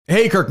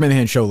Hey, Kirk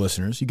Minahan Show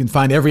listeners. You can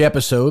find every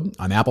episode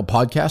on Apple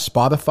Podcasts,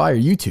 Spotify, or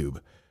YouTube.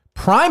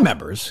 Prime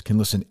members can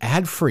listen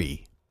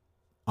ad-free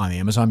on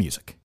Amazon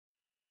Music.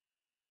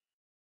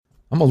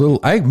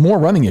 I have more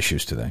running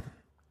issues today.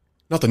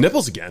 Not the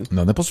nipples again.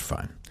 No, nipples are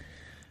fine.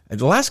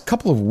 The last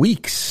couple of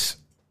weeks,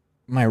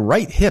 my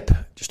right hip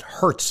just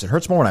hurts. It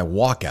hurts more when I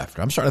walk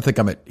after. I'm starting to think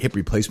I'm at hip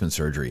replacement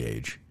surgery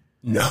age.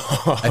 No.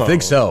 I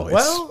think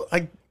so.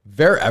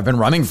 I've been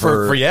running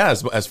for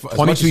as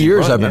 22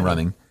 years I've been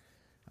running.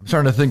 I'm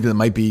starting to think that it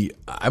might be,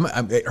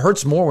 it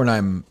hurts more when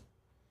I'm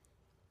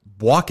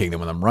walking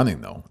than when I'm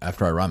running, though.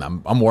 After I run,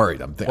 I'm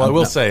worried. I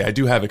will say, I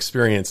do have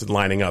experience in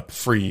lining up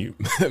free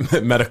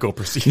medical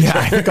procedures. Yeah,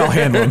 I think I'll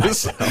handle it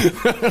myself.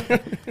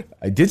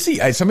 I did see,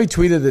 somebody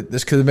tweeted that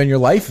this could have been your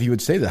life if you would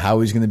say that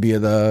Howie's going to be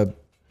at the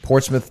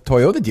Portsmouth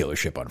Toyota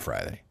dealership on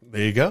Friday.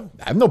 There you go.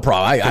 I have no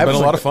problem. It's been a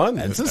lot of fun.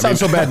 It doesn't sound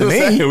so bad to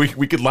me.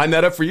 We could line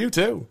that up for you,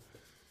 too.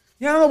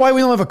 Yeah, I don't know why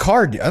we don't have a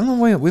car. I don't know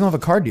why we don't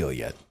have a car deal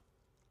yet.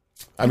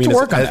 I mean, to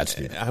work on that,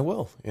 Steve. I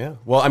will. Yeah.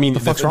 Well, I mean, the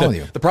fuck's wrong with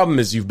you? The problem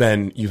is you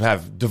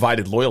have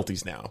divided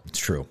loyalties now. It's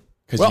true.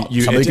 Because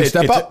somebody can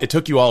step up. It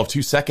took you all of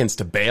 2 seconds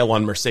to bail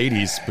on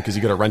Mercedes because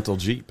you got a rental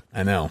Jeep.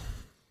 I know.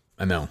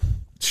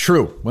 It's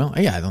true. Well,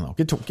 yeah, I don't know.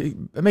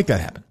 Make that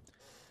happen.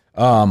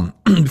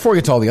 Before we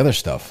get to all the other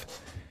stuff,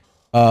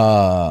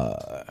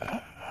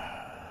 I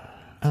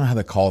don't know how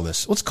to call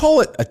this. Let's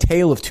call it a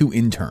tale of two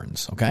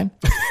interns, okay?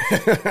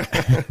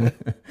 Do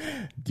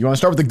you want to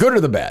start with the good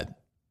or the bad?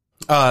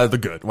 The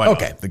good. Why not?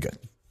 Okay, the good.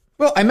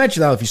 Well, I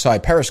mentioned that if you saw I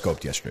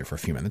periscoped yesterday for a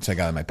few minutes. I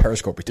got my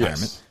periscope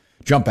retirement. Yes.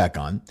 Jump back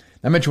on.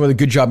 I mentioned what a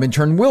good job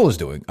intern Will is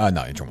doing.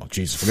 Not intern Will.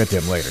 Jesus, we'll get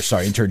to him later.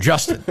 Sorry, intern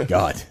Justin.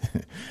 God.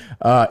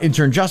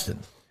 Intern Justin.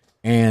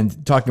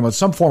 And talking about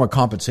some form of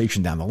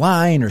compensation down the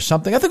line or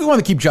something. I think we want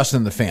to keep Justin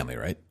in the family,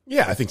 right?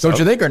 Yeah, I think so. Don't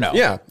you think, or no?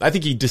 Yeah, I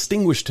think he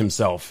distinguished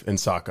himself in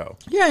Saco.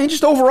 Yeah, and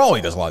just overall,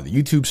 he does a lot of the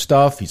YouTube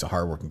stuff. He's a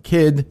hardworking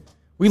kid.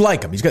 We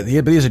like him. But he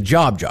has a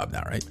job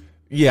now, right?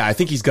 Yeah, I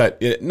think he's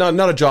got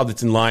not a job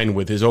that's in line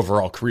with his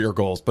overall career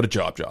goals, but a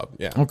job.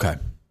 Yeah. Okay.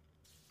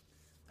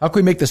 How can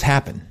we make this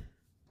happen?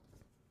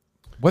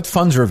 What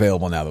funds are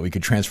available now that we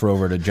could transfer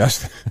over to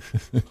Justin?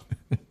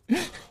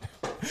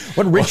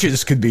 What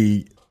riches could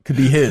be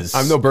his?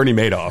 I'm no Bernie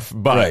Madoff,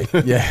 but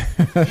right. Yeah.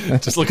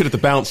 Just looking at the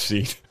balance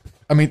sheet.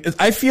 I mean,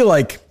 I feel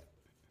like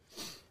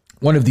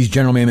one of these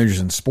general managers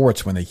in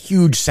sports when a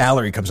huge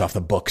salary comes off the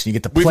books, you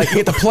get to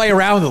play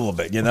around a little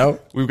bit, you know?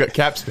 We've got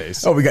cap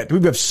space. Oh, we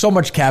have so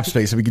much cap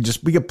space that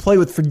we could play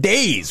with for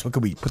days. What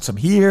could we put some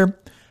here,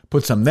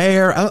 put some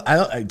there?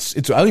 I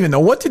don't even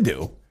know what to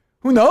do.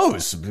 Who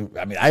knows?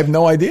 I mean, I have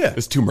no idea.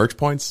 There's 2 merch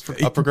points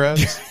up for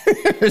grabs.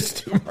 There's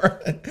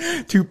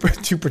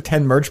two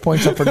pretend merch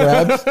points up for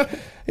grabs.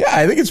 Yeah,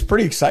 I think it's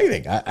pretty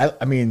exciting.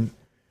 I mean,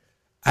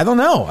 I don't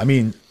know. I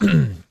mean,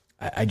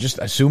 I just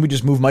assume we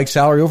just move Mike's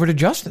salary over to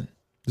Justin.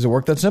 Does it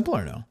work that simple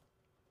or no?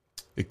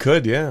 It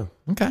could, yeah.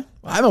 Okay.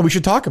 I don't know. We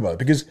should talk about it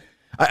because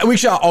we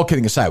should, all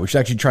kidding aside, we should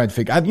actually try and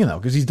figure out,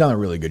 because he's done a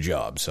really good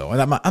job. So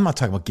I'm not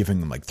talking about giving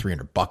him like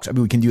 $300. I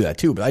mean, we can do that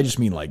too, but I just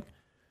mean like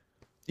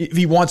if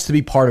he wants to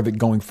be part of it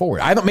going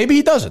forward. Maybe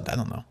he doesn't. I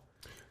don't know.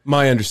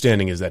 My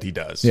understanding is that he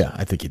does. Yeah,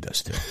 I think he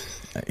does too.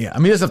 Yeah, I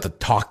mean, he doesn't have to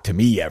talk to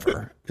me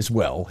ever as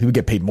well. He would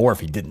get paid more if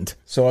he didn't.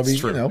 So, I mean,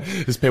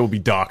 his pay will be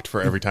docked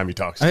for every time he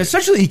talks to you.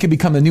 Essentially, he could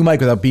become the new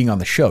Mike without being on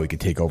the show. He could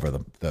take over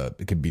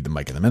it could be the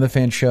Mike and the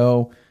Minifan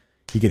show.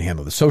 He could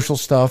handle the social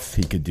stuff.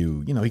 He could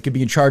do, he could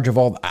be in charge of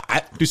all.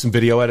 Do some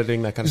video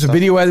editing, that kind of stuff. Some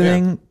video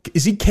editing. Yeah.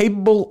 Is he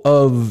capable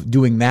of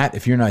doing that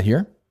if you're not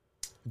here?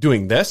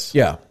 Doing this?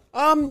 Yeah.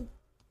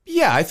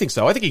 Yeah, I think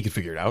so. I think he could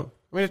figure it out.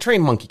 I mean, a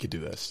trained monkey could do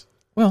this.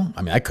 Well,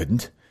 I mean, I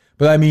couldn't.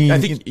 But I mean, I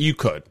think you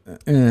could.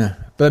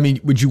 But I mean,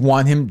 would you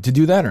want him to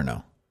do that or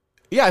no?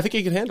 Yeah, I think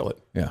he could handle it.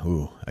 Yeah.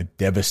 Ooh, a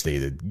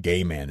devastated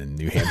gay man in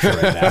New Hampshire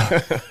right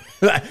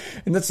now.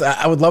 And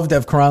I would love to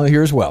have Carano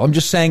here as well. I'm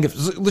just saying,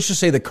 let's just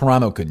say that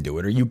Carano couldn't do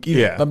it, or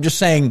yeah. I'm just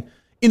saying,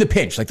 in the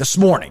pinch, like this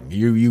morning,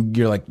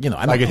 you're like,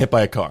 I get hit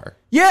by a car.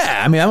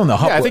 Yeah, I mean, I don't know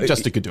how. Yeah, I think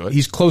Justin could do it.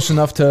 He's close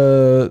enough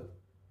to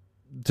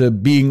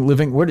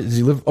living. Where does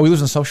he live? Oh, he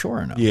lives in South Shore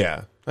or no?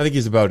 Yeah, I think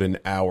he's about an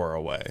hour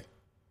away.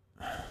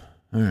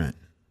 All right.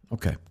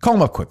 Okay. Call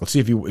him up quick. Let's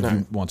see if he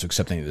wants to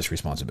accept any of this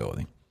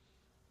responsibility.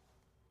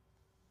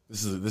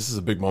 This is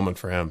a big moment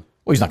for him.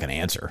 Well, he's not going to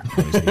answer.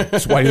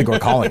 So why do you think we're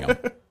calling him?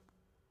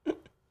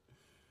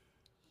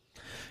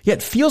 Yeah,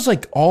 it feels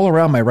like all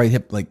around my right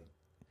hip, like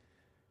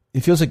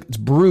it feels like it's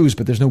bruised,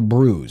 but there's no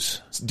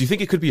bruise. Do you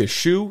think it could be a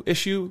shoe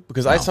issue?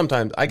 Because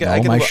no. I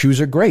get my shoes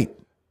are great.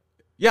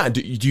 Yeah,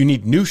 do you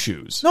need new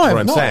shoes? No,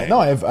 I'm saying.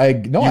 No, I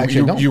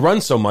don't. You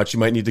run so much,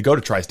 you might need to go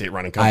to Tri-State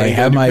Running Company and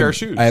get a new pair of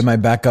shoes. I have my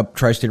backup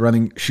Tri-State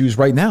Running shoes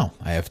right now.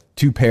 I have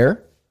 2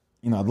 pair.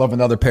 I'd love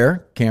another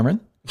pair,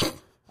 Cameron.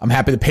 I'm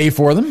happy to pay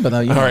for them, but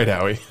all right,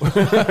 Howie.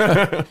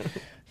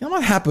 I'm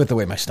not happy with the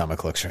way my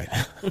stomach looks right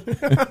now.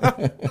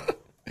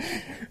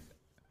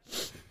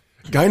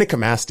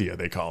 Gynecomastia,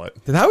 they call it.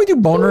 Did Howie do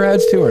boner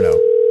ads too, or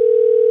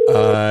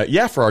no?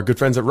 Yeah, for our good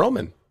friends at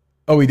Roman.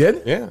 Oh, we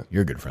did? Yeah,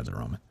 you're good friends at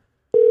Roman.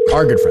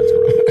 Our good friends at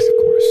Roman, of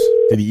course.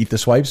 Did he eat the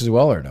swipes as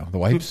well or no? The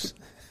wipes?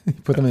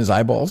 Put them in his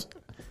eyeballs?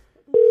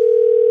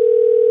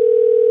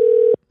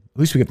 At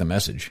least we get the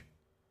message.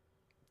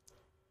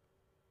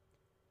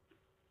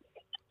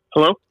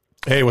 Hello?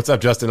 Hey, what's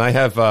up, Justin? I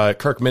have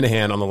Kirk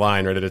Minahan on the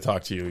line ready to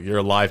talk to you.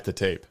 You're live to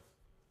tape.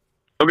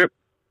 Okay.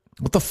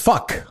 What the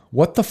fuck?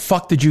 What the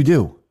fuck did you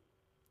do?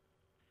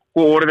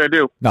 Well, what did I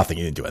do? Nothing.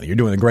 You didn't do anything. You're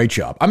doing a great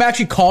job. I'm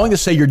actually calling to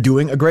say you're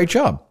doing a great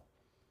job.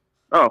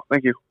 Oh,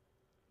 thank you.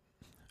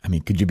 I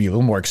mean, could you be a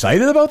little more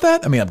excited about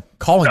that? I mean, I'm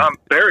calling. I'm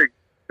very,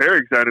 very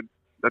excited.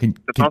 That's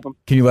awesome.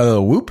 Can you let out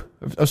a whoop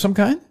of some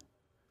kind?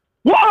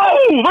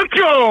 Whoa! Let's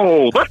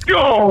go! Let's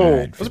go!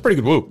 That was a pretty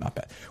good whoop. Not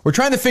bad. We're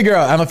trying to figure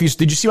out. I don't know if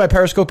did you see my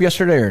Periscope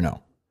yesterday or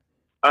no?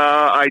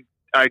 I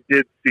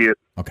did see it.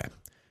 Okay.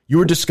 You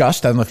were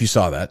disgusted. I don't know if you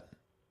saw that.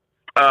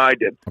 I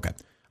did. Okay.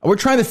 We're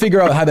trying to figure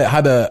out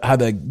how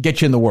to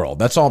get you in the world.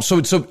 That's all.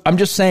 So I'm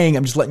just saying.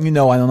 I'm just letting you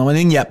know. I don't know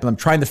anything yet, but I'm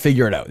trying to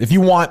figure it out. If you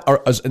want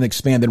an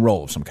expanded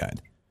role of some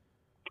kind.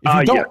 If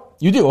you don't, yeah.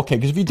 You do. Okay.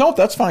 Because if you don't,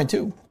 that's fine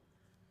too.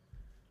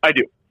 I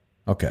do.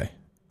 Okay.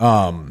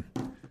 All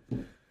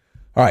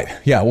right.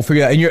 Yeah, we'll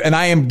figure it out. And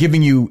I am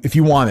giving you, if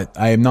you want it,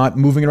 I am not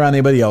moving it around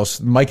anybody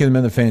else. Mike and the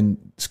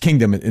Minifan's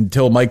kingdom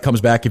until Mike comes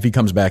back, if he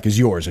comes back, is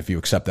yours if you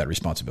accept that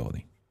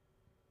responsibility.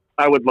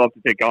 I would love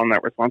to take on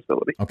that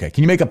responsibility. Okay.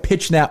 Can you make a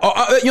pitch now?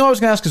 You know what I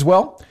was going to ask as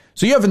well?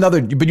 So you have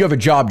but you have a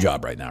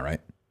job right now, right?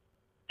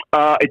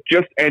 It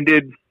just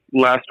ended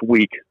last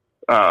week.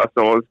 So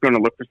I was going to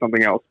look for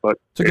something else, but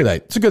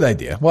it's a good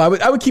idea. Well,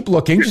 I would keep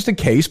looking just in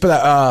case,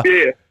 but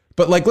yeah.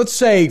 But like, let's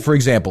say, for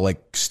example,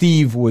 like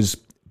Steve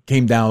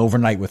came down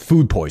overnight with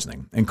food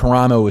poisoning and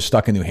Carano was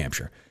stuck in New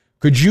Hampshire.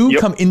 Could you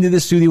come into the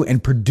studio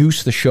and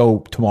produce the show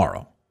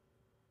tomorrow?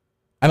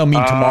 I don't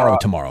mean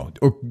tomorrow.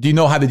 Or do you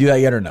know how to do that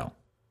yet or no?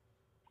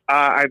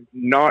 I've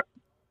not.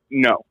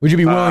 No. Would you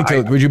be willing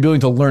would you be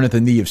willing to learn at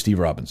the knee of Steve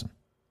Robinson?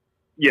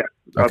 Yes,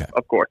 okay.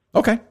 Of course.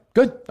 Okay,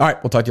 good. All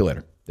right, we'll talk to you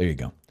later. There you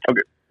go.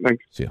 Okay,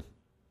 thanks. See you.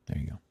 There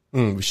you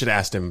go. We should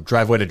ask him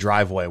driveway to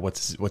driveway.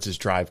 What's his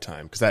drive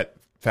time? Because that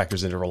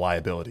factors into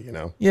reliability, you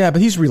know? Yeah, but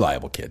he's a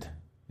reliable kid.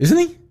 Isn't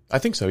he? I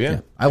think so,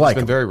 yeah. I like him.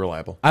 He's been very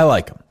reliable. I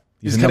like him.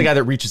 He's the kind of guy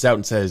that reaches out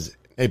and says,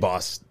 hey,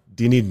 boss,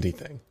 do you need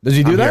anything? Does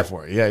he do that? I'm here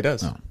for it. Yeah, he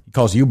does. No. He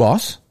calls you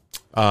boss?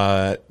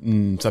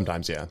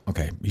 Sometimes, yeah.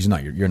 Okay, he's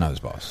not. You're not his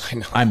boss. I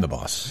know. I'm the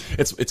boss.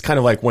 It's kind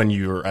of like when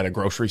you're at a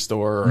grocery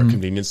store or a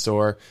convenience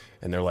store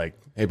and they're like,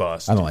 hey,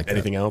 boss, I don't like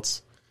anything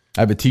else?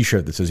 I have a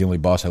T-shirt that says the only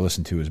boss I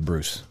listen to is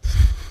Bruce.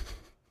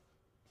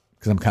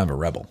 Because I'm kind of a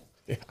rebel.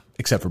 Yeah.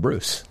 Except for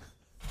Bruce.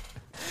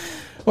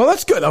 Well,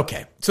 that's good.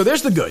 Okay. So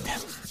there's the good.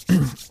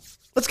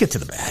 Let's get to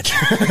the bad.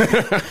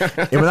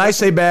 And when I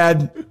say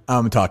bad,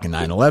 I'm talking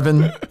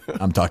 9/11.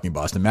 I'm talking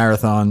Boston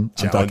Marathon.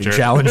 I'm talking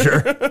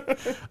Challenger.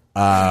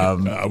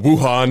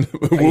 Wuhan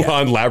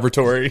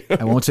laboratory.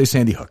 I won't say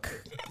Sandy Hook.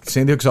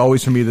 Sandy Hook's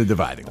always for me the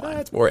dividing line.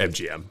 That's more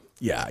MGM.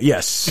 Yeah.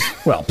 Yes.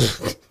 Well,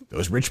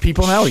 those rich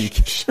people now. We'll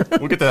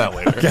get to that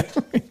later. Okay.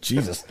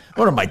 Jesus.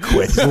 What am I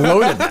quit? He's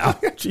loaded now.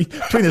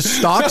 Between his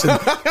stocks and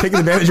taking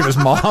advantage of his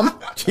mom.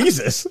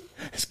 Jesus.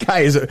 This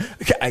guy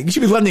he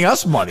should be lending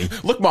us money.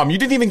 Look, Mom, you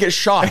didn't even get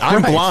shot.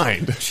 I'm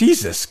blind.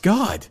 Jesus,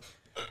 God.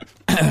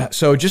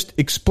 So just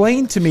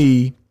explain to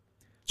me.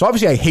 So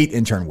obviously I hate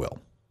intern Will.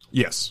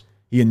 Yes.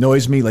 He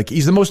annoys me. Like,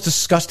 he's the most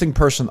disgusting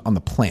person on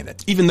the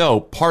planet. Even though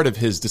part of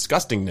his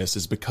disgustingness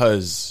is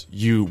because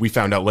we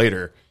found out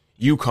later,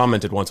 you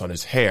commented once on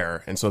his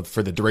hair. And so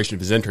for the duration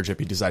of his internship,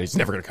 he decided he's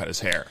never going to cut his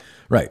hair.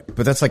 Right.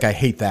 But that's like, I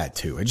hate that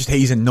too. I just hate,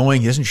 he's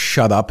annoying. He doesn't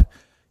shut up.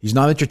 He's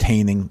not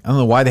entertaining. I don't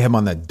know why they have him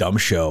on that dumb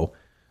show.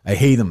 I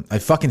hate him. I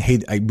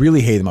really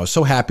hate him. I was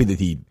so happy that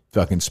he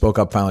fucking spoke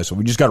up finally. So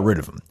we just got rid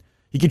of him.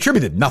 He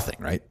contributed nothing,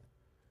 right?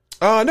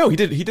 No, he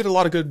did. He did a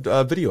lot of good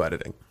video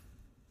editing.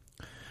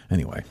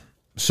 Anyway,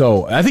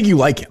 so I think you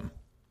like him.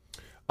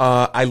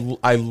 I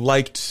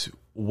liked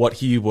what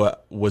he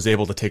was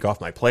able to take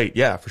off my plate.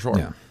 Yeah, for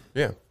sure.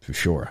 Yeah, for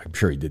sure. I'm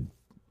sure he did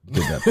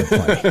that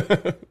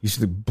plenty. He's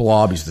the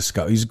blob.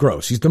 He's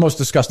gross. He's the most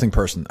disgusting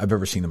person I've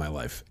ever seen in my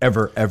life.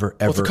 Ever. Well,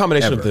 it's a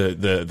combination of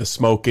the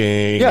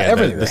smoking,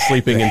 everything. The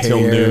sleeping the until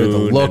hair, noon, the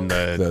look, and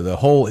the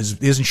whole he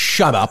doesn't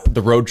shut up.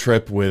 The road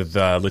trip with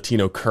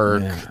Latino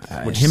Kirk,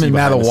 him in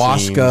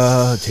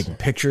Madawaska taking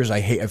pictures.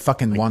 I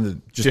fucking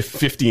wanted to just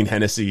 15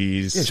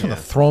 Hennessy's. Yeah, just want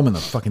to throw him in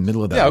the fucking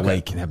middle of that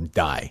lake and have him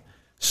die.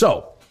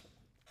 So,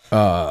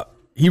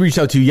 he reached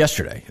out to you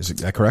yesterday. Is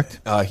that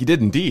correct? He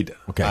did indeed.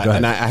 Okay, go ahead.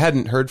 And I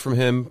hadn't heard from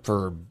him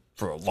for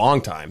a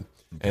long time.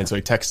 Okay. And so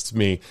he texts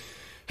me,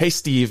 hey,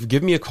 Steve,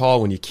 give me a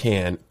call when you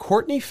can.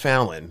 Courtney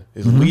Fallon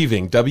is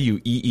leaving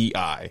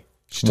WEEI.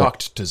 She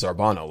talked to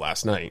Zarbano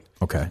last night.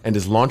 Okay. And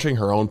is launching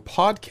her own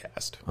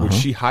podcast, which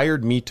she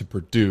hired me to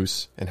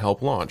produce and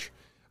help launch.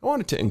 I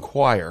wanted to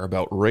inquire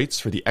about rates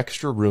for the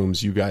extra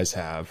rooms you guys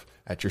have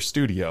at your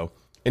studio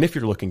and if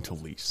you're looking to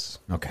lease.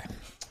 Okay.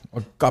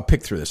 I'll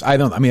pick through this. I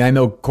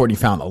know Courtney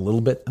Fallon a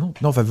little bit. I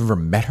don't know if I've ever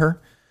met her.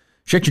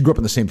 She actually grew up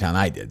in the same town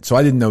I did. So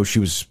I didn't know she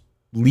was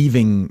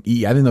leaving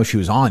E. I didn't know she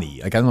was on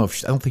E. Like, I don't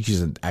think she's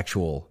an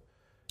actual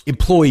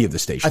employee of the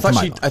station.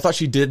 I thought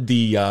she did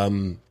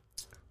the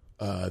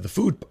the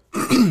food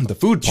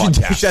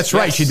podcast. That's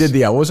right. She did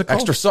the what was it called?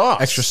 Extra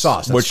Sauce. Extra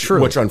Sauce. That's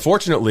true. Which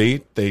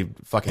unfortunately they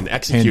fucking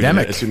executed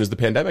Pandemic. it as soon as the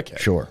pandemic hit.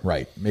 Sure,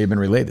 right. May have been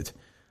related.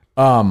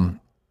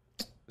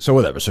 So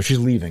whatever. So she's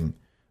leaving.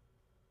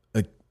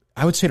 Like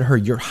I would say to her,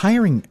 "You're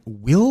hiring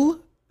Will,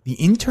 the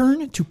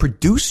intern, to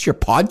produce your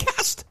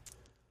podcast?"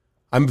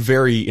 I'm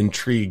very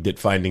intrigued at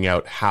finding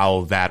out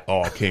how that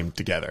all came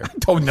together. I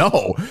don't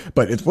know,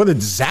 but what a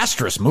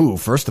disastrous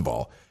move. First of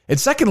all, and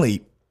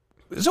secondly,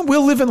 doesn't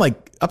Will live in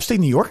like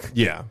upstate New York?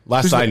 Yeah,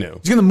 last I knew,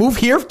 he's going to move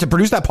here to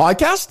produce that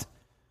podcast.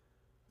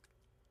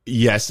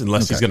 Yes,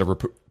 unless he's going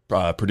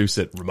to produce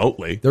it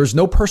remotely. There's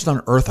no person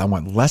on earth I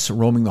want less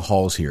roaming the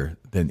halls here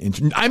than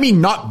intern. I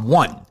mean, not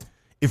one.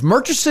 If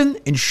Murchison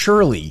and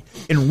Shirley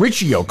and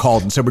Riccio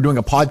called and said we're doing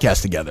a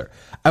podcast together,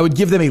 I would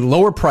give them a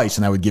lower price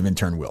than I would give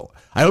intern Will.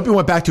 I hope he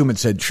went back to him and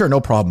said, sure,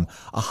 no problem.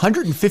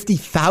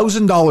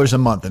 $150,000 a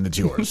month and it's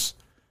yours.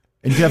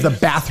 And you can have the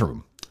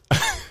bathroom.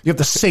 You have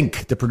the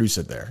sink to produce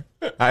it there.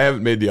 I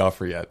haven't made the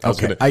offer yet. I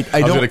was Okay.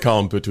 going to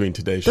call him between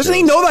today's shows. Doesn't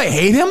he know that I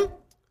hate him?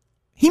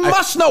 He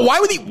must know. Why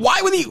would he?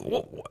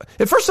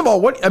 And first of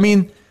all,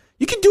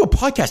 you can do a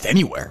podcast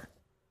anywhere.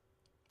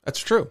 That's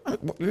true.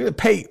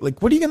 Pay,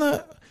 like, what are you going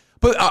to,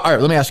 but all right,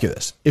 let me ask you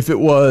this. If it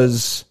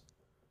was,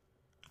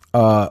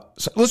 so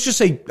let's just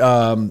say,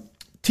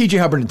 TJ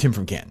Hubbard and Tim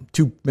from Canton,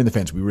 two men the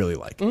fans we really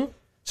like,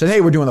 said,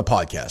 hey, we're doing a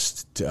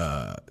podcast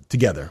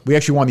together. We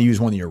actually want to use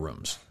one of your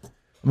rooms.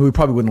 I mean, we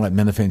probably wouldn't let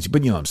men the fans,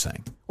 but you know what I'm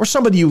saying. Or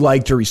somebody you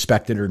liked or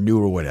respected or knew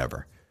or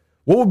whatever.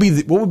 What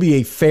would be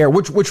a fair,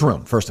 which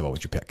room, first of all,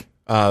 would you pick?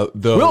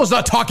 Will is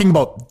not talking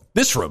about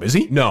this room, is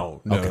he?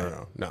 No.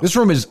 This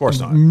room is, of course,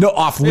 not. No,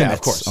 off limits. Yeah,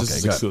 of course. This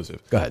is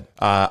exclusive. Go ahead.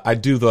 I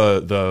do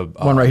the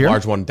one right here?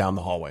 large one down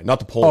the hallway, not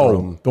the poll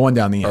room. The one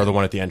down the end. Or the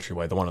one at the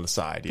entryway, the one on the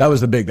side. Yeah. That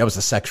was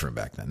the sex room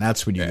back then.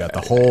 That's when you got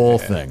the whole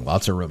thing.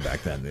 Lots of room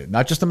back then. Dude.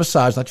 Not just a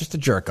massage, not just a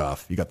jerk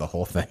off. You got the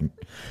whole thing.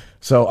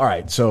 So, all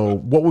right. So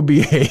what would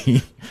be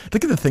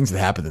look at the things that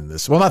happened in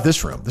this. Well, not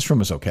this room. This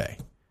room is okay.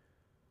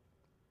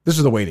 This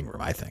is the waiting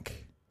room, I think.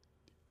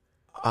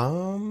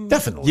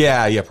 Definitely.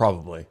 Yeah,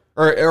 probably.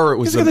 Or it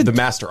was the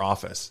master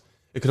office.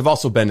 It could have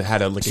also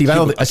had a Steve, I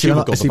don't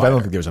cubicle think divider.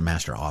 there was a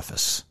master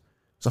office.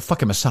 It's a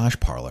fucking massage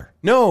parlor.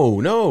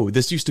 No.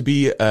 This used to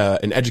be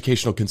an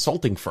educational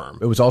consulting firm.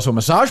 It was also a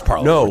massage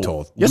parlor, No. we're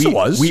told. Yes, it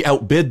was. We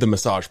outbid the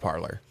massage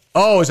parlor.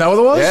 Oh, is that what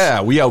it was?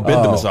 Yeah, we outbid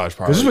the massage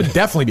parlor. This would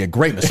definitely be a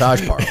great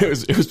massage parlor.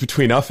 It was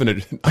between us and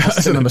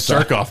a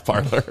jerk-off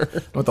parlor.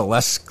 With the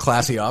less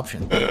classy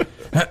option.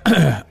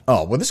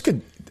 Oh, well,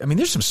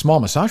 there's some small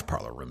massage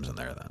parlor rooms in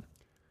there then.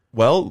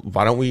 Well,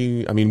 why don't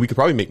we? I mean, we could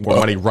probably make more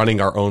money running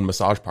our own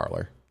massage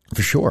parlor.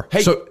 For sure.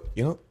 Hey, so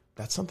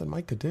that's something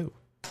Mike could do.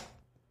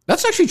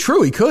 That's actually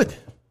true. He could.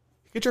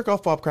 You could jerk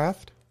off Bob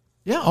Kraft.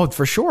 Yeah. Oh,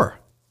 for sure.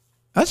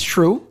 That's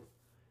true.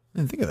 I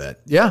didn't think of that.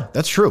 Yeah,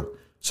 that's true.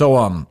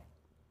 So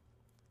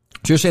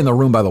you're saying the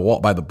room by the wall,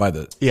 by the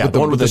the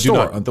one with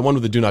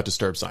the do not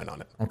disturb sign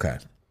on it. Okay.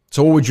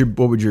 So what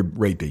would your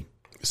rate be?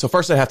 So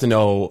first, I have to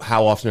know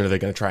how often are they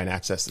going to try and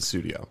access the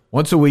studio?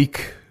 Once a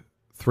week,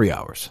 3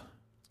 hours.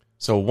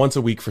 So once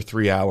a week for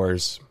 3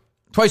 hours.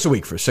 Twice a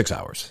week for 6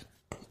 hours.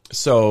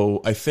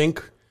 So I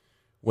think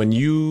I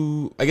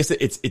guess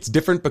it's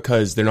different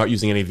because they're not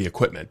using any of the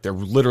equipment. They're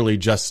literally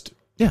just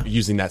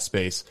using that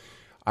space.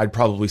 I'd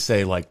probably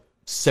say like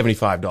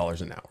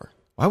 $75 an hour.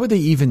 Why would they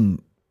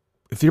even,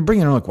 if you're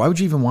bringing it on, why would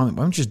you even want it?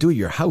 Why don't you just do it at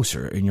your house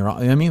or in your,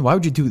 I mean, why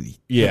would you do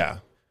Yeah.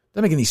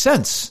 Doesn't make any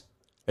sense.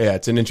 Yeah,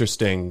 it's an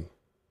interesting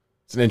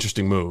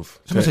move.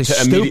 Someone say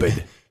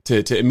stupid.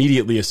 To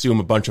immediately assume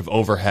a bunch of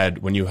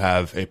overhead when you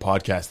have a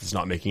podcast that's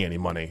not making any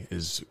money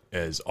is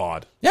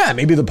odd. Yeah,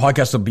 maybe the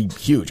podcast will be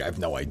huge. I have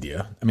no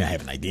idea. I mean, I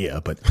have an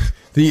idea, but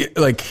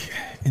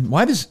and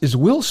why is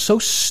Will so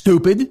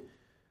stupid?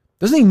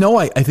 Doesn't he know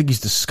I think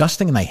he's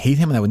disgusting and I hate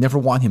him and I would never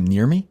want him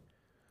near me?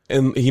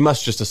 And he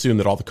must just assume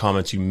that all the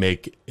comments you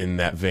make in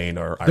that vein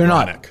are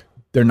ironic.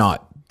 They're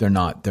not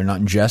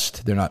in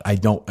jest.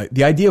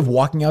 The idea of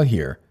walking out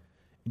here,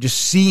 just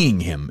seeing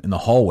him in the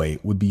hallway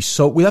would be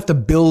so, we'd have to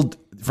build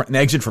an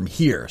exit from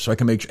here so I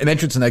can make an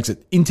entrance and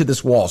exit into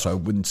this wall so I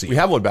wouldn't see We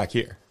have one back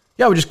here.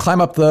 Yeah, we just climb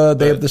up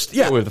they have this.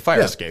 Yeah. We have the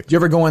fire escape. Do you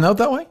ever go in out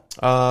that way?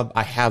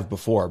 I have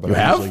before, but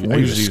I usually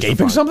use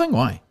escaping something?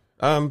 Why?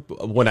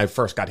 When I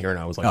first got here and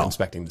I was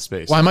inspecting the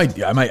space. Well,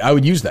 I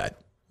would use that.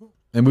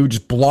 And we would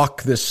just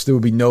block this. There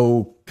would be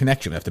no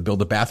connection. I have to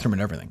build a bathroom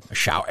and everything. A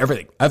shower,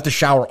 everything. I have to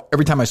shower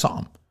every time I saw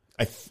him.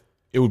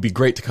 It would be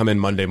great to come in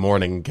Monday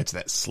morning and get to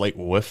that slight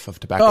whiff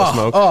of tobacco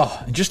smoke.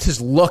 Oh, just his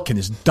look and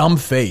his dumb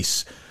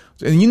face.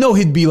 And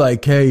he'd be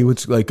like, hey,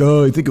 what's like,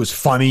 oh, I think it was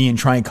funny and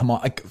try and come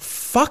on. Like,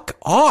 fuck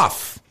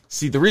off.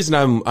 See, the reason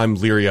I'm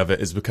leery of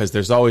it is because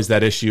there's always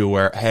that issue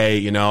where,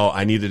 hey,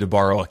 I needed to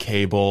borrow a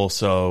cable,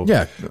 so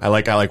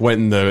I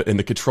went in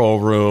the control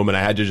room and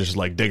I had to just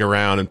dig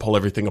around and pull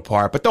everything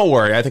apart. But don't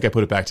worry, I think I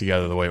put it back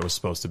together the way it was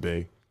supposed to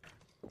be.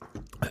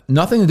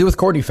 Nothing to do with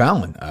Courtney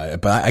Fallon,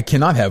 but I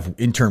cannot have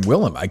intern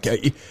Will him.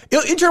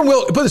 Intern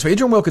Will, put it this way,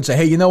 intern Will could say,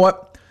 hey, you know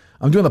what?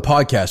 I'm doing the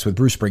podcast with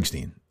Bruce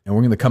Springsteen. and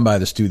we're going to come by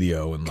the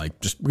studio and like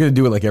we're going to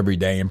do it like every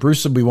day. And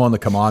Bruce would be willing to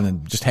come on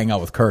and just hang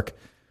out with Kirk.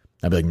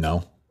 I'd be like,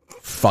 no,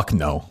 fuck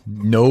no,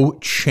 no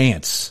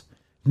chance,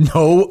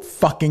 no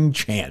fucking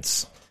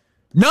chance,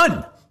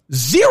 none,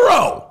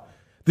 zero.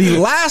 The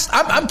last,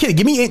 I'm kidding.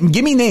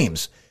 Give me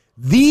names.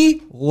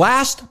 The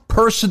last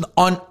person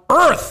on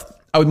earth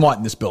I would want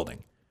in this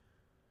building,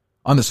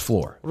 on this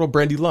floor. What about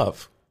Brandy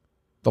Love?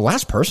 The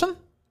last person?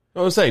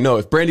 I was saying, no,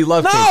 if Brandy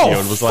Love came to you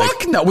and was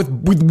fuck no.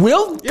 With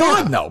Will?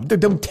 God, no. They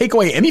don't take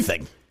away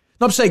anything.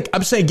 No, I'm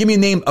saying, give me a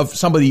name of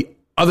somebody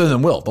other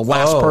than Will, the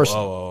last person.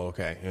 Oh,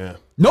 okay, yeah.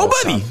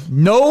 Nobody.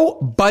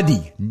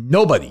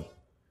 Nobody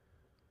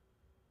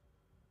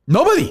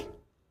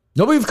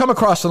we've come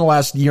across in the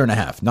last year and a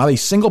half. Not a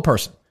single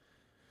person.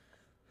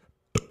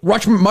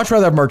 Much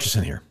rather have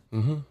Murchison here.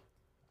 Mm-hmm.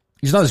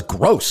 He's not as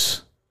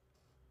gross.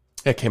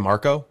 Yeah, K.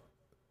 Marco?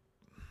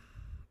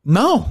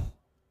 No.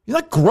 He's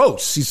not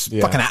gross. He's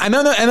fucking... I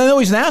know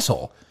he's an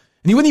asshole.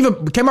 And he wouldn't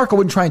even... Ken Marco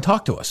wouldn't try and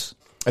talk to us.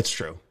 That's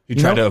true. He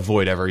tried to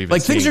avoid ever even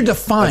like, things are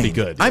defined. That'd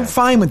be good. Yeah. I'm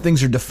fine when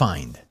things are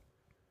defined.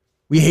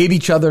 We hate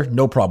each other,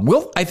 no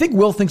problem. I think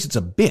Will thinks it's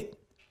a bit.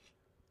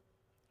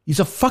 He's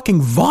a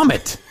fucking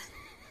vomit.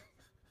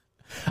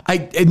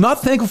 I'm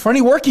not thankful for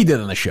any work he did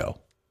on the show.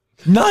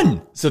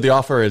 None. So the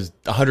offer is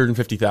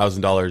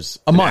 $150,000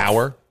 a month.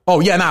 hour? Oh,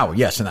 yeah, an hour.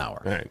 Yes, an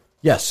hour. All right.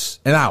 Yes,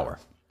 an hour.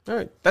 All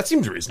right. That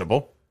seems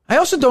reasonable. I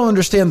also don't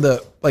understand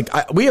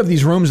we have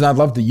these rooms and I'd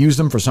love to use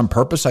them for some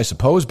purpose, I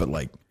suppose, but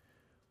like,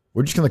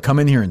 we're just going to come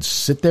in here and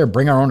sit there,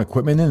 bring our own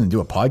equipment in and do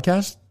a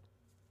podcast?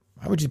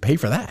 Why would you pay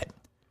for that?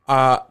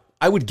 I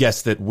would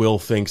guess that Will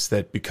thinks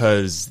that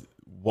because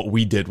what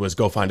we did was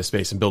go find a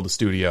space and build a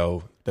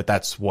studio,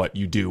 that's what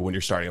you do when you're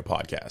starting a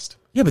podcast.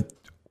 Yeah, but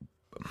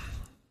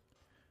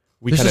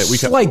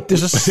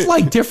there's a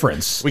slight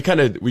difference. We kind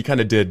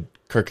of did.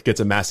 Kirk gets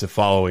a massive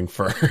following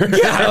for.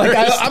 Yeah, like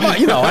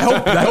I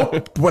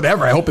hope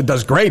whatever. I hope it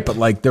does great, but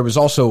like there was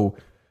also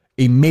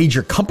a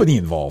major company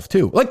involved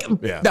too. Like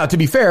now, to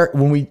be fair,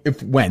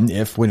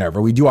 whenever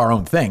we do our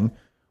own thing,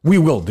 we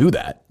will do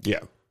that.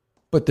 Yeah,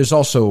 but there's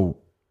also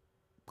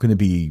going to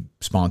be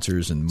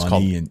sponsors and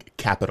money and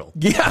capital.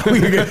 Yeah,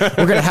 we're going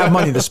to have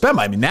money to spend.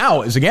 I mean,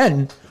 now is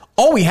again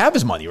all we have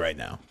is money right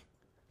now.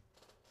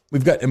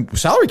 We've got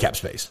salary cap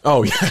space.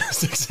 Oh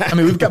yes, exactly. I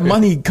mean, we've got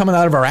money coming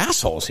out of our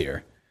assholes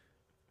here.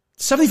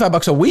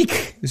 $75 a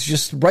week is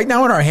just right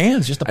now in our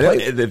hands, just to play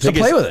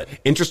with it.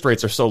 Interest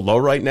rates are so low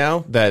right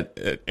now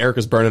that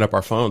Erica's burning up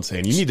our phone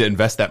saying you need to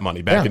invest that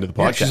money back into the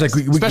podcast, she's like,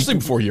 especially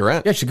before year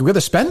end. Yeah, she's like, we got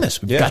to spend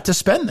this. We've got to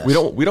spend this.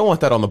 We don't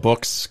want that on the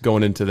books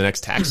going into the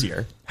next tax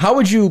year. How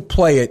would you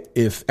play it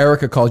if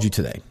Erica called you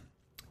today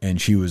and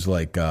she was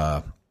like,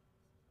 I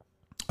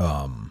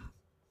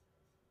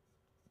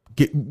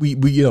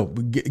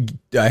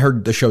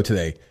heard the show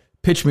today.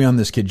 Pitch me on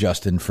this kid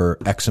Justin for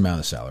X amount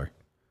of salary.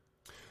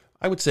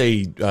 I would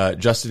say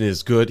Justin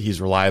is good.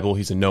 He's reliable.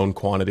 He's a known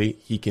quantity.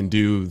 He can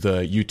do the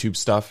YouTube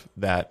stuff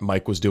that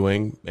Mike was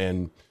doing,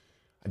 and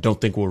I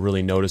don't think we'll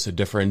really notice a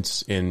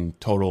difference in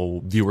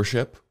total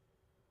viewership.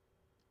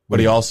 But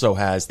he also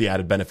has the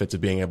added benefits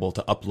of being able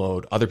to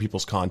upload other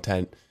people's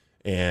content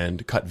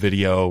and cut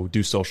video,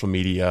 do social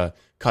media,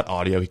 cut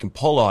audio. He can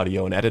pull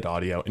audio and edit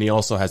audio, and he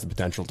also has the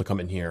potential to come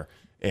in here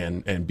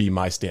and be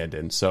my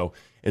stand-in. So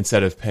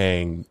instead of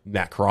paying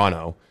Nat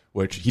Carano,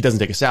 which he doesn't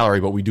take a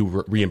salary, but we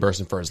do reimburse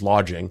him for his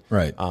lodging.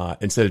 Right.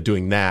 Instead of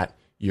doing that,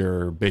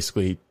 you're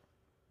basically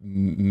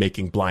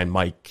making Blind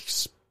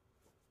Mike's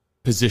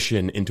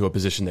position into a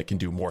position that can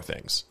do more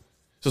things.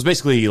 So it's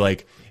basically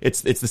like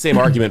it's the same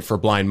argument for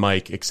Blind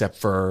Mike, except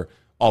for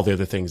all the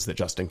other things that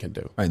Justin can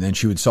do. Right. And then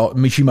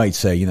she might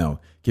say,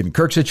 given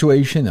Kirk's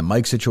situation and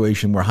Mike's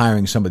situation, we're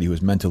hiring somebody who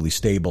is mentally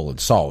stable and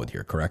solid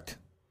here, correct?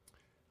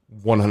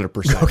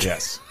 100%. Okay.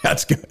 Yes.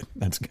 That's good.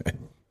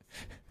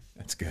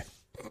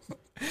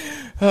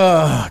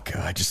 Oh,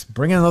 God. Just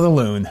bring in another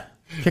loon.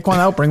 Kick one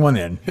out, bring one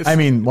in. I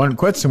mean, one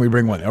quits and we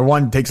bring one in. Or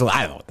one takes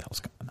I don't know what the hell's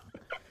going on.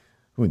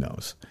 Who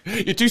knows?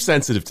 You're too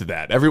sensitive to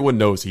that. Everyone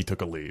knows he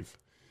took a leave.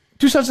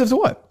 Too sensitive to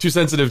what? Too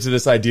sensitive to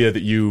this idea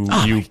that you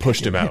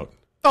pushed him out.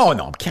 Oh,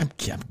 no.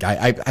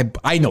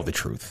 I know the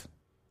truth.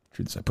 The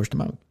truth is I pushed him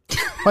out. I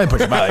didn't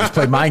push him out. I just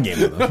played mind game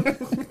with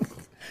him.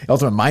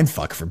 Ultimate mind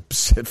fuck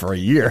for a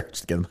year.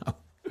 Just to get him out.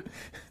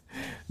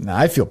 No,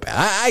 I feel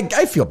bad.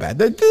 I feel bad.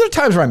 There are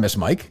times where I miss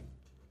Mike.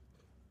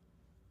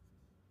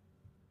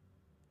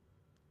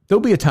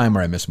 There'll be a time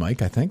where I miss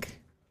Mike, I think.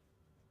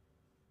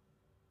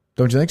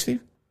 Don't you think, Steve?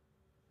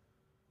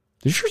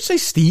 Did you sure say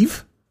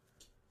Steve?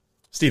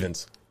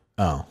 Stevens.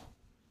 Oh,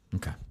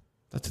 okay.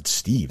 That's at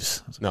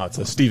Steve's. No, it's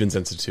a Stevens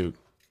Institute.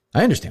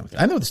 I understand.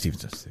 I know the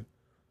Stevens Institute.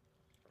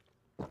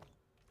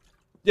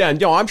 Yeah,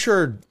 and I'm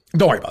sure.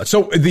 Don't worry about it.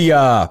 So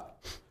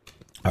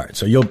all right.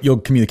 So you'll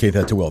communicate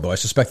that to Will, though. I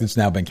suspect it's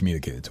now been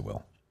communicated to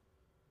Will.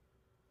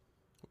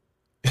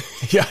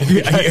 Yeah,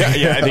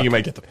 I think you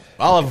might get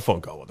I'll have a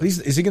phone call with him.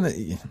 Is he going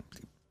to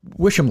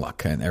wish him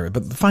luck and everything,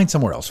 but find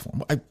somewhere else for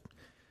him? I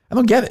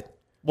don't get it.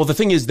 Well, the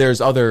thing is, there's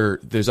other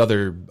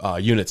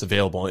units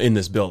available in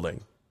this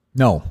building.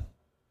 No,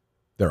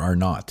 there are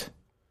not.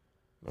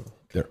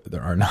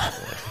 There are not.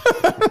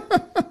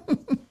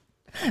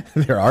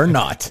 There are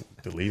not.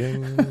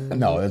 Deleting?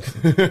 No. I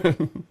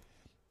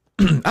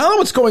don't know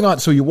what's going on.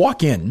 So you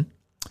walk in,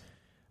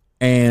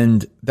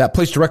 and that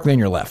place directly on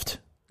your left.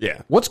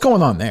 Yeah. What's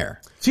going on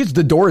there? See,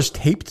 the door is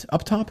taped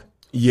up top?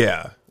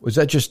 Yeah. Was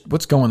that just,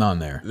 what's going on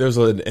there? There's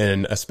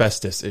an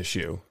asbestos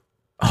issue.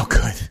 Oh,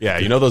 good. Yeah,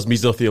 you know those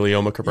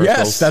mesothelioma commercials?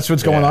 Yes, that's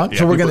what's going on. Yeah,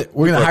 so we're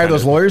gonna hire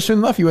those lawyers soon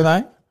enough, you and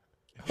I?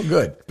 Oh,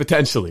 good.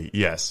 Potentially,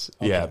 yes.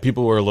 Okay. Yeah,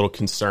 people were a little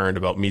concerned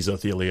about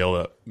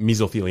mesothelioma.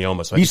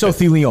 So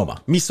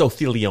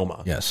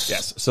mesothelioma.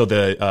 Yes. So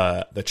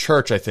the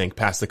church, I think,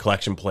 passed the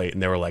collection plate,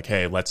 and they were like,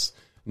 "Hey, let's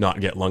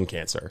not get lung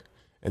cancer."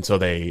 And so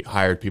they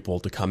hired people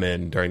to come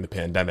in during the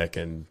pandemic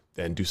and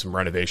do some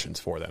renovations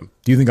for them.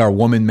 Do you think our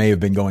woman may have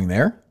been going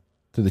there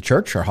to the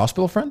church, our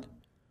hospital friend?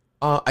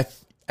 I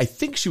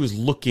think she was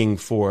looking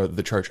for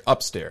the church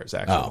upstairs,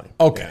 actually.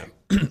 Oh, okay.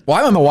 Yeah. Well,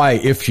 I don't know why,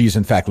 if she's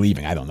in fact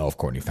leaving. I don't know if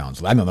Courtney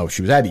Fallon's. I don't know if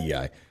she was at EI.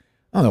 I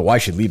don't know why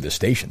she'd leave the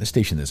station. The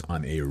station is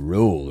on a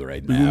roll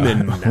right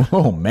now.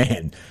 Oh,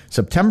 man.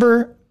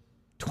 September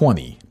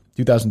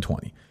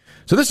 2020.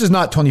 So this is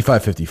not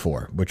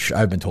 2554, which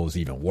I've been told is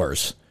even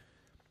worse.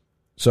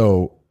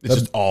 So it's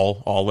just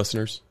all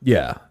listeners?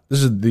 Yeah.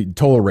 This is the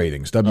total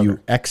ratings.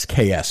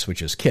 WXKS,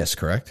 which is KISS,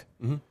 correct?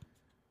 Mm-hmm. It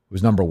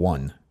was number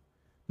one.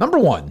 Number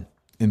one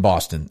in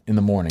Boston in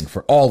the morning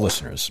for all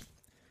listeners,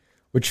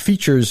 which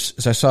features,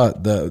 as I saw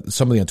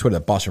somebody on Twitter,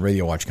 that Boston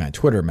Radio Watch guy on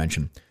Twitter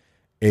mentioned,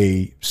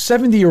 a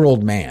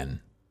 70-year-old man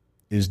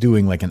is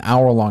doing like an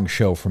hour-long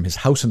show from his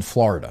house in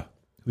Florida,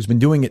 who's been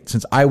doing it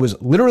since I was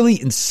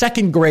literally in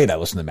second grade. I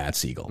listened to Matt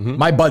Siegel. Mm-hmm.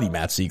 My buddy,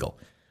 Matt Siegel,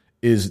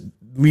 is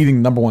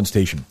leading number one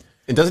station.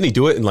 And doesn't he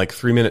do it in like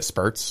 3-minute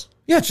spurts?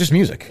 Yeah, it's just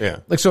music. Yeah.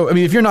 Like, so, I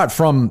mean, if you're not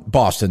from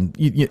Boston,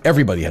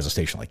 everybody has a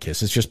station like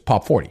KISS. It's just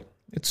Pop 40.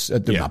 It's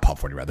not Pop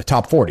 40, rather.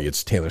 Top 40.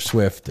 It's Taylor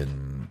Swift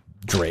and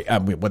Drake,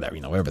 whatever,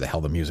 whatever the hell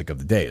the music of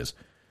the day is.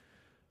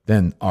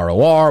 Then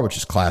ROR, which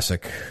is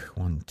classic.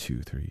 1,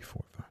 2, 3,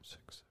 4, 5,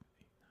 6,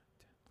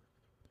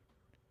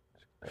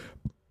 7,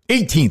 8,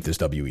 9, 10. 18th is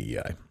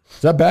WEEI.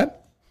 Is that bad?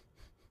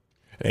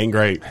 It ain't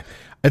great.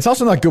 It's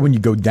also not good when you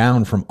go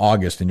down from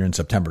August and you're in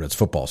September and it's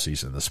football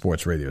season, the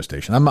sports radio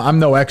station. I'm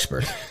no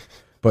expert.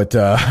 But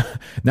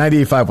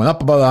 98.5 went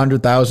up about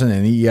 100,000,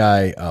 and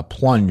EI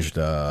plunged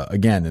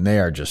again. And they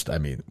are just, I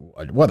mean,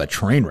 what a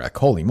train wreck.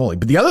 Holy moly.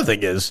 But the other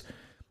thing is,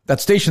 that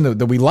station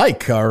that we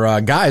like,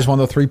 our guys,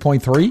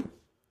 103.3.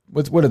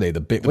 What are they? The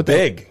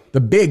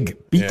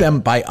Big beat them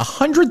by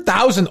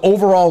 100,000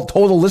 overall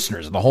total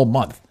listeners in the whole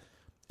month.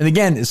 And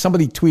again, as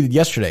somebody tweeted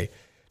yesterday,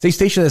 it's a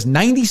station that has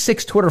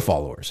 96 Twitter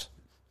followers.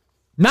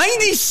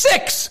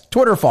 96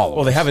 Twitter followers.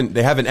 Well,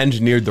 they haven't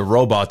engineered the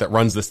robot that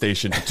runs the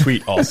station to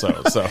tweet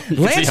also. So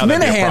Lance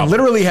Minahan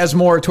literally has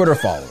more Twitter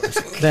followers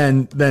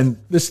than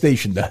this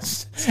station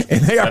does,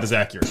 and they are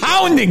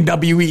pounding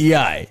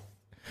WEEI,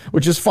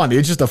 which is funny.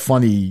 It's just a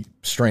funny,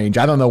 strange.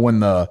 I don't know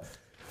when the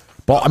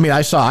ball. I mean,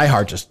 I saw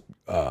iHeart just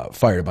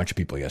fired a bunch of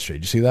people yesterday.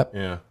 Did you see that?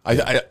 Yeah.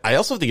 I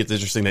also think it's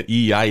interesting that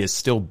EEI is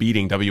still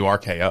beating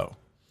WRKO.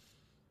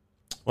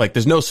 Like,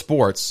 there's no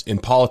sports in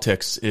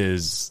politics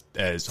is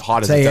as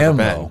hot as it's ever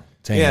been.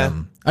 It's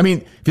AM. I mean,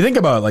 if you think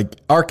about it,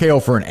 like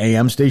RKO for an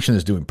AM station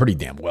is doing pretty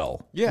damn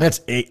well. Yeah, that's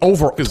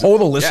over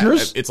total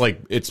listeners. It's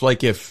like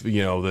if the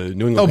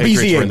New England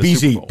Patriots were in the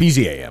Super Bowl.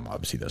 BZAM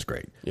obviously does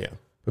great. Yeah,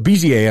 but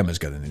BZAM has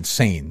got an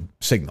insane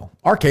signal.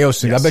 RKO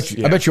signal. Yes,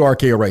 I bet you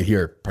RKO right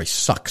here probably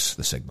sucks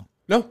the signal.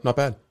 No, not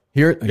bad.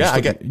 Here,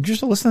 you're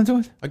just listening to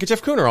it. I get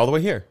Jeff Cooner all the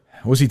way here.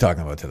 What was he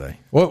talking about today?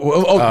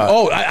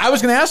 I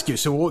was going to ask you.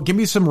 So give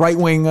me some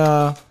right-wing...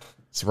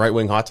 some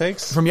right-wing hot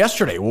takes? From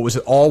yesterday. What was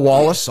it? All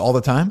Wallace all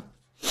the time?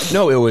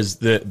 No, it was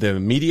the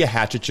media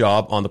hatchet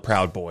job on the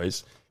Proud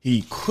Boys.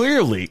 He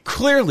clearly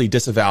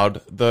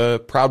disavowed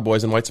the Proud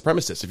Boys and white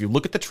supremacists. If you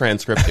look at the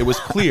transcript, it was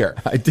clear.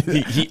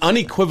 He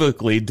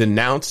unequivocally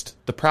denounced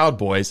the Proud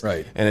Boys.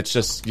 Right. And it's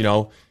just,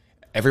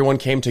 everyone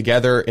came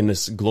together in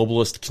this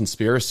globalist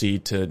conspiracy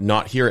to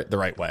not hear it the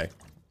right way.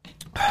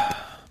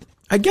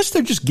 I guess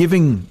they're just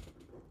giving,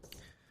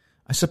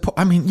 I suppose,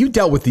 I mean, you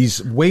dealt with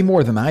these way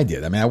more than I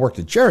did. I mean, I worked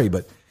at Jerry,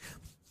 but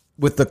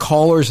with the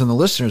callers and the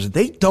listeners,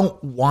 they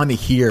don't want to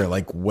hear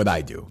like what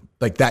I do,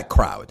 like that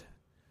crowd.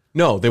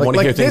 No, they want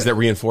to hear things that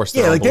reinforce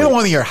their own they don't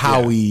want to hear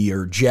Howie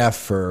or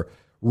Jeff or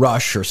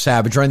Rush or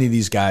Savage or any of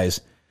these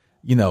guys,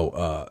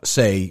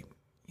 say,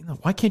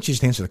 why can't you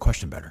just answer the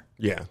question better?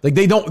 Yeah. Like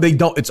they don't,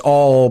 it's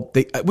all,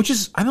 which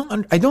is, I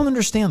don't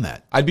understand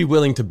that. I'd be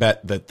willing to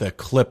bet that the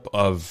clip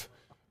of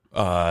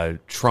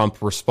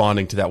Trump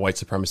responding to that white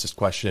supremacist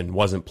question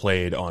wasn't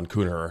played on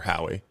Cooner or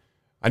Howie.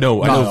 I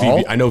know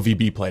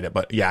VB played it,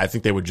 but yeah, I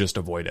think they would just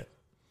avoid it.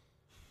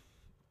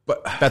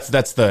 But that's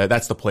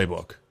the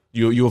playbook.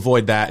 You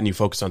avoid that and you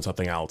focus on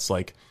something else.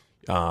 Like,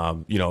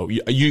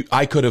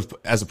 I could have,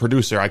 as a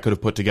producer, I could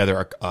have put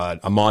together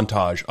a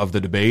montage of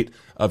the debate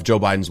of Joe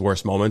Biden's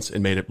worst moments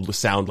and made it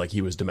sound like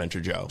he was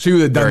Dementia Joe. So you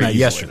would have done that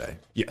yesterday?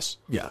 Yes.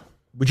 Yeah.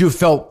 Would you have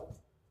felt,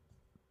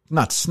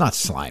 not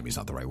slimy is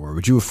not the right word,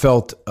 would you have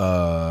felt,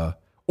 or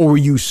were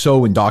you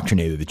so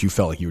indoctrinated that you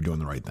felt like you were doing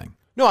the right thing?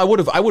 No, I would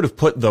have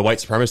put the white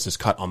supremacist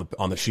cut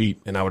on the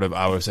sheet, and I would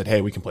have said,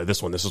 hey, we can play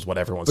this one. This is what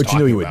everyone's But talking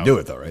you knew he about. wouldn't do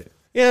it, though, right?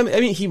 Yeah, I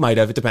mean, he might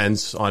have. It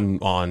depends on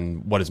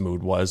what his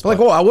mood was. But like,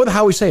 what would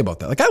Howie say about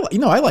that? Like,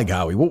 I like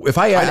Howie. Well, if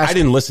I asked, I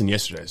didn't listen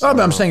yesterday. So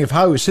I'm saying if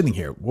Howie was sitting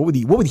here, what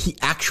would he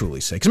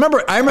actually say? Because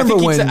I remember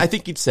when I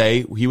think he'd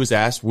say, he was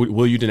asked,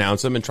 will you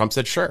denounce him? And Trump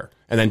said, sure.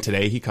 And then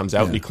today he comes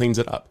out and he cleans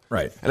it up.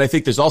 Right. And I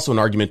think there's also an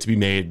argument to be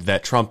made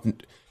that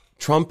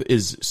Trump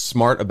is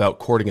smart about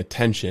courting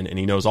attention, and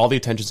he knows all the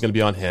attention is going to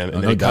be on him.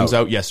 And then he comes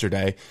out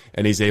yesterday,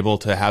 and he's able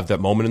to have that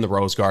moment in the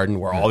Rose Garden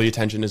where all the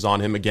attention is on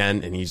him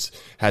again, and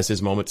has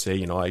his moment to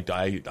say,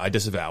 I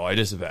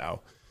disavow.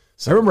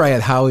 So I remember I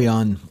had Howie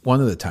on one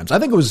of the times. I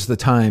think it was the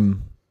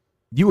time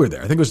you were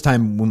there. I think it was the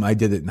time when I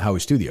did it in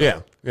Howie's studio.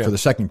 Yeah. For the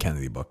second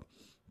Kennedy book,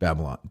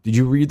 Babylon. Did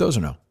you read those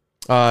or no?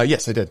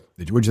 Yes, I did.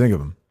 What'd you think of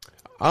them?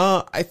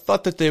 I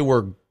thought that they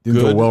were Did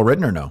they good. well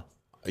written or no?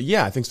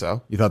 Yeah, I think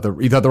so. You thought the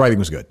writing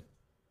was good?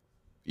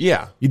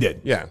 Yeah. You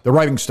did? Yeah. The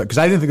writing stuff, because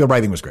I didn't think the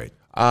writing was great.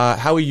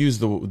 How he used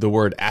the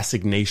word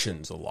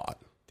assignations a lot.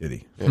 Did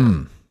he?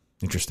 Yeah.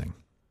 Interesting.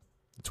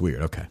 It's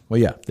weird. Okay. Well,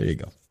 yeah, there you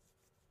go.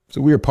 It's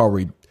a weird part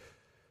where it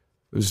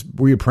was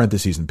weird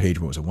parentheses in page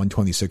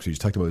 126 where he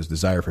talked about his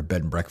desire for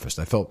bed and breakfast.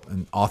 I felt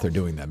an author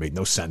doing that made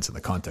no sense in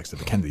the context of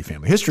the Kennedy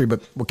family history,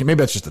 but okay, maybe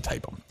that's just a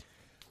typo.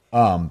 But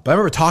I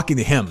remember talking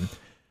to him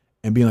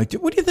and being like,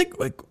 dude, what do you think?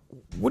 Like,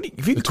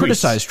 if you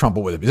criticize Trump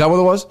with him, is that what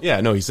it was?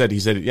 Yeah, no, he said,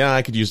 yeah,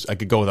 I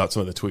could go without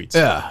some of the tweets.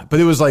 Yeah, but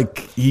it was like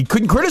he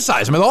couldn't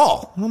criticize him at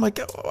all. And I'm like,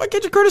 why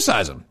can't you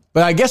criticize him?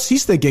 But I guess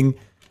he's thinking,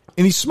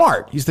 and he's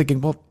smart. He's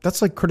thinking, well,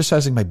 that's like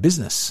criticizing my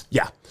business.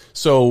 Yeah.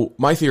 So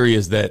my theory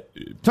is that.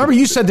 Remember,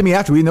 you said to me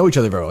after we know each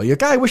other very well, you're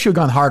like, I wish you had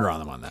gone harder on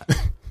him on that.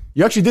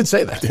 You actually did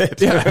say that. I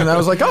did. Yeah, and I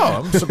was like, I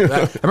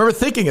remember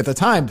thinking at the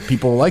time,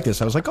 people like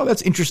this. I was like, oh,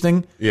 that's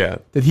interesting. Yeah.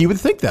 That he would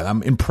think that.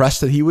 I'm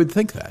impressed that he would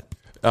think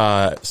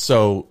that.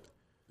 So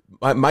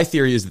my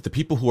theory is that the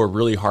people who are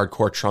really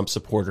hardcore Trump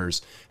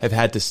supporters have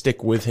had to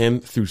stick with him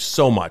through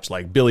so much,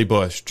 like Billy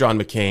Bush, John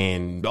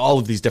McCain, all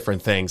of these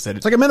different things. That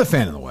it's like a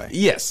Minifan in a way.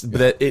 Yes, but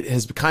that it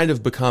has kind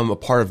of become a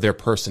part of their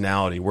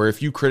personality, where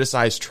if you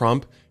criticize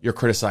Trump, you're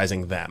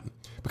criticizing them.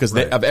 Because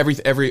they, of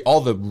all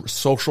the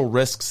social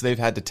risks they've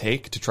had to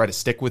take to try to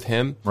stick with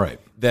him, right?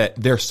 That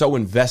they're so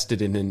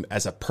invested in him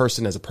as a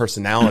person, as a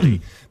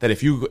personality, that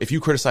if you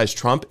criticize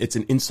Trump, it's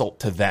an insult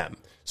to them.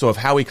 So if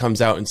Howie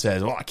comes out and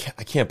says, "Oh, I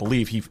can't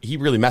believe he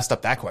really messed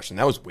up that question.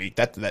 That was weak.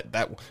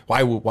 That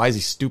why is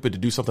he stupid to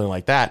do something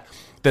like that?"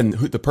 Then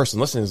the person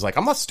listening is like,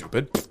 "I'm not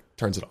stupid."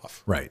 Turns it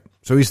off. Right.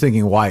 So he's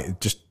thinking, why?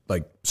 Just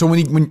like so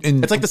when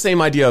it's like the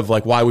same idea of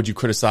like, why would you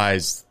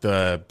criticize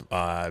the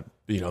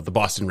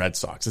Boston Red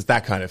Sox? It's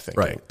that kind of thing.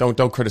 Right.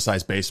 Don't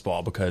criticize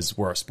baseball because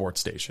we're a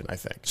sports station. I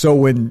think. So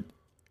when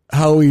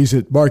Howie's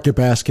at Market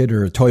Basket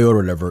or Toyota or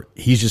whatever,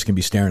 he's just going to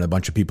be staring at a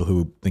bunch of people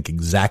who think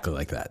exactly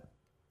like that.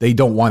 They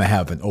don't want to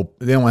have an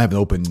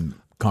open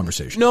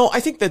conversation. No, I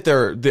think that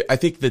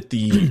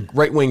the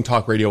right wing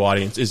talk radio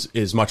audience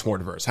is much more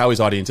diverse. Howie's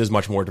audience is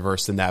much more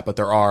diverse than that, but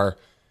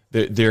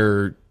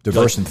they're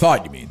diverse in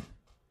thought. You mean?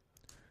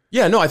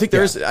 Yeah, no, I think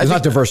there's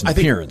not diverse in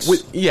appearance.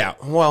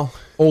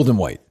 Old and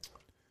white.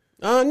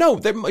 No,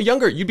 they're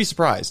younger. You'd be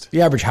surprised.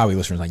 The average Howie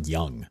listener is not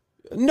young.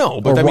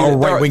 No, but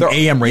right-wing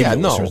AM radio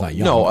listeners not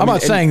young. No, I'm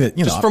not saying that.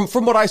 Just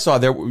from what I saw,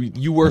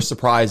 you were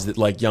surprised that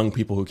like young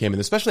people who came in,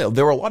 especially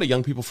there were a lot of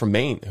young people from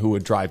Maine who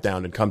would drive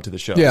down and come to the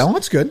shows. Yeah, well,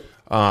 that's good.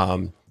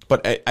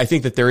 But I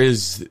think that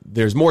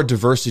there's more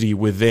diversity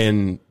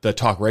within the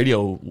talk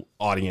radio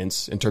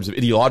audience in terms of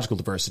ideological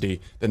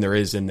diversity than there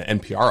is in the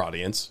NPR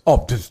audience.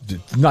 Oh,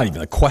 not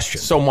even a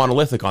question. So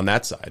monolithic on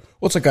that side.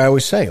 Well, it's like I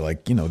always say,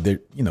 like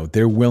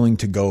they're willing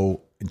to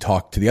go and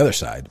talk to the other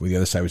side, where the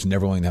other side was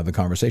never willing to have the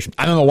conversation.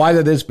 I don't know why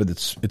that is, but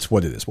it's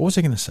what it is. What was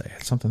I going to say?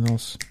 Something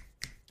else.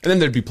 And then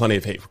there'd be plenty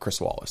of hate for Chris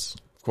Wallace.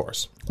 Of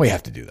course. Well, you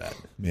have to do that.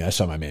 I mean, I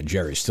saw my man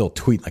Jerry still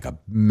tweeting like a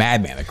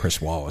madman at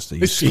Chris Wallace.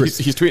 He's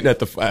tweeting at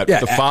the 5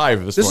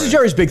 this morning. Is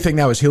Jerry's big thing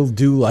now is he'll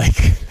do like...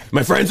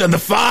 My friend's on the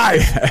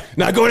 5,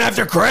 not going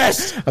after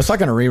Chris. I was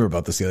talking to Reamer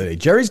about this the other day.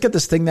 Jerry's got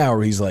this thing now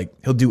where he's like,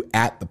 he'll do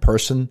at the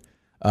person,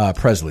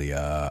 Presley.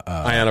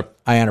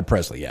 Ayanna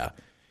Presley, yeah.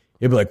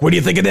 He'll be like, what do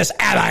you think of this?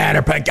 At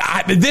Ayanna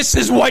Presley. This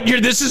is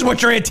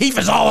what your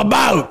Antifa's all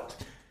about.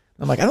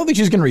 I'm like, I don't think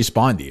she's going to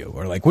respond to you.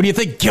 Or like, what do you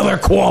think, Killer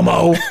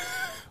Cuomo?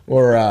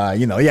 Or,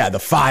 the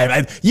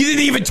 5. You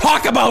didn't even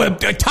talk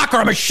about him, Tucker.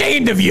 I'm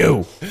ashamed of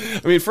you.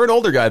 I mean, for an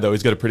older guy, though,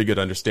 he's got a pretty good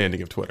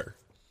understanding of Twitter.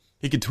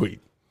 He can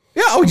tweet.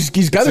 Yeah,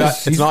 he's got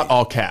it. It's not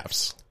all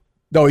caps.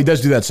 No, he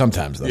does do that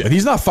sometimes, though. Yeah. But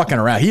he's not fucking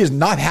around. He is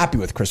not happy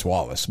with Chris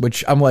Wallace,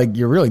 which I'm like, are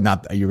you really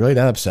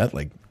that upset?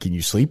 Like, can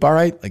you sleep all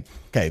right? Like,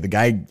 okay, the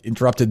guy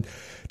interrupted.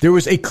 There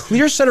was a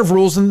clear set of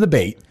rules in the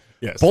debate.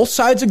 Yes. Both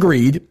sides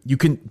agreed.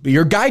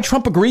 Your guy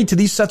Trump agreed to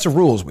these sets of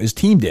rules. His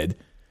team did.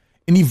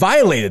 And he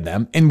violated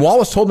them, and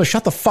Wallace told him to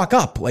shut the fuck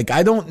up. Like,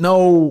 I don't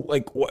know,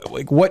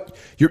 what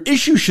your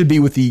issue should be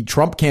with the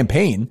Trump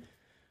campaign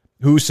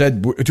who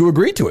said to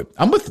agree to it.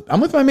 I'm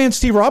with my man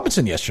Steve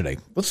Robinson yesterday.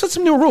 Let's set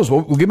some new rules.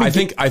 We'll give me. I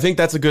think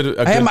that's a good.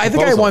 I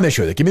think I won this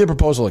year. Give me the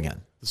proposal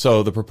again.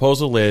 So the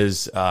proposal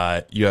is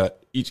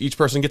each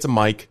person gets a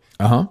mic.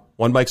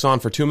 One mic's on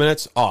for 2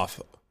 minutes, off.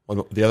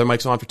 The other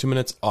mic's on for 2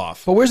 minutes,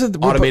 off. But where's the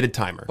automated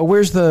timer? But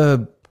where's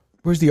the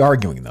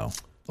arguing though?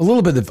 A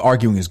little bit of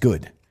arguing is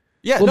good.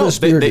 Yeah, no,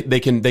 they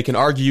can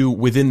argue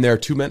within their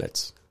 2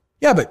 minutes.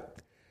 Yeah, but.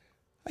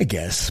 I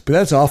guess, but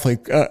that's awfully.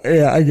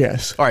 Yeah, I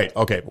guess. All right,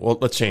 okay. Well,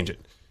 let's change it.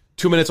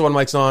 2 minutes, one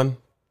mic's on,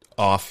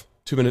 off.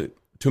 2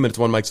 minutes,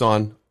 one mic's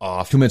on,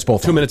 off. 2 minutes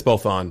both. 2 minutes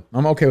both on.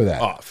 I'm okay with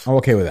that. Off. I'm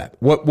okay with that.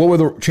 What were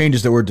the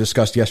changes that were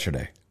discussed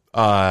yesterday?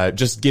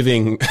 Just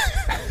giving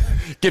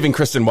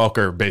Kristen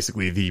Welker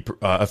basically the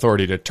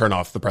authority to turn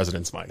off the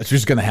president's mic. That's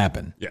just going to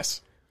happen.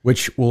 Yes.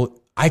 Which will.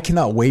 I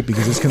cannot wait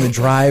because it's going to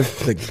drive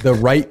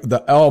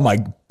oh my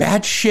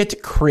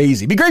batshit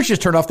crazy. It'd be great if she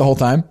just turned off the whole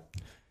time.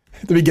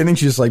 At the beginning,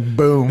 she's just like,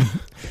 boom.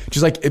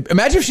 She's like,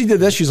 imagine if she did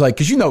this. She's like,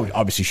 because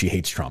obviously she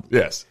hates Trump.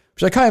 Yes.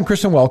 She's like, hi, I'm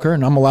Kristen Welker,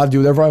 and I'm allowed to do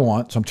whatever I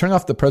want. So I'm turning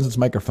off the president's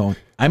microphone.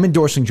 I'm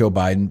endorsing Joe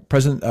Biden,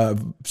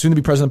 soon to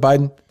be President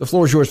Biden. The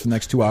floor is yours for the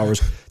next 2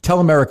 hours. Tell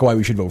America why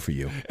we should vote for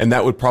you. And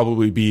that would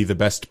probably be the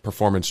best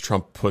performance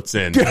Trump puts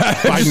in.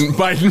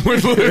 Biden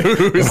would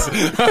lose.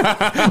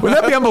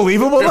 Wouldn't that be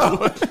unbelievable,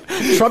 though?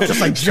 Trump just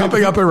like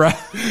jumping up and around.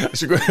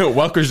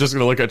 Welker's just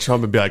going to look at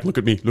Trump and be like, look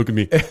at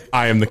me.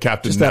 I am the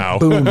captain just now.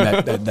 Boom,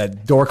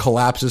 that door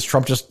collapses.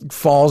 Trump just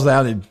falls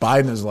down, and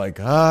Biden is like,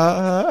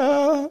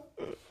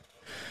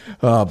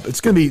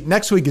 it's going to be,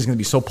 next week is going to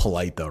be so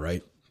polite, though,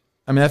 right?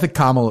 I mean, I think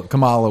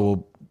Kamala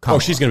will.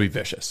 She's going to be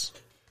vicious.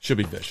 She'll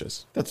be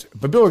vicious. But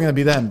people are going to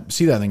be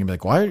see that thing and be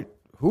like,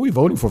 who are we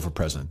voting for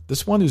president?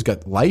 This one who's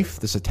got life,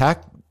 this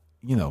attack,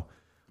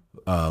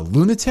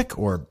 lunatic,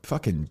 or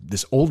fucking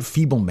this old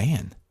feeble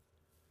man?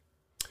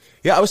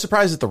 Yeah, I was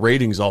surprised that the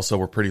ratings also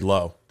were pretty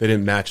low. They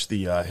didn't match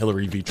the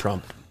Hillary v.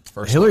 Trump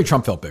first. Hillary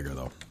Trump felt bigger,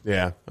 though.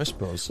 Yeah, I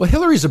suppose. Well,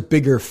 Hillary's a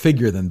bigger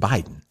figure than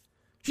Biden.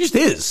 She just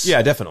is.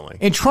 Yeah, definitely.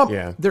 And Trump,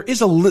 there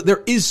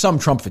is some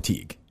Trump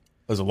fatigue.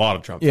 There's a lot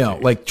of Trump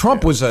fatigue. Like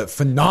Trump was a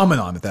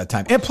phenomenon at that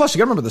time. And plus, you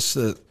got to remember this,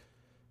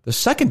 the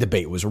second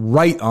debate was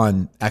right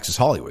on Access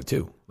Hollywood,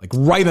 too. Like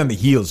right on the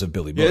heels of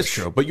Billy Bush. Yeah, it's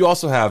true. But you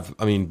also have,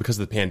 because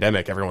of the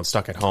pandemic, everyone's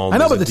stuck at home. I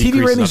know, but the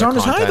TV ratings aren't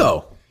as high,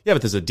 though. Yeah,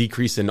 but there's a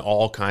decrease in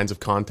all kinds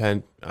of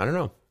content. I don't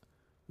know.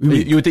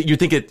 You would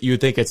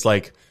think it's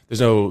like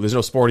there's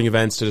no sporting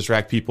events to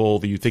distract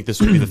people. You think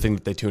this would be the thing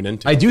that they tune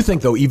into. I do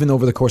think, though, even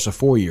over the course of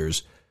 4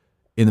 years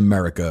in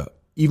America,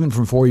 even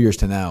from 4 years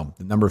to now,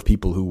 the number of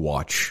people who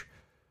watch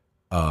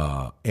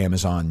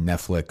Amazon,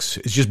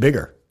 Netflix is just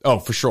bigger. Oh,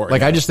 for sure.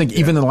 Like I just think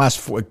even in the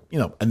last I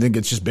think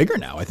it's just bigger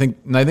now. I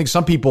think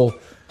some people.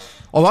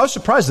 Although I was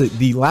surprised that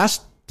the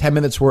last 10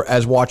 minutes were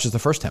as watched as the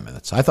first 10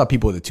 minutes. I thought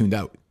people would have tuned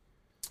out.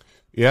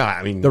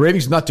 Yeah, the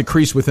ratings not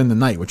decreased within the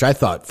night, which I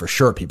thought for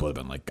sure people would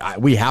have been like,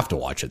 we have to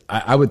watch it.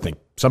 I would think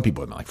some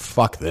people would have been like,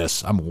 fuck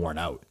this, I'm worn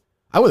out.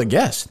 I would have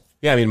guessed.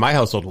 Yeah, my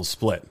household was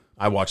split.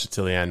 I watched it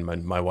till the end.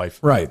 My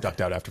wife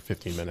ducked out after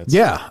 15 minutes.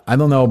 Yeah, I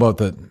don't know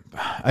about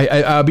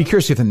I'll be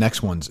curious if the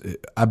next one's.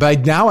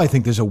 But now I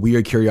think there's a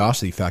weird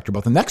curiosity factor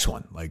about the next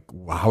one. Like,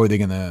 how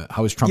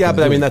is Trump? Yeah,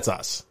 but that's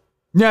us.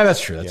 Yeah, that's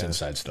true. That's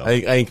inside stuff.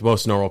 I think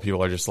most normal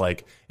people are just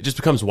like, it just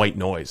becomes white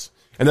noise.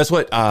 And that's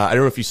what, I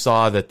don't know if you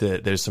saw that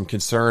there's some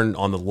concern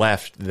on the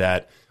left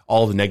that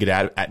all the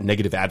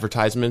negative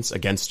advertisements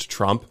against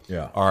Trump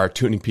are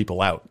tuning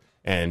people out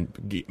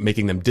and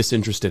making them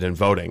disinterested in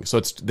voting. So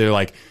there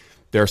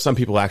are some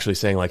people actually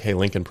saying like, hey,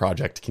 Lincoln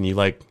Project, can you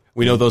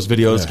we know those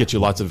videos get you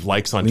lots of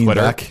likes on Twitter,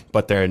 back.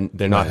 But they're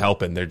not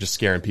helping. They're just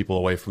scaring people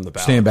away from the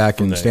ballot. Stand back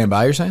and stand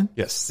by, you're saying?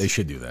 Yes. They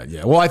should do that,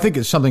 yeah. Well, I think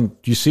it's something,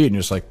 you see it and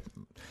you're just like,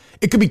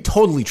 it could be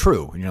totally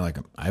true. And you're like,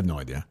 I have no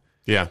idea.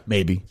 Yeah,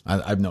 maybe.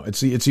 I've no.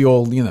 It's the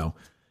old.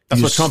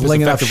 That's what Trump has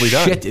effectively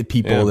done. Shit at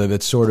people that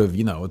it's sort of.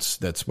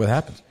 That's what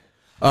happens.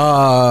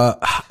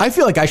 I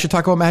feel like I should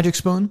talk about Magic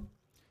Spoon,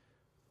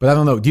 but I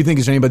don't know. Do you think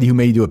there's anybody who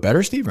may do it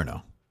better, Steve, or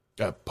no?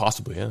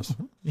 Possibly, yes.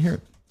 You hear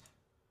it?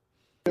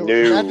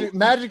 No.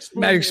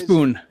 Magic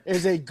Spoon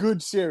is a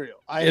good cereal.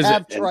 I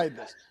have tried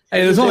this.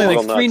 Hey, there's only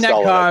like 3 net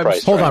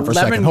carbs. Hold on for a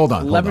second. Hold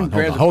on. 11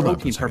 grams of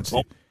protein per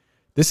bowl.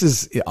 This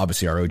is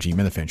obviously our OG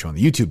Minifan show on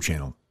the YouTube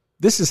channel.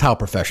 This is how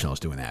professionals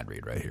do an ad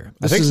read right here.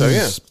 I think so,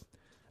 yeah.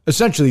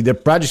 Essentially, the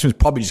Project is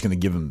probably just going to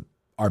give him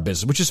our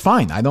business, which is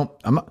fine.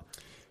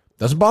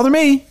 Doesn't bother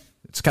me.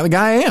 It's the kind of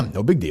guy I am.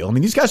 No big deal.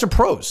 These guys are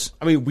pros.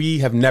 We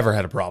have never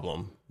had a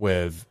problem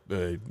with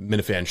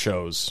Minifan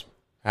shows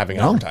having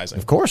advertising.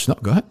 Of course. No,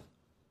 go ahead.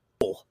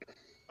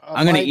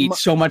 I'm going to eat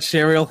so much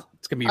cereal.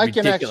 It's going to be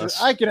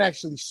ridiculous. I can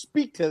actually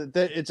speak to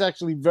that. It's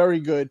actually very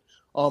good.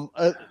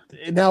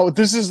 Now,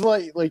 this is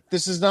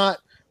this is not...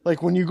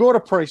 Like when you go to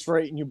Price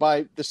Right and you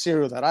buy the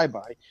cereal that I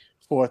buy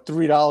for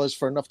 $3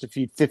 for enough to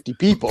feed 50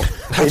 people.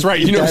 That's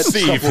right.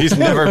 Steve, he's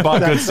never bought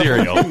good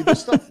cereal.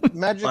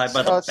 Magic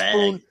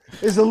Spoon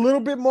is a little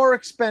bit more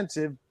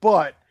expensive,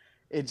 but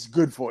it's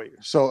good for you.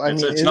 So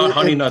it's not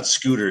Honey Nut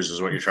Scooters is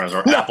what you're trying to,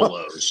 or Apple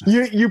O's.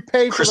 You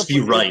pay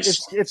crispy for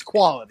rice. It's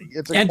quality.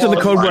 It's enter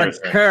the code word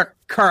Kirk.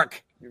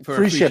 Kirk for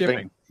free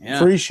shipping. Yeah.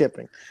 Free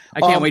shipping. I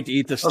can't wait to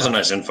eat this That was stuff. a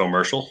nice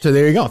infomercial. So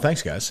there you go.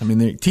 Thanks, guys. I mean,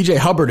 TJ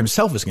Hubbard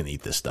himself is going to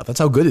eat this stuff. That's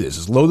how good it is.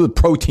 It's loaded with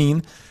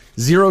protein,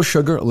 0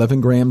 sugar,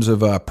 11 grams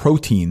of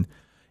protein,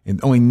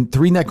 and only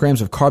 3 net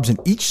grams of carbs in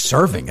each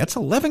serving. That's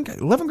 11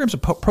 grams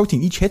of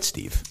protein each hit,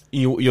 Steve.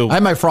 I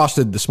had my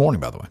frosted this morning,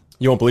 by the way.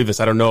 You won't believe this.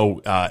 I don't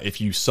know if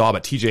you saw,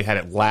 but TJ had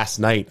it last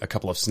night, a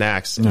couple of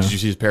snacks. Did you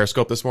see his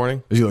Periscope this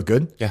morning? Does he look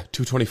good? Yeah,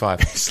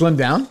 225. Slim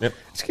down? Yep.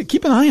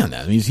 Keep an eye on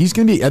that. I mean, he's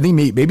going to be, I think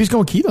maybe he's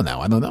going keto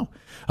now. I don't know.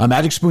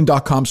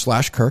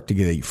 MagicSpoon.com/Kirk to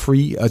get a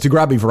free, to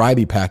grab a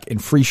variety pack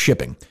and free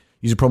shipping.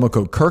 Use a promo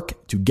code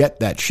Kirk to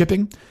get that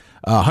shipping.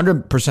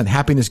 100%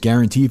 happiness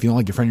guarantee. If you don't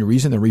like your friend or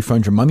reason, then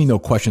refund your money. No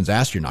questions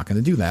asked. You're not going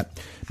to do that.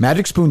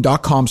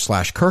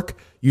 MagicSpoon.com/Kirk.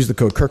 Use the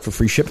code Kirk for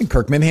free shipping.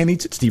 Kirk Minahan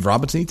eats it. Steve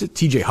Robinson eats it.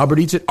 TJ Hubbard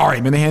eats it.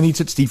 Ari Minahan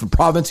eats it. Steve from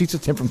Providence eats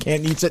it. Tim from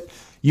Canton eats it.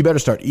 You better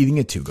start eating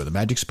it too. Go to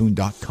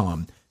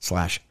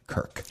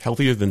MagicSpoon.com/Kirk.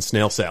 Healthier than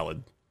snail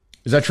salad.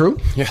 Is that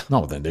true? Yeah.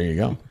 No, then there you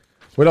go.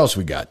 What else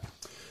we got?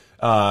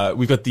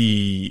 We've got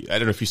I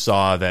don't know if you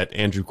saw that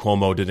Andrew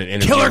Cuomo did an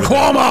interview. Killer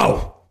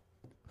Cuomo!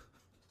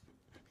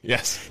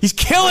 Yes. He's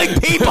killing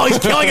people. He's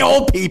killing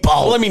old people.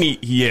 Well, I mean,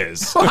 he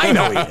is. I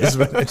know he is.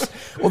 But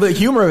the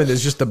humor of it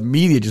is just the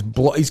media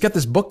he's got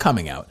this book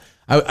coming out.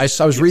 I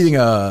was reading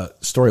a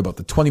story about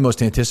the 20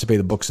 most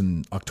anticipated books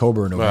in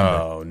October and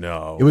November. Oh,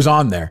 no. It was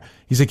on there.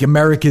 He's like,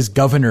 America's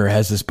governor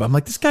has this. But I'm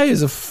like, this guy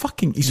is a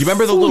fucking. Do you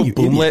remember the little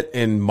boomlet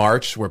in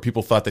March where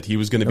people thought that he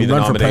was going to be the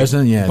nominee? For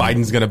president? Yeah.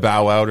 Biden's going to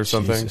bow out or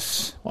something?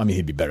 Jesus. Well, I mean,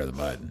 he'd be better than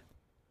Biden.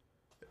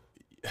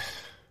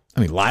 I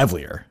mean,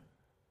 livelier.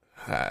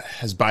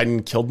 Has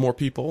Biden killed more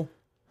people?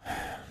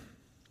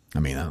 I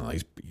mean, I don't know.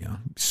 He's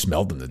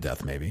smelled them to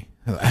death, maybe.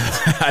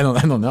 I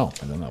don't know.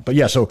 But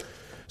yeah, so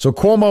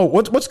Cuomo,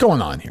 what's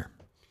going on here?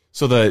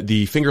 So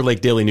the Finger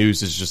Lake Daily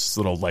News is just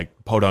little like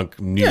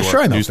podunk New York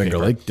sure, I know newspaper.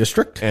 Finger Lake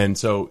District. And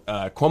so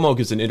Cuomo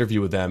gives an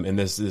interview with them, and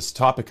this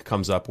topic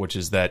comes up, which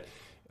is that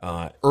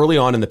early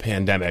on in the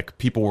pandemic,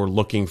 people were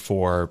looking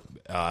for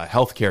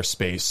healthcare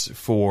space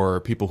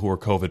for people who were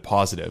COVID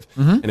positive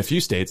in a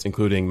few states,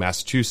 including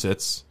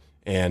Massachusetts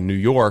and New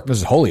York. This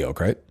is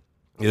Holyoke, right?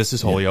 Yeah, this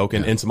is Holyoke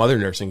and some other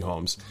nursing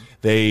homes.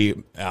 They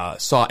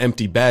saw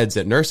empty beds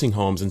at nursing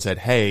homes and said,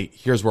 hey,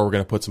 here's where we're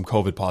going to put some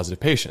COVID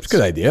positive patients.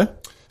 Good idea.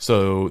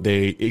 So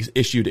they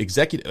issued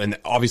executive, and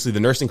obviously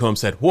the nursing home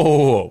said,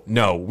 whoa,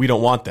 no, we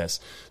don't want this.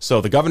 So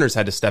the governors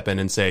had to step in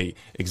and say,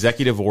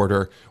 executive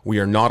order, we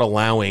are not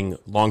allowing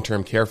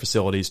long-term care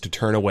facilities to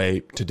turn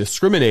away, to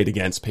discriminate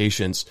against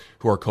patients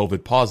who are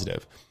COVID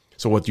positive.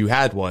 So what you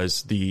had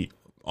was the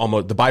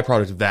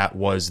byproduct of that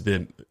was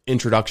the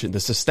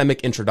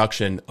systemic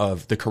introduction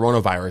of the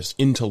coronavirus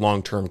into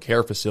long-term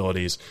care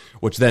facilities,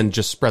 which then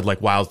just spread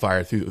like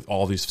wildfire through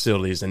all these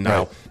facilities. And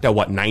now,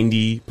 what,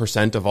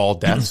 90% of all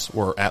deaths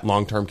were at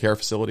long-term care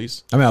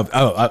facilities? I mean, I'm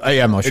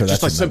not sure it's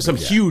that's just like some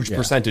huge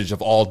percentage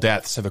of all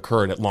deaths have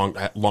occurred at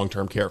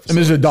long-term care facilities. And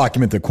there's a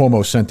document that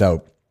Cuomo sent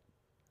out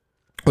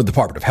with the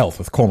Department of Health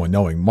with Cuomo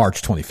knowing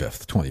March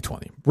 25th,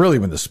 2020. Really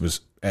when this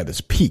was at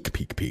its peak.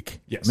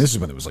 Yes. I mean, this is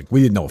when it was like,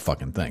 we didn't know a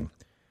fucking thing.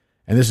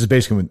 And this is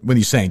basically when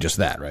he's saying just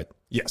that, right?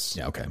 Yes.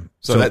 Yeah. Okay.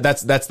 So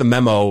that's the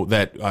memo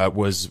that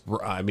was.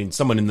 I mean,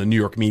 someone in the New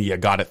York media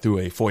got it through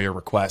a FOIA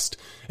request,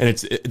 and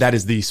that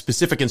is the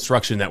specific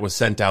instruction that was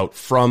sent out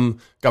from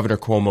Governor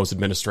Cuomo's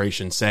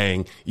administration,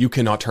 saying you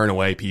cannot turn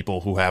away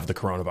people who have the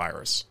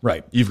coronavirus.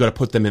 Right. You've got to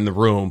put them in the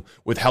room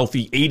with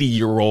healthy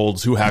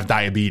 80-year-olds who have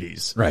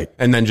diabetes. Right.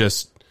 And then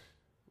just.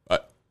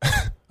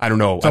 I don't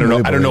know. I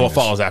don't know what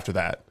follows after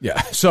that.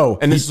 Yeah. So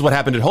this is what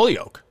happened at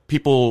Holyoke.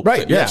 People.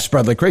 Right. Yeah.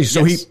 Spread like crazy.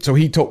 So yes.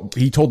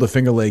 he told the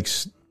Finger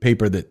Lakes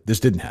paper that this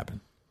didn't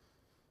happen.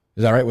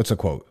 Is that right? What's the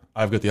quote?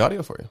 I've got the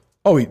audio for you.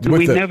 Oh,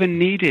 we never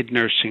needed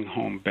nursing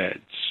home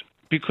beds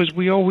because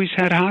we always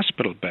had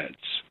hospital beds.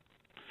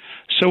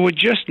 So it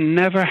just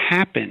never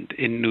happened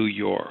in New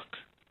York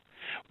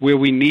where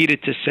we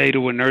needed to say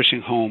to a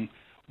nursing home,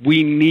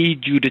 we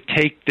need you to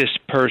take this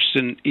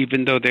person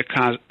even though they're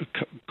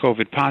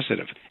COVID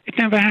positive. It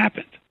never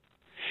happened.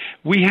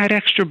 We had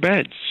extra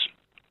beds.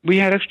 We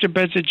had extra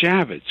beds at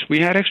Javits. We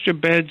had extra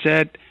beds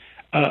at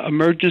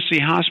emergency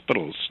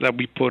hospitals that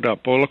we put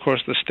up all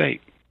across the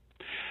state.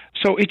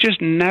 So it just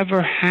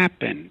never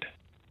happened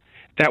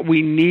that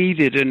we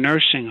needed a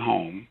nursing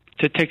home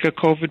to take a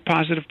COVID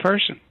positive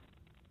person.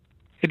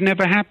 It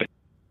never happened.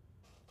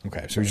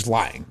 Okay, so you're just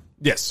lying.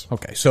 Yes.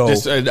 Okay, so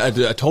just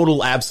a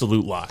total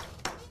absolute lie.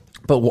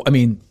 But I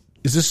mean,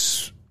 is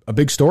this a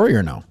big story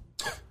or no?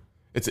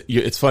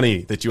 It's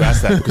funny that you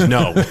asked that because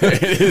no.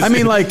 I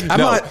mean, like, I'm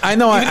not. I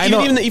know.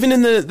 Even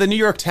in the New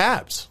York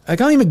tabs, I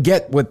can't even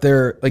get what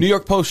they're like. New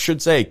York Post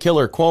should say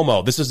 "Killer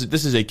Cuomo." This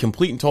is a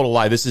complete and total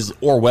lie. This is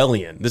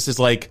Orwellian. This is.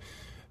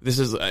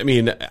 I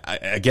mean,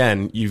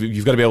 again,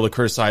 you've got to be able to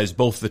criticize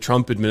both the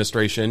Trump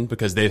administration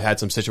because they've had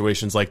some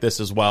situations like this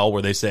as well,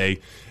 where they say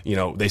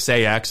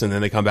X and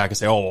then they come back and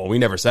say, "Oh, well, we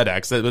never said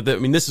X." I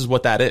mean, this is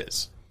what that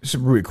is. It's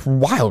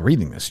wild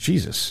reading this.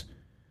 Jesus.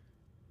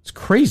 It's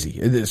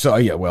crazy. So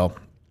yeah, well,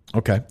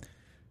 okay.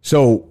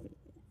 So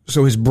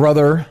his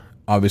brother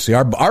obviously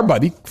our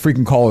buddy,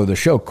 freaking caller of the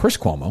show, Chris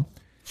Cuomo.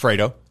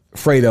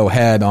 Fredo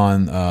had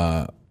on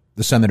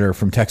the senator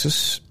from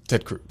Texas,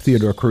 Ted Cruz.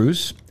 Theodore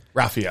Cruz.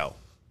 Raphael.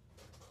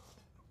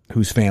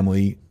 Whose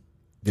family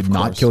did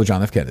not kill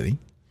John F. Kennedy.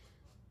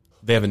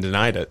 They haven't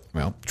denied it.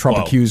 Well, Trump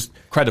accused.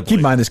 Credibly. Keep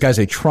in mind, this guy's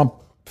a Trump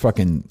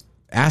fucking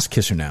ass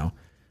kisser now.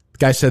 The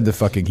guy said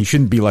he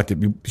shouldn't be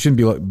elected. He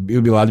would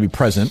be allowed to be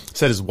president.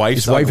 Said his wife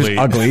is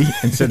ugly,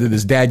 and said that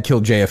his dad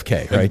killed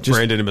JFK. Right? Just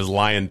branded him as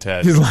Lion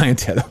Ted. His Lion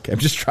Ted. Okay, I'm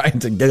just trying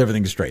to get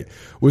everything straight.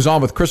 Was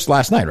on with Chris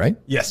last night, right?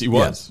 Yes, he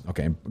was. Yes.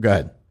 Okay, go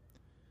ahead.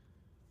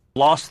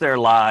 Lost their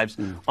lives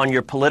on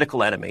your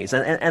political enemies,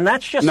 and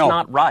that's just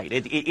not right.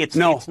 It's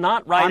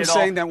not right I'm at all.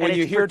 I'm saying that when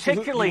you hear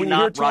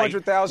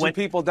 200,000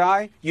 people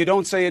die, you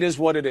don't say it is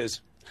what it is.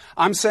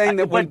 I'm saying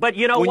that but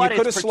you know what? You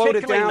could have slowed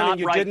it down not and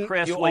you right, didn't,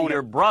 Chris, you when own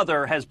your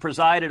brother has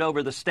presided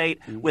over the state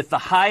with the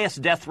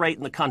highest death rate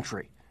in the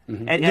country.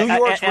 And, New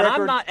York's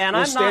record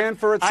will stand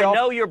for itself. I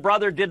know your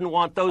brother didn't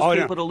want those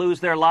people to lose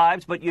their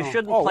lives, but you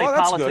shouldn't play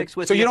politics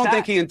with. So you don't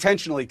think he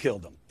intentionally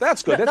killed them?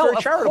 That's good. That's very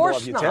charitable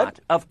of you, Ted.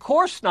 Of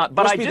course not.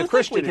 But I do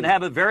think we can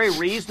have a very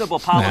reasonable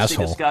policy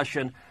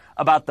discussion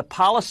about the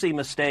policy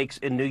mistakes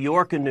in New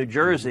York and New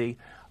Jersey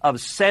of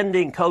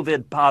sending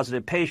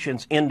COVID-positive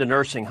patients into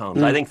nursing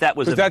homes. I think that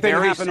was a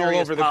very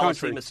serious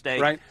policy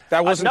mistake. Right?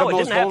 That wasn't the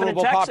most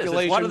vulnerable population.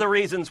 population. It's one of the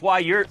reasons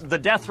why the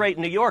death rate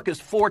in New York is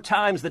 4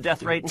 times the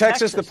death rate in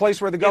Texas. The place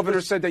where the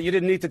governor said that you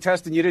didn't need to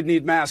test and you didn't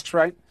need masks,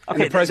 right?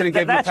 Okay, and the president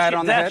gave him a pat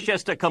on the head. That's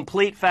just a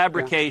complete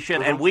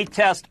fabrication, and we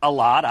test a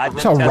lot.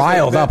 That's how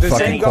riled up the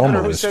fucking same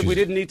governor who Cuomo said we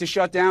didn't need to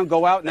shut down,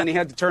 go out, and then he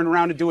had to turn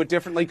around and do it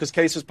differently because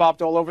cases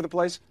popped all over the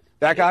place.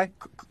 That guy?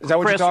 Is that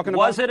what Chris, you're talking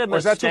about? Was it a mistake? Or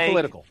is that too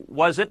political?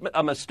 Was it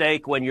a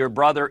mistake when your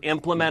brother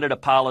implemented a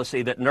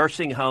policy that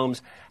nursing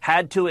homes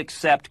had to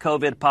accept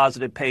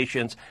COVID-positive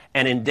patients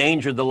and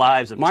endanger the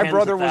lives of My tens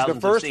brother of was the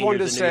thousands first of one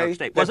to seniors in New York say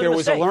State? that there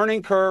was a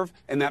learning curve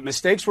and that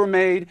mistakes were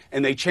made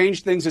and they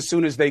changed things as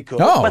soon as they could.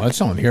 No, that's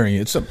not what I'm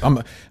hearing.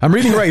 I'm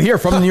reading right here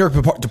from the New York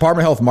Department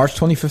of Health, March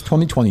 25th,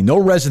 2020. No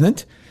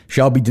resident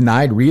shall be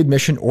denied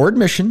readmission or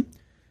admission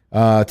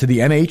to the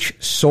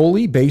NH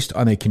solely based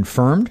on a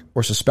confirmed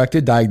or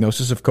suspected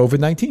diagnosis of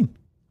COVID-19.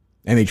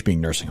 NH being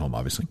nursing home,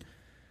 obviously.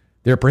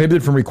 They're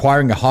prohibited from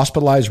requiring a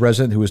hospitalized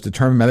resident who is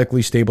determined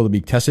medically stable to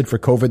be tested for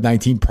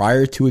COVID-19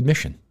 prior to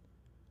admission.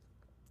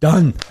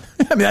 Done.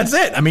 I mean, that's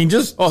it. I mean,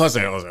 just... Oh, let's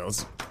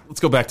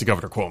go back to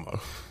Governor Cuomo.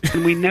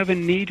 And we never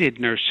needed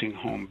nursing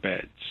home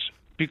beds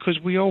because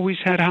we always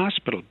had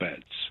hospital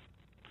beds.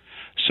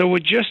 So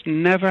it just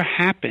never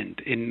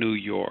happened in New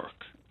York.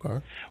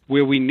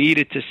 Where we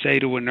needed to say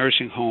to a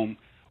nursing home,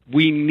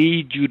 we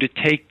need you to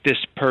take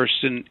this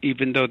person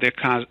even though they're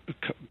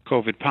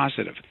COVID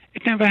positive.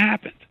 It never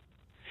happened.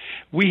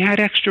 We had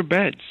extra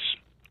beds.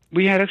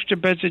 We had extra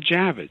beds at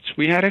Javits.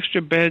 We had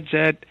extra beds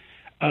at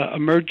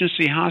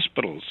emergency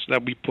hospitals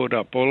that we put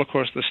up all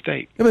across the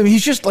state. I mean,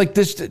 he's just like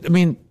this. I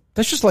mean,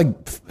 that's just like,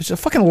 it's a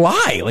fucking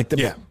lie. Like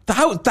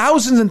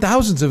thousands and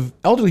thousands of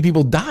elderly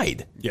people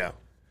died. Yeah.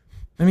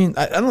 I mean,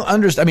 I don't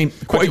understand. I mean,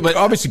 but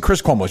obviously,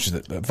 Chris Cuomo is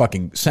just a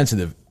fucking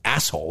sensitive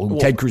asshole who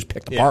Ted Cruz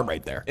picked apart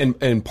right there.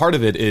 And part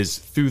of it is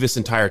through this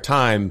entire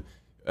time,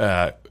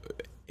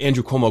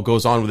 Andrew Cuomo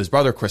goes on with his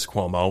brother Chris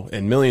Cuomo,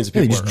 and millions of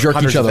people,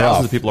 hundreds of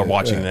thousands of people are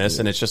watching this,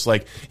 and it's just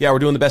like, we're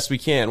doing the best we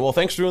can. Well,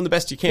 thanks for doing the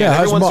best you can.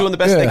 Everyone's doing the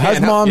best they can.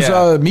 How's mom's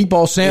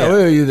meatball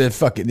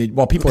sandwich?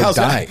 While people are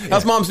dying.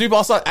 How's mom's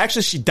meatball sandwich?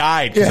 Actually, she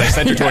died because I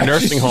sent her to a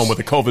nursing home with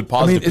a COVID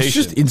positive patient. It's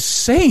just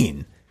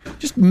insane.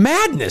 Just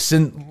madness,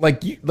 and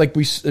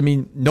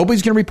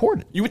nobody's going to report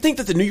it. You would think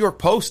that the New York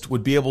Post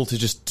would be able to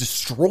just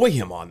destroy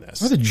him on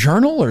this, or the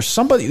Journal, or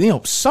somebody.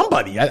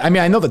 Somebody. I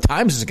mean, I know the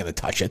Times isn't going to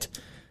touch it,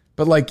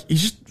 but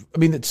he's just. I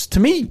mean, it's to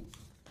me,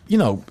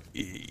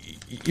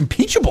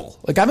 impeachable.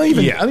 I don't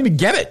even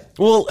get it.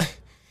 Well,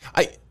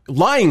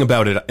 lying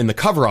about it in the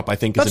cover-up, I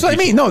think, that's what I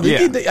mean. No,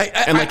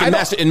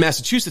 in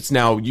Massachusetts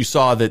now, you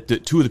saw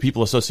that two of the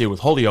people associated with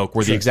Holyoke,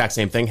 where the exact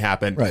same thing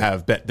happened,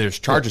 there's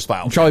charges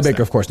filed. And Charlie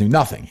Baker, of course, knew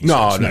nothing.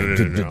 No.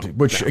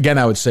 Which again,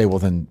 I would say, well,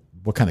 then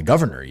what kind of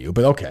governor are you?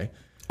 But okay.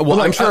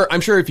 Well,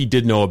 I'm sure if he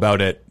did know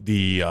about it,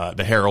 the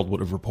Herald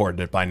would have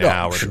reported it by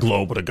now, or the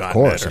Globe would have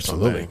gotten it, or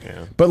absolutely. Something.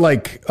 Yeah. But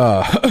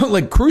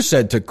like Cruz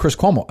said to Chris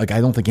Cuomo,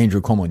 I don't think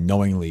Andrew Cuomo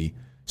knowingly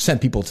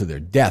sent people to their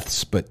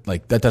deaths, but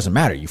that doesn't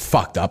matter. You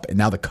fucked up, and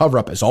now the cover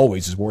up, as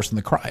always, is worse than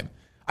the crime.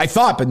 I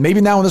thought, but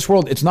maybe now in this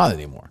world, it's not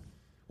anymore.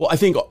 Well, I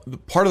think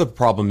part of the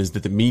problem is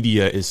that the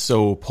media is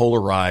so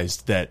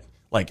polarized that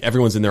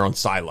everyone's in their own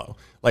silo.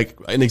 Like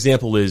an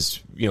example is,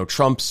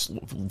 Trump's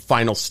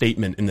final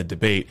statement in the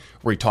debate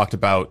where he talked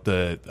about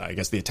the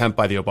attempt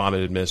by the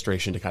Obama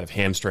administration to kind of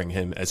hamstring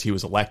him as he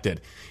was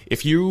elected.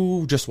 If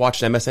you just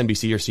watched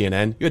MSNBC or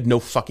CNN, you had no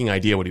fucking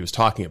idea what he was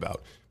talking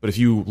about. But if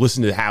you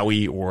listen to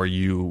Howie or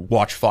you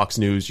watch Fox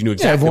News, you knew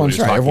exactly what he was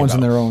talking about. Everyone's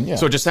in their own. Yeah.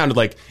 So it just sounded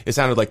like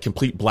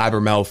complete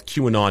blabbermouth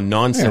QAnon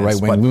nonsense.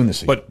 Right-wing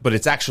lunacy. But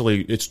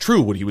it's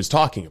true what he was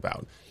talking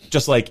about.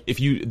 Just like if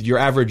your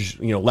average,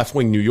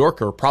 left-wing New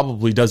Yorker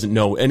probably doesn't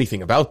know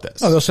anything about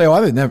this. Oh, they'll say,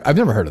 I've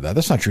never heard of that.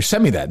 That's not true.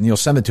 Send me that. And you'll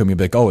send it to me and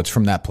be like, oh, it's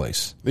from that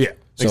place. Yeah,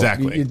 so,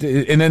 exactly.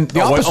 And then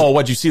the opposite.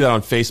 What'd you see that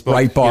on Facebook?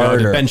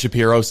 Breitbart. Did Ben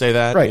Shapiro say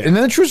that? Right. Yeah. And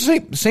then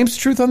the same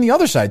truth on the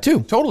other side,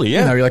 too. Totally,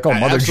 yeah. You're like, oh,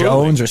 Mother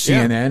Jones or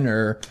CNN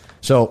or...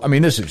 So, I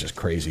mean, this is just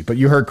crazy. But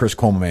you heard Chris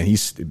Coleman, man.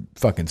 He's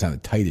fucking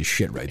sounded tight as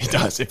shit right now. He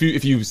does.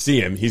 If you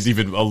see him, he's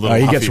even a little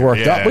he gets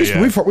worked up.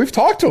 Yeah. We've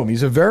talked to him.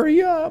 He's a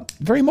very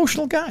very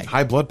emotional guy.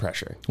 High blood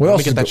pressure. Let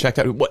me get that checked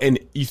out. And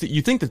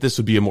you think that this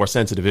would be a more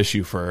sensitive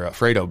issue for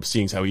Fredo,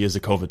 seeing how he is a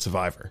COVID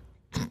survivor?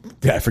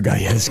 Yeah, I forgot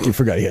he has his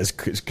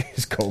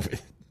COVID.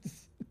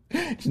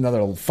 It's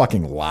another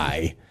fucking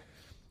lie.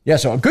 Yeah,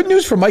 so good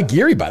news for Mike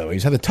Geary, by the way.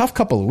 He's had a tough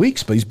couple of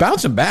weeks, but he's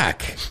bouncing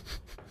back.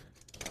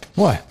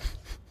 What?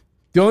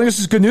 Do you think this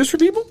is good news for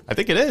people? I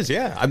think it is,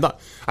 yeah.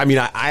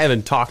 I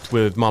haven't talked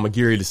with Mama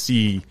Geary to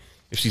see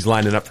if she's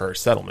lining up for her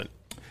settlement.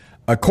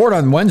 A court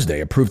on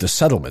Wednesday approved a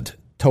settlement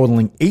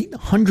totaling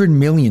 $800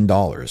 million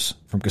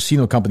from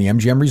casino company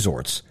MGM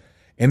Resorts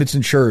and its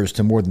insurers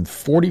to more than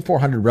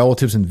 4,400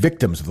 relatives and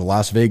victims of the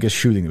Las Vegas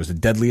shooting that was the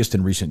deadliest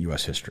in recent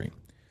U.S. history.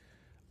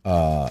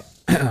 Do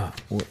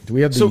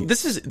we have? So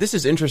this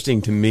is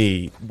interesting to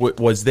me.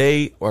 Was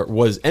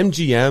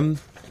MGM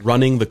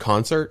running the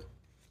concert?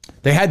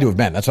 They had to have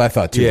been. That's what I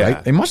thought too,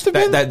 right? They must have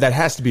been. That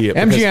has to be it.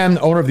 MGM,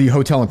 owner of the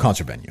hotel and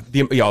concert venue.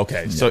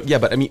 Okay. So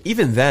but I mean,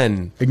 even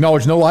then,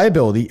 acknowledge no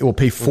liability. It will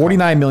pay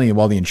 $49 million,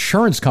 while the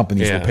insurance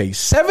companies will pay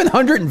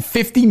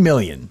 $750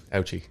 million.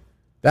 Ouchie.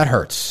 That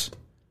hurts.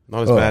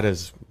 Not as bad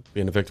as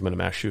being a victim in a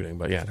mass shooting,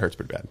 but yeah, it hurts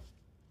pretty bad.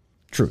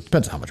 True.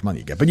 Depends on how much money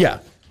you get, but yeah,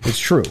 it's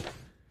true.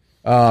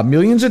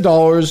 Millions of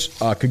dollars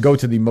could go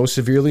to the most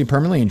severely and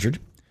permanently injured,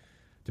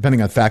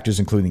 depending on factors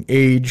including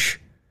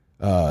age,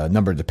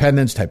 number of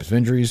dependents, types of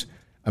injuries.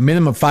 A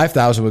minimum of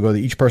 $5,000 will go to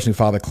each person who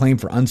filed a claim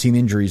for unseen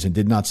injuries and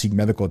did not seek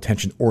medical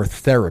attention or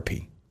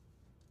therapy.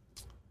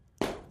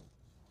 I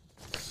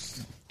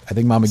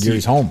think Mama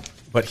Geary's home.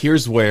 But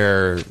here's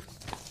where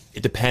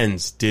it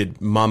depends.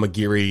 Did Mama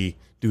Geary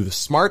do the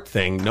smart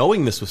thing,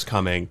 knowing this was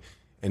coming,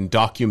 and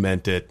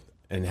document it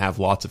and have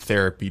lots of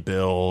therapy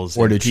bills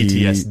or did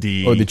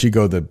PTSD? Or did she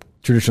go the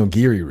traditional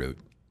Geary route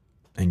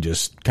and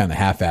just kind of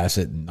half-ass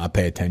it and not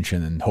pay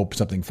attention and hope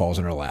something falls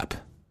in her lap?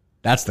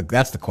 That's the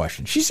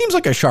question. She seems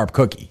like a sharp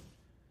cookie.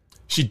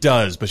 She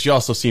does, but she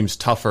also seems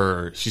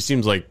tougher. She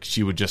seems like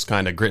she would just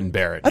kind of grit and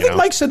bear it. I think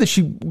Mike said that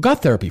she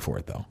got therapy for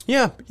it, though.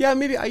 Yeah,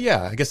 maybe.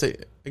 Yeah, I guess he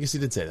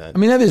did say that. I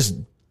mean, that is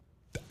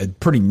a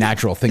pretty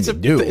natural thing to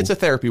do. It's a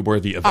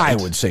therapy-worthy event. I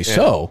would say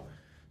so.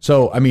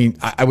 So, I mean,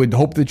 I would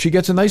hope that she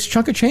gets a nice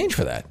chunk of change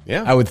for that.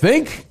 Yeah. I would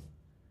think.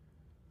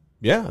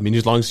 Yeah, I mean,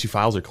 as long as she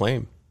files her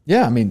claim.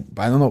 Yeah, I mean,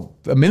 I don't know,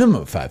 a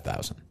minimum of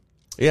 $5,000.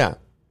 Yeah.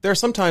 There are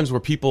some times where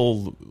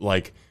people,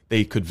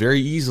 they could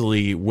very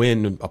easily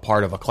win a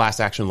part of a class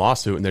action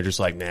lawsuit, and they're just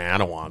like, nah, I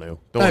don't want to.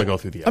 Don't want to go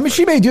through the effort. I mean,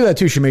 she may do that,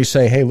 too. She may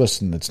say, hey,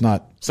 listen, it's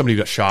not... Somebody who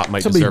got shot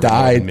might somebody deserve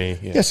died. More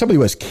than me. Yeah, somebody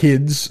who has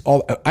kids.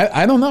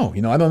 I don't know.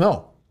 I don't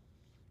know.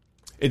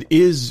 It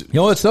is... You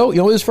know what, though? You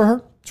know what it is for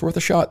her? It's worth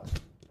a shot.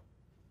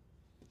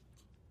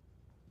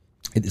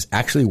 It is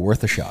actually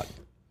worth a shot.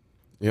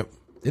 Yep.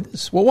 It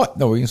is. Well, what?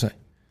 No, what were you going to say?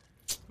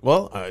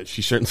 Well,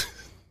 she certainly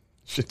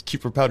should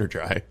keep her powder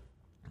dry.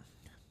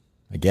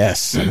 I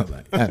guess. I don't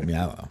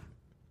know.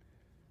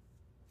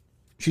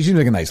 She seems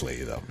like a nice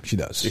lady, though. She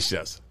does. She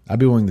does. I'd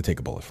be willing to take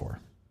a bullet for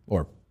her.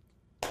 Or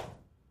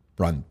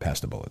run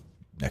past a bullet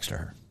next to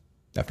her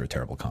after a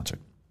terrible concert.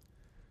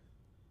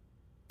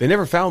 They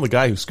never found the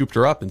guy who scooped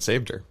her up and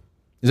saved her.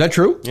 Is that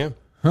true? Yeah.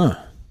 Huh.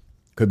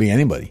 Could be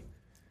anybody.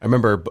 I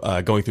remember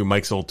going through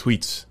Mike's old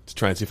tweets to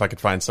try and see if I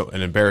could find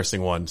an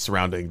embarrassing one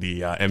surrounding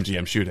the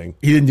MGM shooting.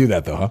 He didn't do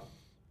that, though,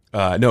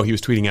 huh? No, he was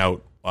tweeting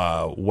out,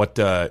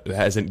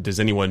 does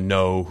anyone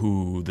know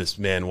who this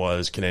man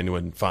was? Can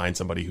anyone find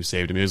somebody who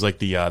saved him? He was like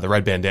the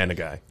red bandana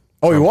guy.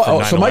 Oh, he was.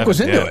 Oh, so Mike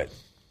was into it.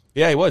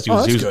 Yeah, he was. He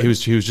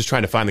was just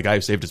trying to find the guy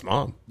who saved his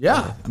mom.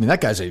 Yeah. I mean,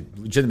 that guy's a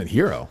legitimate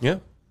hero. Yeah.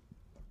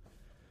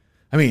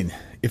 I mean,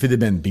 if it had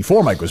been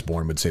before Mike was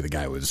born, we'd say the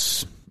guy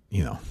was,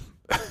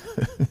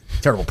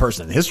 terrible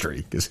person in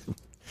history.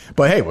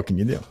 But hey, what can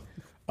you do?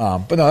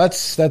 But no,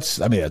 that's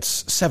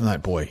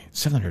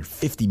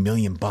 $750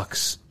 million.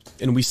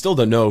 And we still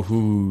don't know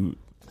who.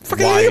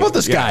 Fucking anything about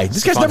this guy.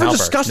 This guy's never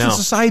discussed in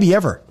society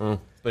ever.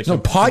 There's no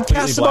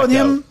podcast about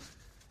him. Out.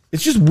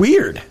 It's just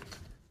weird.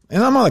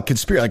 And I'm not a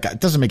conspiracy. It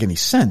doesn't make any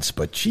sense.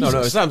 But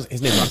Jesus. No,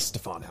 his name's not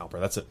Stefan Halper.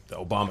 That's the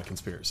Obama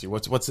conspiracy.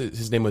 What's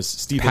his name was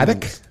Stephen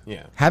Paddock.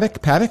 Yeah,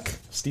 Paddock.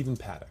 Stephen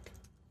Paddock.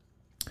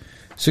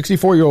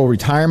 64-year-old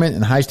retirement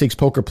and high-stakes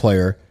poker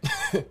player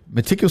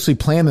meticulously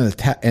planned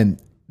the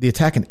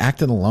attack and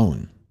acted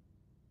alone.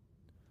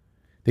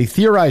 They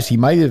theorized he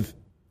might have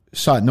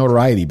sought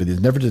notoriety, but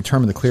they've never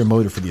determined the clear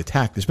motive for the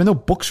attack. There's been no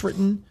books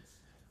written.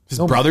 His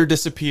brother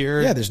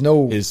disappeared. Yeah, there's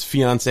no... His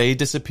fiancée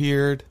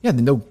disappeared. Yeah,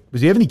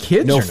 does he have any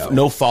kids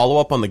No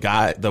follow-up on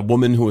the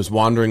woman who was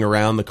wandering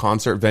around the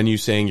concert venue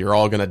saying, you're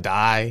all going to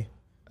die.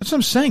 That's what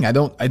I'm saying. I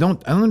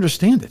don't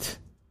understand it.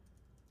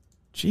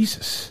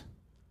 Jesus.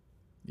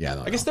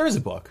 Yeah, I guess there is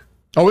a book.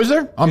 Oh, is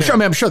there? I'm sure. I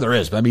mean, I'm sure there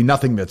is, but I mean,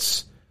 nothing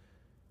that's.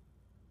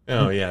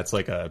 Oh yeah, it's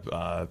like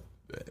a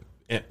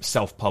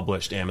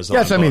self-published Amazon.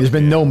 Yeah, I mean, there's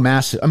been no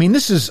massive. I mean,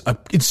 this is an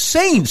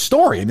insane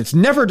story, and it's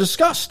never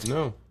discussed.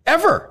 No,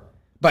 ever.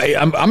 But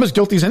I'm as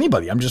guilty as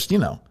anybody. I'm just,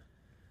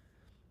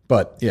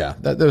 But yeah,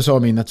 so I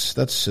mean, that's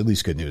at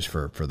least good news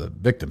for the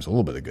victims. A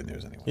little bit of good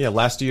news anyway. Yeah,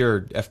 last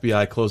year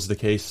FBI closed the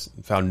case,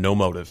 and found no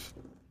motive.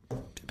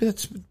 But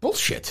it's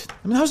bullshit.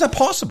 I mean, how's that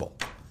possible?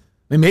 I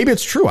mean, maybe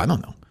it's true. I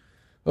don't know.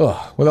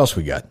 Oh, what else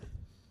we got?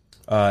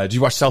 Did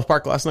you watch South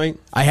Park last night?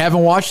 I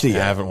haven't watched it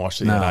yet. I haven't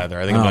watched it yet either.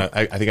 I think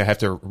I think I have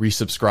to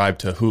resubscribe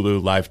to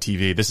Hulu Live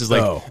TV. This is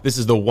this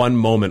is the one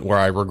moment where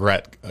I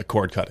regret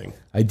cord cutting.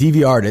 I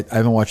DVR'd it. I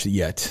haven't watched it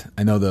yet.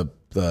 I know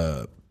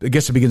I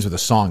guess it begins with a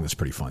song that's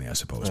pretty funny, I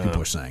suppose.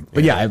 People are saying.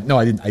 But I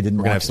didn't We're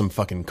gonna have it. some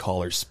fucking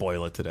callers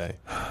spoil it today.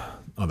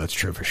 Oh, that's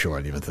true for sure. I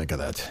didn't even think of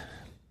that.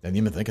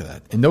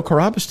 And no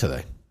Carabas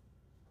today.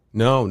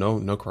 No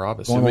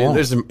Carabas. I mean,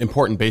 there's some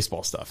important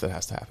baseball stuff that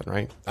has to happen,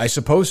 right? I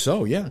suppose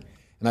so, yeah.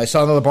 And I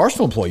saw another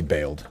Barstool employee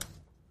bailed.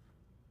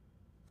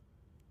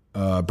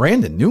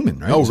 Brandon Newman,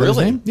 right? Oh, Is that his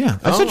really? name? Yeah.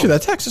 I sent you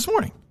that text this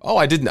morning. Oh,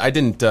 I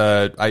didn't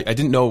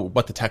know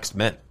what the text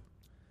meant.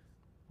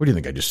 What do you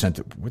think? I just sent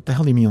it. What the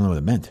hell do you mean you don't know what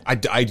it meant? I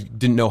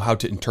didn't know how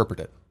to interpret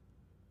it.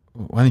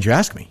 Why didn't you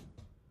ask me?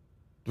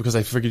 Because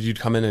I figured you'd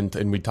come in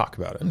and we'd talk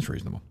about it. That's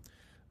reasonable.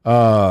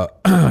 Yeah.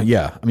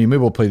 I mean,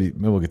 maybe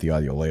we'll get the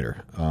audio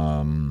later.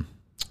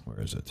 Where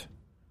is it?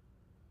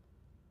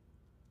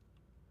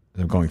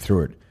 I'm going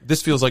through it.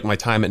 This feels like my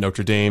time at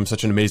Notre Dame.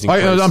 Such an amazing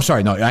place. I'm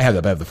sorry. No, I have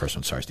the first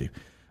one. Sorry, Steve.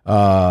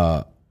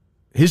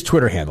 His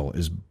Twitter handle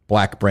is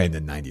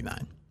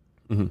BlackBrandon99.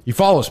 Mm-hmm. He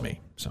follows me,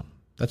 so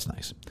that's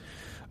nice.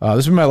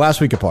 This will be my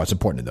last week at Barstool. It's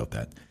important to note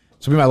that.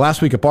 This will be my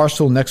last week at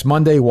Barstool. Next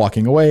Monday,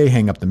 walking away,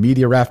 hang up the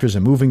media rafters,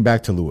 and moving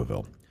back to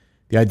Louisville.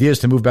 The idea is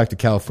to move back to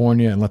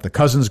California and let the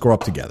cousins grow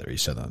up together, he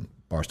said on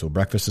Barstool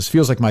Breakfast. This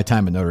feels like my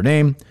time at Notre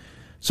Dame.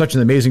 Such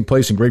an amazing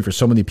place and great for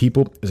so many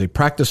people. As a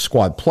practice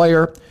squad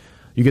player,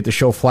 you get to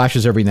show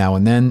flashes every now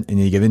and then, and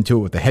you get into it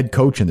with the head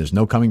coach, and there's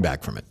no coming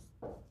back from it.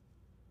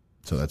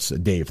 So that's a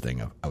Dave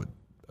thing, I would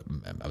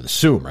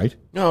assume, right?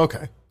 Oh,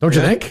 okay. Don't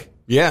you think?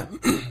 Yeah.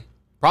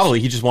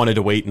 Probably. He just wanted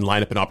to wait and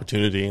line up an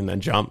opportunity and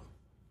then jump.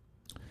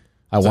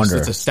 I wonder.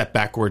 It's a step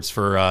backwards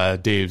for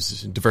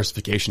Dave's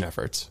diversification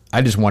efforts.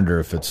 I just wonder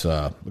if it's,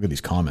 look at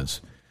these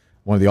comments.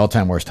 One of the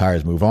all-time worst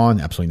hires, move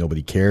on. Absolutely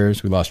nobody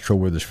cares. We lost Trill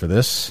Withers for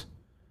this.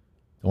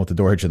 Don't want the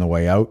door hitch on the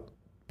way out.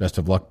 Best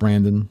of luck,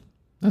 Brandon.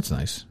 That's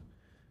nice.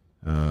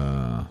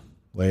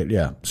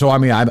 Yeah. So, I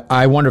mean,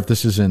 I wonder if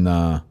this is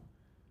in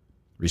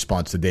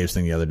response to Dave's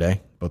thing the other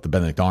day about the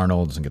Benedict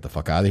Arnolds and get the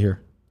fuck out of here.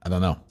 I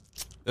don't know.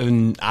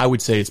 And I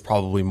would say it's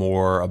probably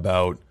more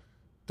about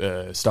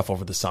the stuff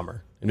over the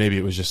summer. And maybe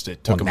it was just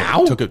took him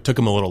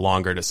a little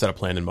longer to set a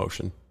plan in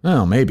motion.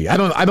 Oh, maybe. I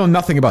know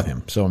nothing about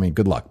him. So, I mean,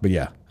 good luck. But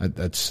yeah,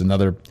 that's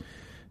another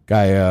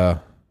guy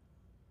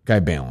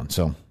bailing.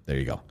 So there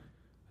you go.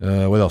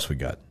 What else we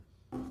got?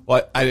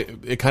 Well,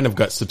 it kind of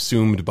got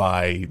subsumed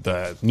by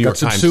the New York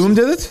Times. Subsumed,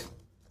 did it?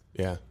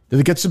 Yeah. Did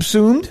it get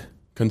subsumed?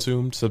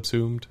 Consumed,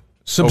 subsumed.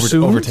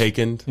 Subsumed?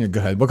 Overtaken. Yeah,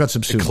 go ahead. What got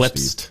subsumed?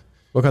 Eclipsed. Steve?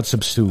 What got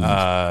subsumed?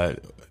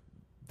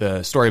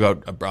 The story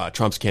about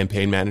Trump's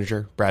campaign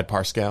manager, Brad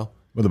Parscale.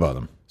 What about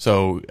him?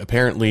 So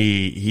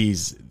apparently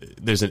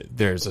there's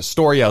a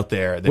story out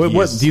there that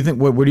what do you think?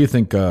 Where do you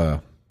think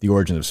the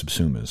origin of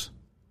subsume is?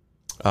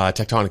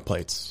 Tectonic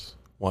plates,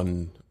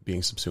 one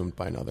being subsumed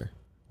by another.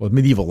 Well,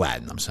 medieval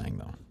Latin, I'm saying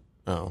though.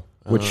 Oh,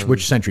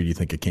 which century do you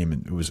think it came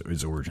in? It was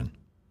its origin.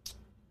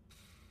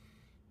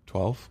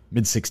 12?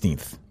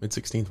 Mid-16th.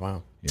 Mid-16th.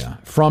 Wow. Yeah,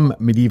 from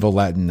medieval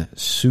Latin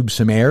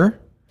subsumere.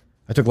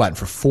 I took Latin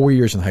for 4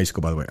 years in high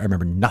school, by the way. I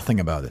remember nothing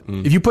about it.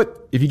 If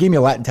you gave me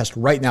a Latin test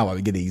right now, I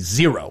would get a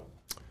 0.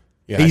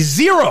 Yeah,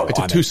 zero. I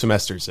took 2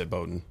 semesters at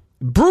Bowdoin.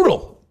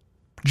 Brutal.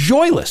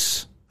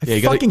 Joyless. I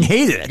fucking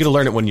hated it. You got to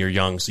learn it when you're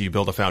young, so you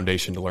build a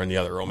foundation to learn the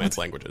other Romance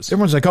languages.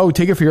 Everyone's like, oh,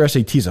 take it for your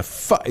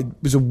SATs. It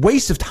was a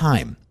waste of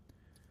time.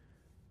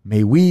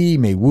 May we,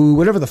 may woo,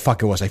 whatever the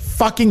fuck it was. I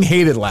fucking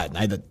hated Latin.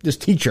 I had this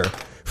teacher,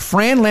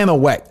 Fran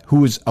Lanowette,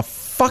 who was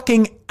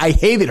I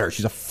hated her.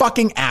 She's a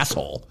fucking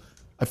asshole.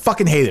 I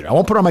fucking hated her. I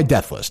won't put her on my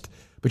death list.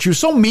 But she was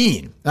so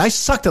mean. And I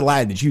sucked at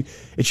Latin.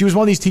 And she was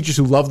one of these teachers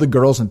who loved the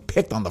girls and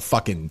picked on the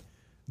fucking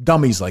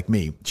dummies like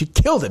me. She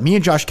killed it. Me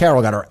and Josh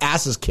Carroll got our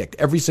asses kicked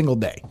every single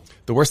day.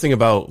 The worst thing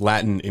about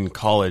Latin in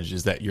college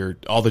is that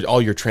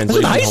all your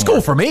translation. This was high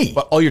school for me.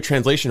 But all your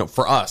translation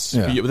for us.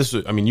 Yeah.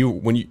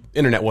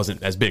 Internet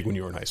wasn't as big when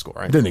you were in high school,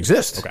 right? It didn't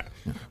exist. Okay.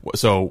 Yeah.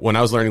 So when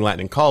I was learning Latin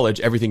in college,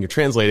 everything you're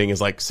translating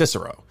is like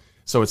Cicero.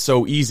 So it's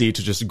so easy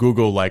to just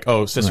Google like,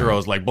 oh, Cicero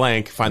is like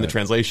blank, find the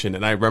translation.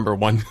 And I remember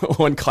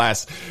one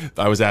class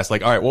I was asked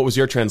like, all right, what was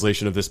your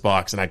translation of this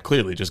box? And I'd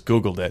clearly just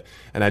Googled it.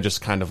 And I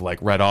just kind of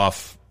like read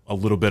off a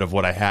little bit of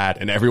what I had.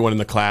 And everyone in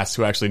the class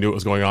who actually knew what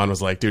was going on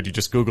was like, dude, you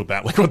just Googled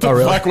that. Like, what the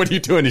fuck? What are you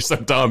doing? You're so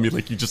dumb.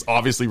 You just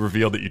obviously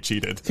revealed that you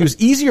cheated. It was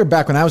easier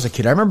back when I was a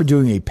kid. I remember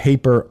doing a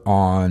paper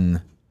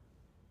on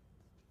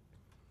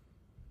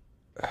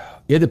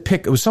You had to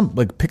pick. It was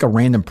pick a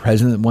random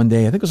president one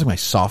day. I think it was like my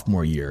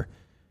sophomore year,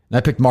 and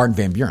I picked Martin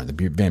Van Buren,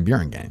 the Van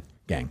Buren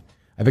gang.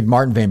 I picked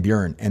Martin Van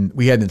Buren, and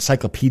we had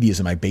encyclopedias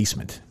in my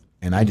basement,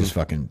 and I just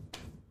fucking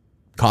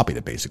copied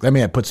it basically. I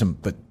mean, I put some,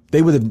 but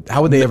they would have.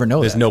 How would they ever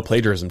know? There's no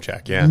plaplagiarism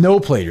check. Yeah, no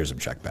plagiarism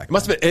check back.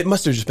 It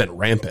must have just been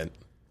rampant.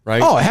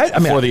 Right? Oh,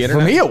 before the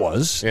internet? For me it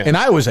was. Yeah. And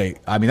I would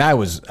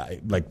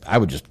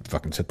just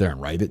fucking sit there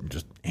and write it and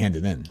just hand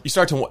it in. You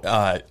start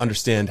to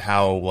understand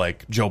how,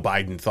 like, Joe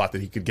Biden thought that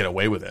he could get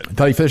away with it. I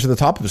thought he finished at the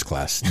top of his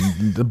class.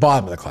 The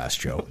bottom of the class,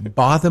 Joe.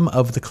 Bottom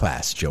of the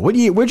class, Joe. Where'd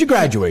you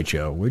graduate,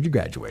 Joe? Where'd you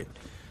graduate?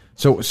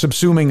 So,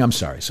 subsuming, I'm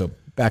sorry. So,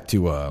 back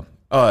to...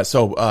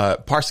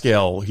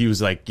 Parscale, he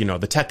was like,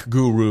 the tech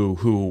guru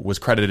who was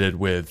credited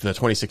with the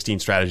 2016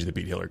 strategy that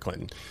beat Hillary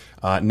Clinton.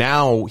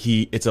 Now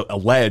it's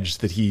alleged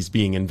that he's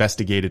being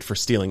investigated for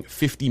stealing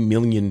 $50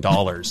 million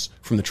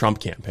from the Trump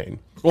campaign.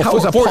 Well, how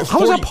is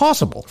that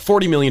possible?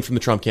 $40 million from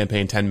the Trump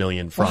campaign, $10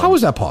 million from. Well, how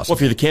is that possible? Well,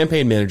 if you're the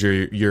campaign manager,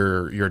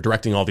 you're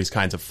directing all these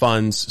kinds of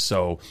funds.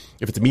 So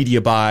if it's a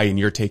media buy and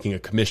you're taking a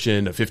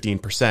commission of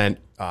 15%,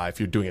 if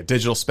you're doing a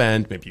digital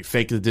spend, maybe you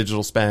fake the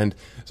digital spend.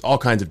 There's all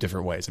kinds of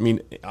different ways. I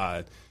mean,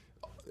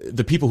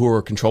 the people who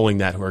are controlling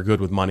that, who are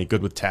good with money,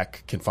 good with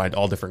tech, can find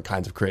all different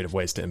kinds of creative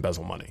ways to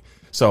embezzle money.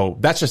 So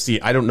that's just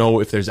I don't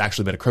know if there's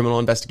actually been a criminal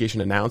investigation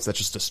announced. That's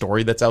just a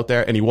story that's out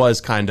there. And he was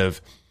kind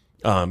of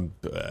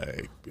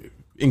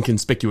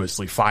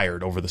inconspicuously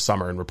fired over the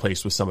summer and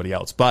replaced with somebody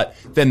else. But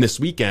then this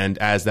weekend,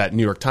 as that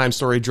New York Times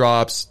story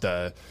drops,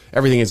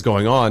 everything is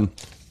going on.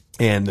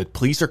 And the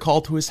police are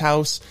called to his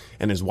house,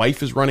 and his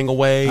wife is running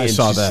away. I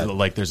saw that.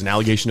 Like, there's an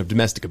allegation of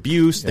domestic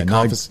abuse. Yeah,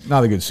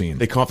 not a good scene.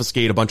 They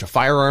confiscate a bunch of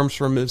firearms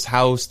from his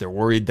house. They're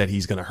worried that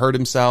he's going to hurt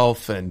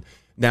himself. And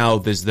now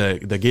there's the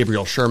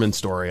Gabriel Sherman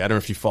story. I don't know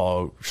if you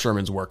follow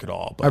Sherman's work at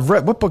all. But I've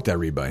read, what book did I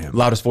read by him?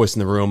 Loudest Voice in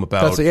the Room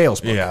about. That's the Ailes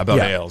book. Yeah, about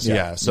Ailes.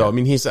 Yeah. So,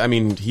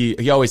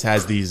 he always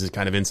has these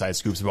kind of inside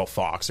scoops about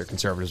Fox or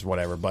conservatives or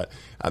whatever. But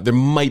there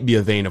might be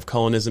a vein of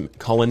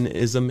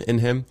Cullinism in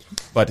him.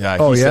 But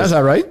is that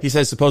right? He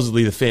says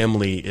supposedly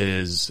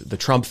the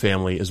Trump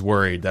family is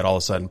worried that all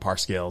of a sudden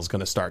Parscale is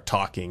going to start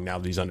talking now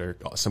that he's under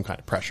some kind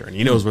of pressure, and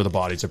he knows where the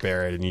bodies are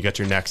buried. And you get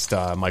your next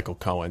Michael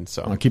Cohen.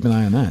 So I'll keep an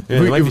eye on that. Yeah,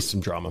 there might be some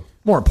drama.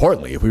 More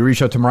importantly, if we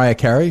reach out to Mariah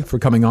Carey for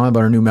coming on about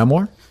her new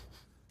memoir,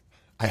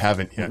 I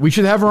haven't yet. We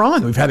should have her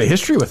on. We've had a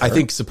history with her. I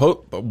think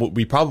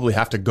we probably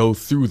have to go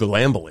through the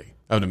Lambily,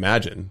 I would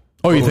imagine.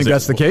 Oh, you think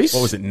that's the case?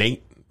 What was it,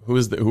 Nate? Who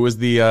was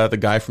the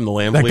guy from the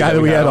Lambily? That guy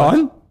that we had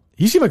on?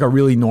 He seemed like a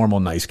really normal,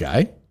 nice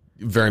guy.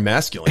 Very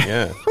masculine,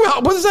 yeah.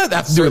 Well, what does that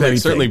have to do with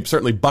anything?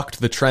 Certainly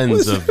bucked the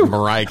trends of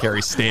Mariah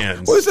Carey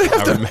stands. What does that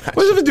have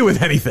to do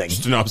with anything?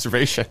 Just an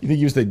observation. You think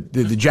he was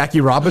the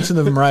Jackie Robinson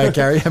of Mariah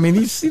Carey? I mean,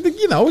 it's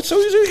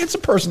a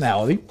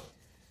personality.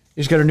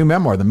 He's got a new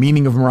memoir, The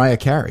Meaning of Mariah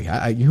Carey.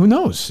 Who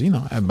knows?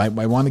 I might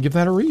want to give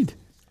that a read.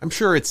 I'm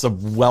sure it's a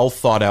well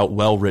thought out,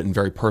 well written,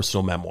 very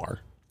personal memoir.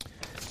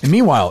 And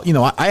meanwhile,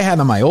 I had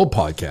on my old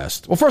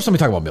podcast. Well, first let me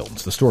talk about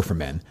Milton's, the store for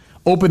men.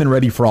 Open and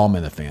ready for all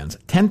men and fans.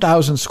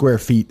 10,000 square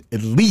feet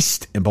at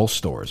least in both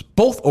stores.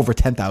 Both over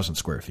 10,000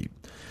 square feet.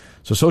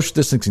 So social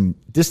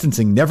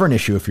distancing never an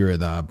issue if you're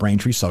at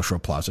Braintree, South Shore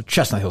Plaza,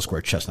 Chestnut Hill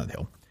Square, Chestnut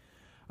Hill.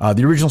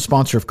 The original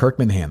sponsor of Kirk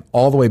Minahan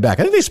all the way back.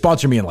 I think they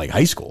sponsored me in like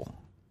high school.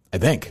 I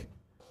think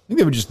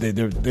they were just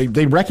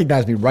they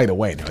recognized me right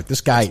away. They're like,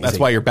 this guy. That's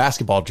why your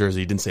basketball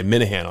jersey didn't say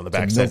Minahan on the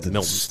back. Said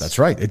Milton's. That's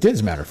right. It did, as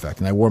a matter of fact.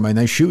 And I wore my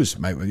nice shoes.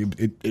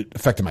 It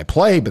affected my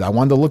play, but I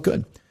wanted to look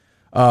good.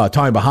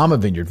 Tommy Bahama,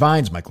 Vineyard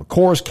Vines, Michael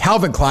Kors,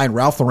 Calvin Klein,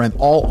 Ralph Lauren,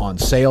 all on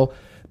sale.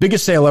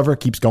 Biggest sale ever,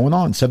 keeps going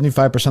on.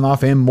 75%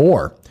 off and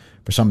more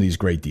for some of these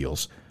great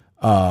deals.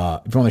 If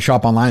you want to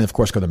shop online, of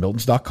course, go to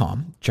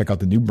Miltons.com. Check out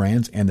the new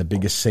brands and the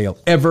biggest sale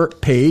ever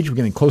page. We're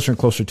getting closer and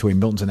closer to a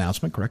Miltons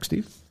announcement, correct,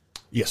 Steve?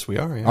 Yes, we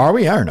are. Yeah. Are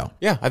we? Or no?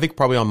 Yeah, I think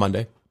probably on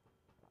Monday.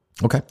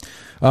 Okay.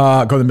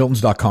 Go to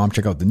Miltons.com.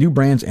 Check out the new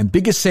brands and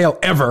biggest sale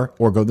ever,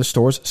 or go to the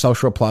stores, South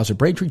Shore Plaza,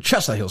 Braintree,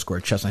 Chestnut Hill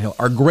Square, Chestnut Hill.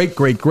 Our great,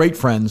 great, great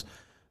friends.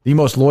 The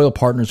most loyal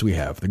partners we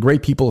have. The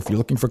great people. If you're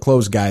looking for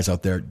clothes, guys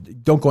out there,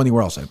 don't go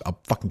anywhere else.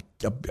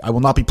 I will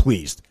not be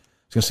pleased. I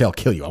was going to say I'll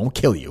kill you. I won't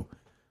kill you,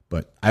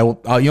 but I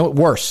will.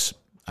 Worse.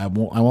 I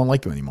won't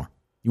like you anymore.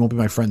 You won't be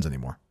my friends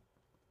anymore.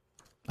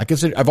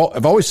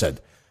 I've always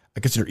said, I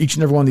consider each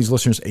and every one of these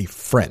listeners a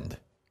friend,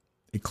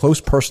 a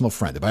close personal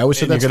friend. If I always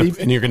said that, Steve,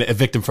 and you're going to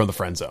evict them from the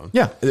friend zone.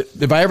 Yeah.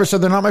 If I ever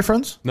said they're not my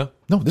friends, no.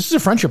 This is a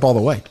friendship all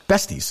the way.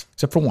 Besties,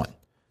 except for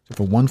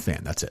one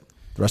fan. That's it.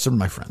 The rest of them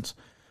are my friends.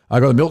 Go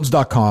to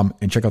Miltons.com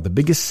and check out the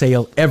biggest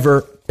sale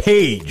ever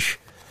page.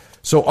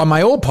 So on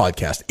my old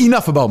podcast,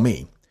 Enough About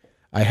Me,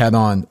 I had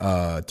on,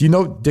 do you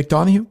know Dick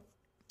Donahue?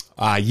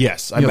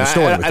 Yes.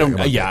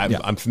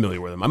 I'm familiar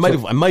with him. I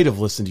might have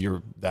listened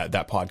to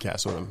that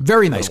podcast with him.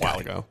 Very nice guy. A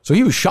while ago. So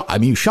he was shot.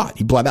 He was shot.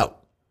 He bled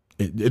out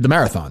at the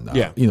marathon.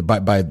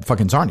 By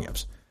fucking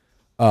Zarnievs.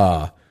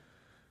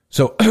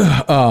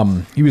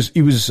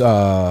 He was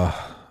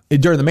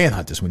during the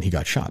manhunt is when he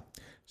got shot.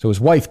 So his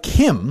wife,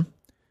 Kim,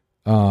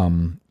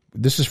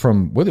 this is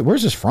from,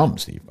 where's this from,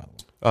 Steve?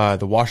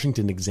 The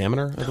Washington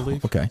Examiner, I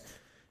believe. Okay.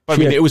 I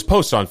mean, it was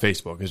posted on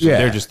Facebook.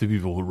 They're just the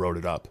people who wrote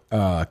it up.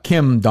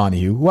 Kim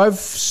Donahue, who I've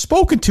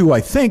spoken to,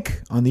 I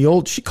think, on the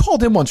old... She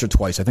called in once or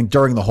twice, I think,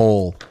 during the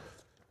whole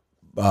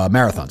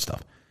marathon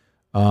stuff.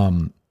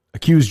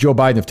 Accused Joe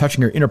Biden of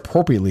touching her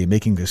inappropriately and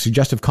making a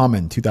suggestive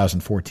comment in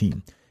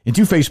 2014. In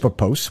 2 Facebook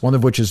posts, one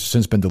of which has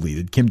since been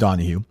deleted, Kim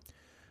Donahue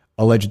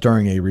alleged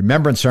during a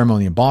remembrance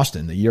ceremony in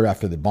Boston the year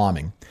after the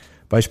bombing,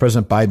 Vice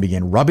President Biden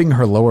began rubbing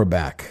her lower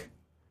back.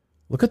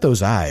 Look at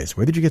those eyes.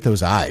 Where did you get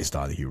those eyes?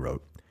 Donahue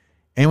wrote.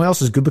 Anyone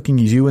else as good looking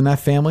as you in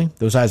that family?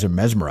 Those eyes are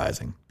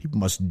mesmerizing. People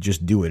must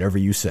just do whatever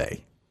you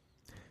say.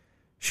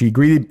 She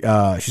said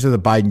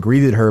that Biden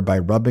greeted her by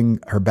rubbing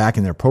her back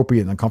in an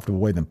appropriate and uncomfortable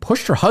way, then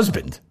pushed her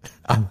husband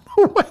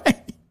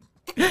away.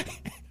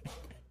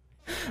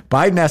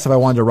 Biden asked if I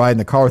wanted to ride in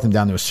the car with him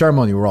down to a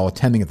ceremony we were all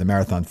attending at the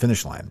marathon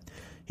finish line.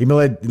 He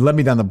led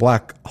me down the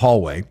black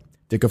hallway.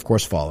 Dick, of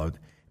course, followed.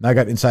 And I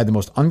got inside the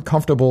most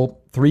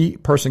uncomfortable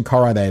 3-person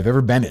car ride I have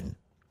ever been in.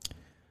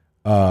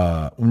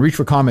 When reached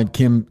for comment,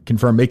 Kim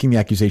confirmed making the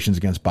accusations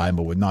against Biden,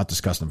 but would not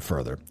discuss them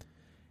further.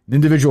 An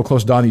individual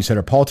close to Donahue said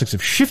her politics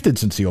have shifted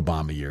since the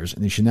Obama years,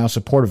 and she's now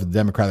supportive of the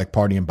Democratic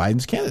Party and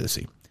Biden's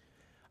candidacy.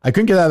 I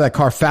couldn't get out of that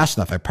car fast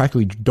enough. I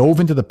practically dove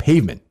into the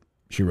pavement,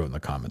 she wrote in the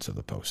comments of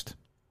the post.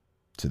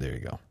 So there you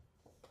go.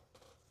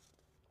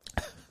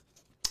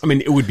 I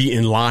mean, it would be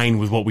in line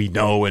with what we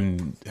know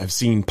and have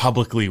seen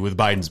publicly with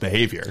Biden's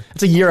behavior.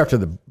 It's a year after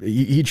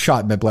he'd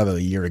shot Medvedev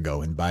a year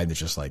ago, and Biden is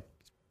just like,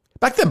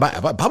 back then,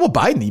 Pablo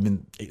Biden,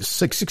 even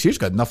six years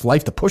ago, had enough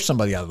life to push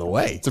somebody out of the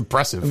way. It's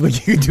impressive.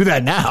 Like, you can do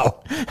that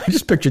now. I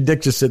just picture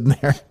Dick just sitting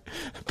there.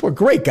 Poor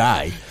great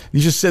guy.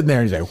 He's just sitting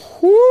there and he's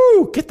like,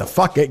 whoo, get the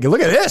fuck in.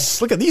 Look at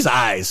this. Look at these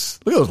eyes.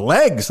 Look at those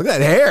legs. Look at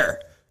that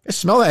hair. You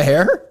smell that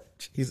hair?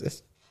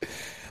 Jesus.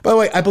 By the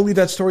way, I believe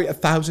that story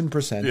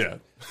 1,000%. Yeah.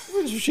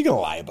 What is she going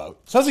to lie about?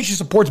 Sounds like she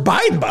supports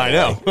Biden, by the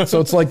way. I know. So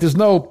it's like there's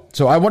no...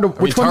 So I wonder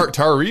which one...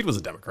 Tara Reid was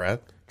a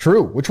Democrat.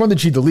 True. Which one did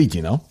she delete,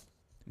 you know?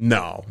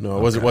 No,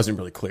 it wasn't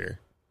really clear.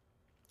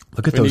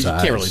 Look at those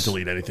eyes. You can't really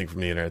delete anything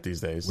from the internet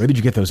these days. Where did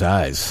you get those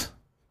eyes?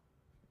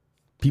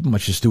 People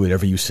must just do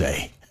whatever you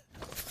say.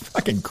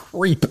 Fucking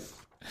creep.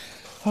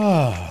 Who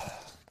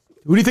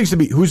do you think's to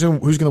be? Who's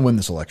going to win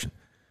this election?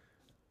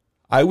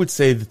 I would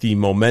say that the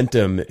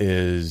momentum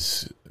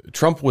is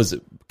Trump was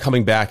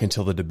coming back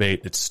until the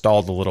debate. It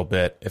stalled a little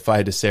bit. If I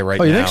had to say right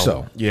now, you think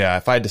so? Yeah,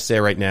 if I had to say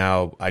right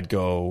now, I'd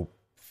go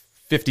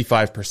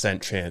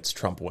 55% chance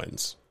Trump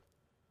wins.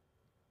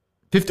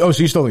 50,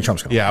 so you still think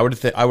Trump's coming? Yeah, I would have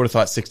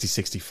thought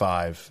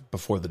 60-65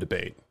 before the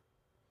debate.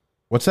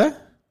 What's that?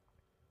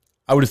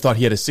 I would have thought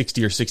he had a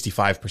 60 or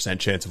 65%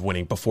 chance of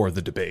winning before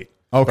the debate.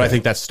 Okay. But I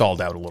think that's stalled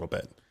out a little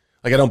bit.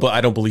 Like I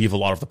don't believe a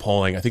lot of the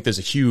polling. I think there's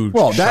a huge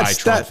shy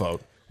Trump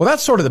vote. Well,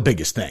 that's sort of the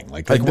biggest thing.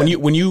 Like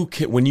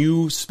when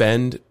you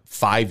spend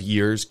 5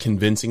 years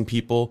convincing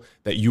people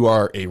that you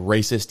are a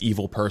racist,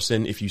 evil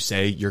person if you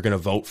say you're going to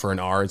vote for an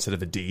R instead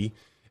of a D,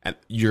 and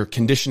you're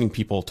conditioning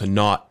people to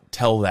not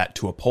tell that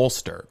to a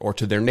pollster or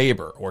to their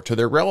neighbor or to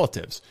their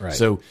relatives. Right.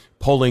 So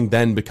polling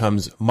then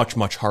becomes much,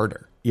 much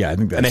harder. Yeah, I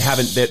think that's... And they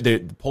haven't. The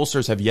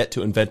pollsters have yet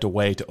to invent a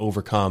way to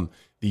overcome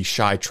the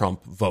shy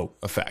Trump vote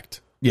effect.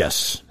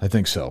 Yes, I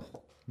think so.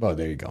 Well,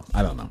 there you go.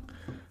 I don't know.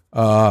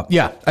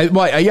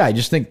 I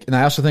just think, and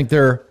I also think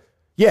but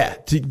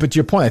to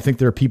your point, I think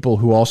there are people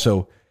who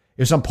also,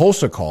 if some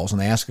pollster calls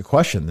and they ask a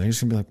question, they're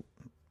just going to be like,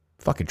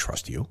 fucking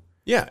trust you.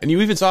 Yeah, and you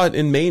even saw it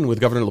in Maine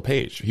with Governor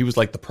LePage. He was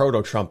like the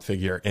proto-Trump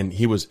figure, and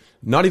he was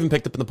not even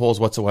picked up in the polls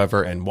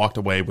whatsoever and walked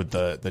away with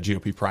the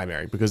GOP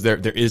primary because there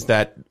is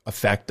that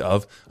effect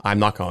of, I'm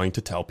not going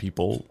to tell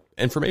people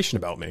information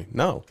about me.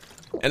 No.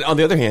 And on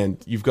the other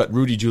hand, you've got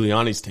Rudy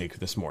Giuliani's take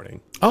this morning.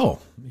 Oh.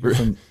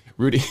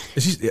 Rudy.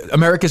 Is he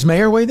America's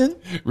mayor weighed in?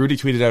 Rudy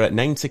tweeted out at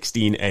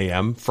 9:16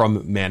 a.m.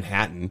 from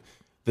Manhattan,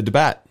 the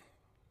debate.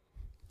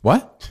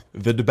 What?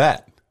 The debate.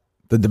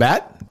 The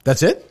debate?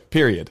 That's it?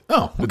 Period.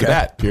 Oh, okay. The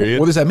debate, period.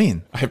 What does that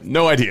mean? I have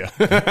no idea.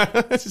 Old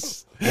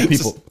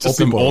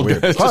people are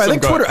weird.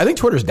 I think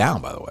Twitter's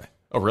down, by the way.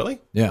 Oh, really?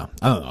 Yeah.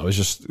 I don't know. It was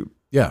just,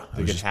 yeah.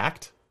 Did it get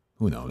hacked?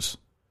 Who knows?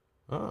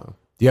 Oh.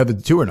 Do you have the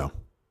 2 or no?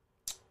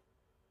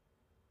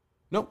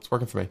 Nope, it's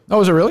working for me. Oh,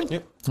 is it really?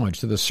 Yep. Oh, I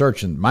just did the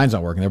search and mine's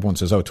not working. Everyone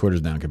says,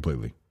 Twitter's down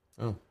completely.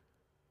 Oh.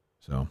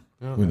 So,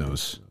 who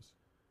knows?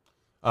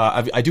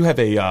 I do have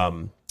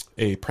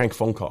a prank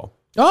phone call.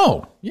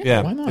 Oh,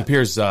 yeah. Why not? It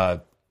appears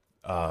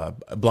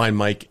Blind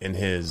Mike and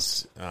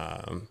his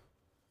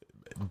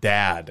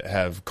dad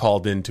have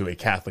called into a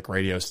Catholic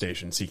radio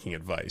station seeking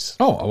advice.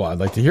 Oh, well, I'd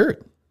like to hear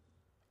it.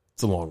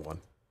 It's a long one.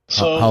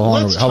 So how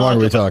long are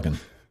we talking?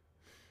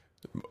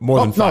 More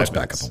than 5 minutes. No, it's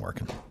back up and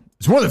working.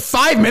 It's more than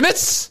 5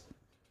 minutes?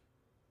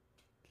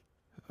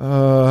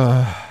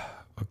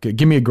 Okay,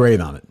 give me a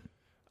grade on it.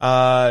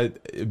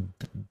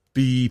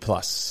 B+.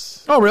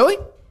 Oh, really?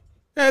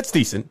 Yeah, it's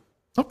decent.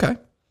 Okay.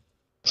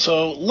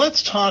 So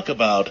let's talk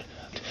about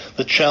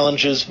the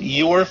challenges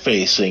you're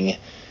facing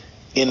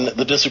in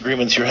the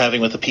disagreements you're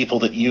having with the people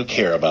that you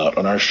care about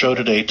on our show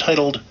today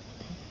titled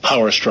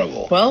Power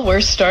struggle. Well,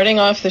 we're starting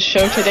off the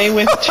show today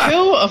with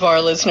two of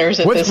our listeners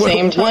at the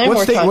same time.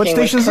 We're talking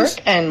with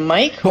Kirk and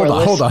Mike.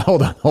 Hold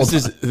on.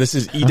 This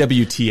is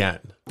EWTN.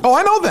 Oh,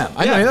 I know them.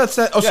 I know that's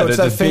that. Oh, so it's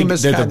that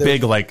famous. They're the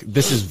big, like,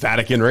 this is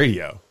Vatican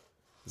radio.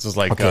 This is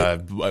like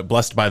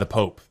blessed by the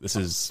Pope. This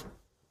is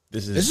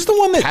the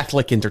one that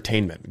Catholic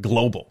entertainment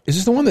global. Is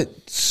this the one that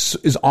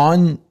is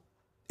on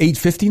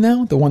 850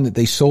 now? The one that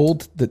they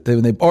sold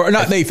or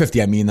not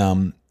 850? I mean,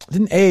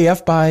 didn't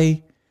AAF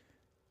buy?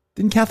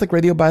 Didn't Catholic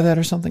radio buy that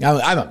or something?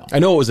 I don't know. I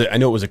know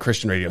it was a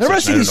Christian radio. There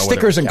must be these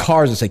stickers in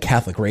cars that say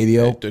Catholic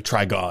radio.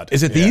 Try God.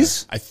 Is it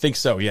these? I think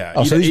so. Yeah.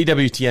 Oh, so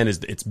EWTN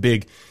it's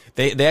big.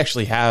 They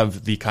actually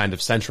have the kind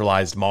of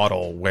centralized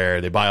model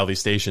where they buy all these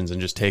stations and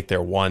just take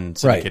their one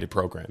syndicated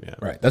program. Yeah.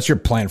 Right. That's your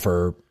plan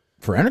for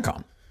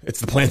Entercom. It's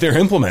the plan they're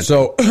implementing.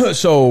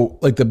 So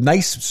like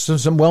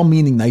some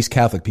well-meaning, nice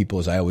Catholic people,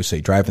 as I always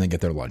say, driving to get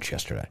their lunch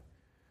yesterday.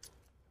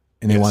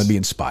 And they want to be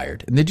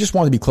inspired, and they just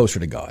want to be closer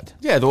to God.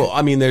 Yeah, well,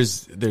 I mean,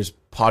 there's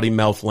potty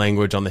mouth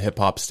language on the hip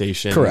hop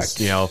stations. Correct.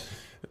 You know,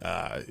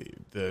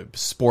 the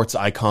sports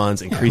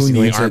icons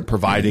increasingly aren't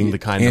providing the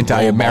kind of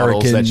role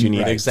models that you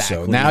need. Right. Exactly.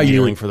 So now you're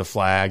kneeling for the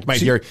flag. You might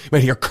hear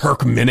Kirk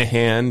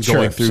Minahan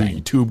going through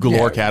YouTube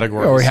galore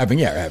categories. Or having.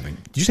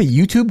 Did you say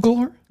YouTube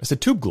galore? I said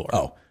tube galore.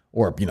 Oh,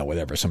 or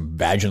whatever, some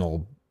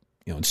vaginal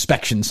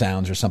inspection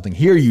sounds or something.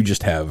 Here you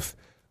just have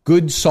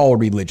good,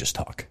 solid religious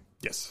talk.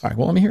 Yes. All right.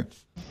 Well, let me hear it.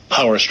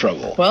 Power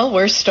struggle. Well,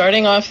 we're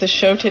starting off the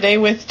show today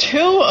with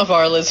two of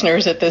our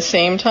listeners at the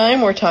same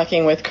time. We're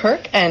talking with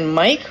Kirk and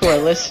Mike, who are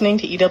listening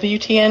to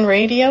EWTN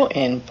Radio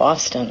in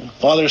Boston.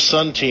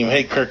 Father-son team.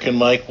 Hey, Kirk and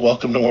Mike.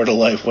 Welcome to Word of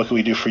Life. What can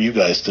we do for you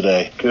guys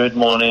today? Good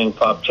morning,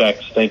 Pop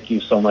Checks. Thank you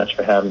so much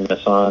for having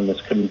us on.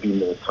 This couldn't be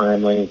more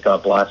timely.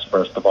 God bless,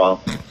 first of all.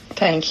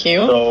 Thank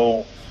you.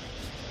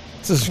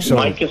 So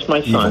Mike is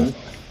my son.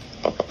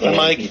 Hey,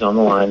 Mike. He's on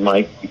the line.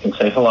 Mike, you can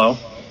say hello.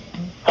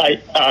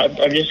 Hi,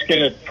 I'm just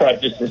going to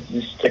preface this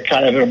is a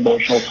kind of an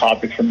emotional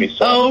topic for me.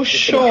 So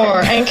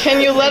sure. And can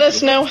you let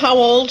us know how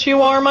old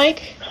you are,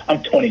 Mike?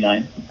 I'm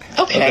 29.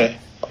 Okay.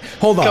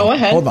 Hold on. Go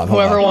ahead. Hold on.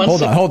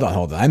 Hold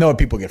on. I know what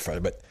people get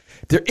frustrated, but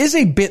there is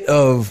a bit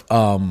of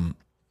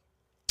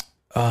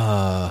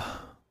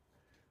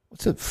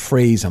what's the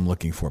phrase I'm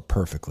looking for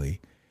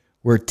perfectly,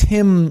 where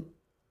Tim,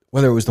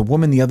 whether it was the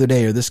woman the other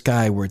day or this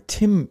guy, where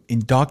Tim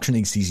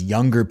indoctrinates these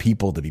younger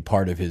people to be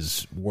part of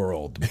his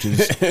world, which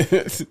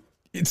is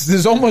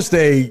there's almost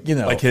a,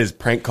 like his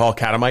prank call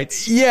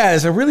catamites. Yeah,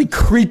 there's a really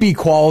creepy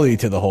quality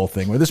to the whole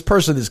thing where this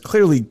person is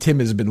clearly, Tim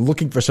has been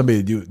looking for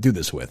somebody to do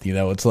this with.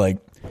 It's like,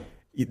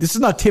 this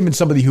is not Tim and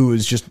somebody who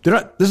is just,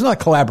 this is not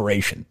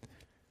collaboration.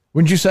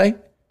 Wouldn't you say?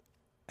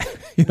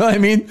 You know what I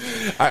mean?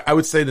 I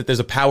would say that there's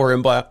a power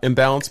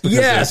imbalance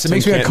because it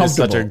makes me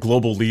uncomfortable. Is such a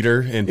global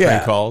leader in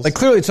prank calls. Like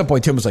clearly at some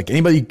point Tim was like,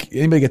 anybody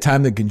get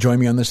time that can join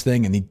me on this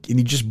thing? And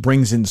he just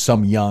brings in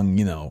some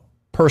young,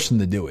 person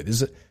to do it.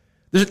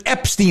 There's an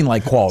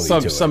Epstein-like quality to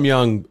it. Some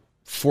young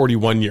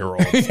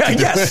 41-year-old.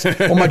 Yes.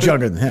 Well, much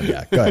younger than him.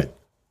 Yeah, go ahead.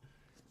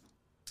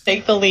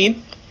 Take the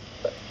lead.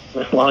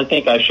 Well, I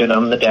think I should.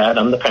 I'm the dad.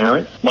 I'm the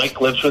parent. Mike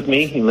lives with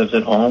me. He lives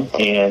at home.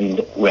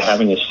 And we're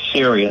having a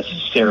serious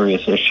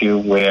issue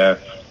where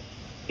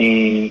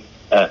I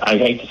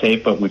hate to say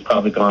it, but we've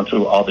probably gone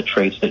through all the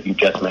traits that you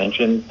just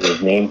mentioned.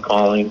 There's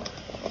name-calling.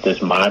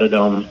 There's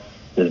martyrdom.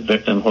 There's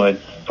victimhood.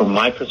 From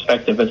my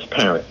perspective as a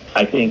parent,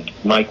 I think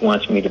Mike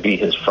wants me to be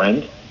his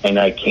friend, and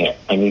I can't.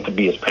 I need to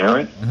be his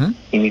parent. Mm-hmm.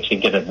 He needs to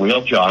get a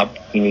real job.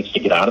 He needs to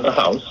get out of the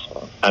house.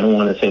 I don't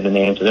want to say the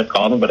names that I've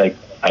called him, but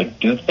I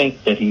do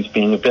think that he's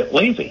being a bit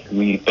lazy.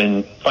 We've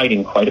been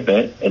fighting quite a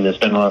bit, and it's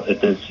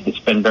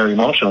been very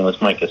emotional, as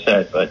Mike has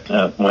said.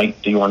 But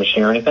Mike, do you want to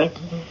share anything?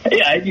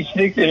 Yeah, I just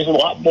think there's a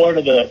lot more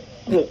to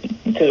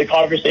the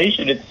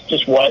conversation. It's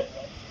just what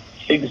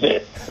things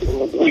that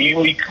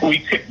we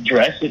could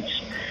address.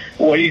 It's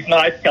what he's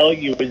not telling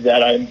you is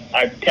that I'm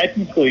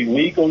technically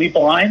legally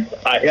blind.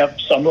 I have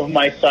some of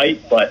my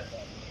sight, but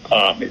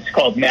it's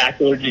called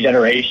macular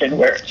degeneration,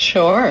 where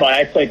my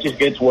eyesight just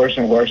gets worse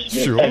and worse.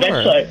 Sure.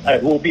 Eventually, I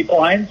will be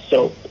blind.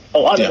 So a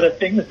lot of the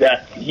things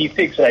that he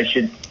thinks I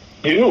should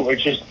do are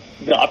just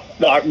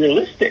not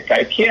realistic.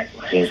 I can't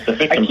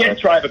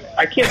drive a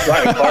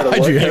car to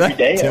work every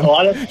day. Tim? A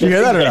lot of did you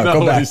hear that or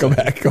no?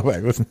 Go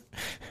back.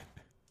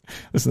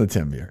 Listen to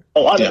Tim here. A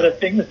lot of the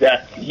things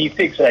that he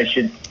thinks I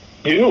should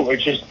do are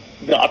just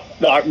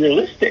not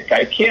realistic.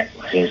 I can't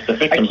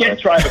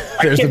drive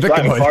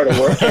a car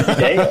to work every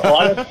day. A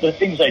lot of the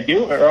things I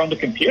do are on the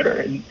computer,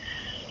 and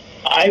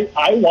I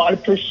want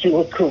to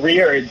pursue a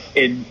career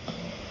in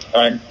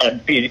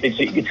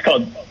it's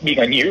called being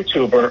a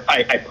YouTuber.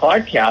 I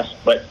podcast,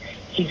 but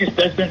he just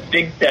doesn't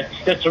think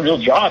that's a real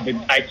job,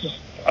 and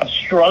I'm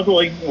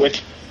struggling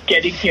with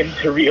getting him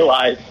to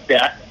realize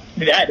that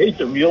is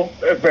a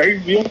very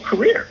real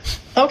career.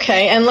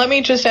 Okay, and let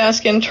me just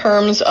ask in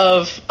terms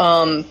of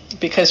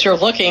because you're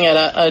looking at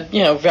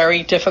a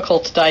very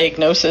difficult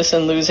diagnosis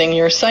and losing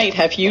your sight.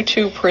 Have you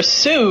two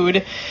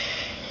pursued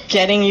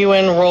getting you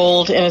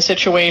enrolled in a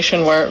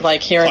situation where,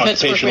 like here in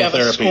Pittsburgh, we have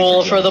a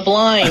school for the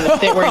blind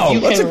where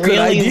you can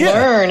really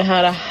learn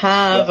how to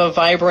have a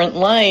vibrant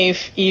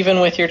life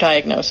even with your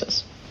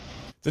diagnosis.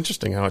 It's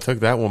interesting how it took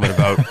that woman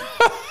about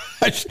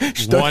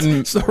there's no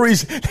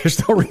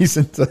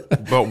reason to.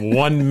 About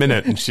 1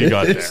 minute and she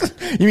got there.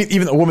 You mean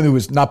even a woman who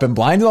has not been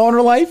blind all in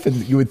her life, and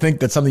you would think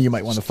that's something you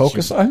might want to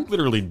focus on?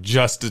 Literally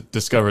just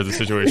discovered the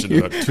situation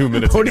about 2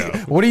 minutes ago.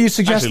 What are you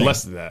suggesting? Actually,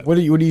 less than that. What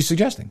are you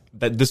suggesting?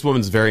 That this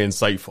woman's very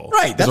insightful.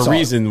 Right. There's a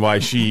reason why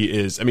she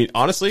is. I mean,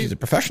 honestly, she's a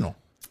professional.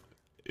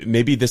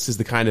 Maybe this is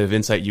the kind of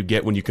insight you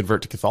get when you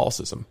convert to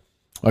Catholicism.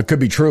 Well, it could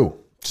be true.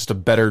 Just a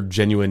better,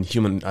 genuine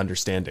human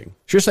understanding.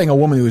 You're saying a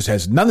woman who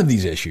has none of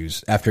these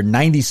issues, after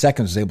 90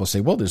 seconds, is able to say,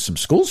 well, there's some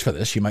schools for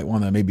this. You might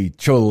want to maybe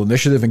show a little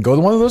initiative and go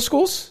to one of those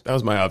schools? That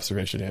was my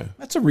observation, yeah.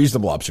 That's a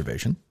reasonable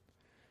observation.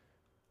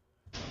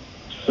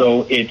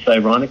 So it's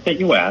ironic that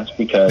you ask,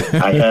 because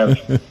I have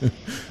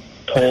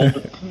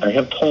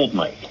told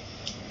Mike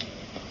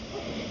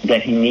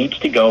that he needs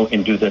to go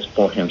and do this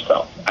for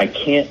himself. I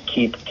can't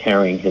keep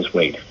carrying his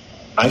weight.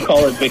 I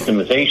call it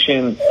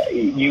victimization.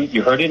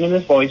 You heard it in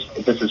his voice.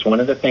 This is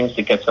one of the things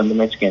that gets under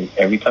my skin.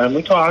 Every time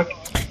we talk,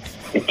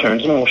 it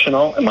turns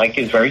emotional, and Mike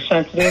is very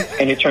sensitive,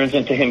 and it turns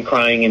into him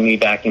crying and me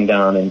backing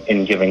down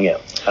and giving in.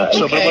 But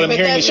what I'm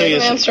hearing you say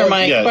is, answer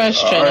my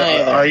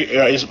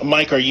question.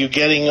 Mike, are you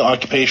getting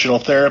occupational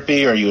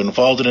therapy? Are you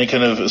involved in any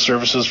kind of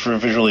services for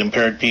visually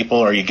impaired people?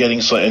 Are you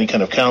getting any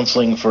kind of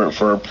counseling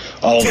for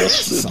all of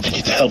this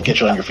to help get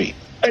you on your feet?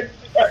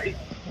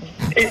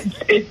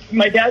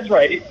 My dad's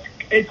right.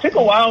 It took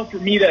a while for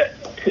me to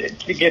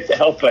get the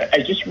help, but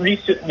I just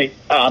recently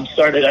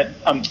started.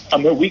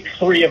 I'm in week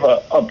 3 of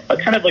a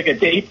kind of like a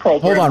day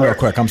program. Hold on real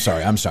quick. I'm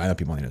sorry. I know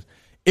people need this.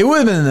 It would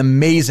have been an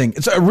amazing,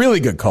 it's a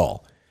really good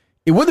call.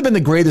 It would have been the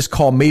greatest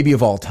call maybe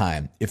of all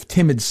time if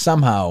Tim had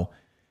somehow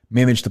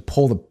managed to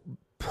pull the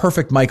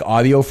perfect mic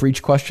audio for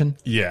each question.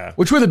 Yeah.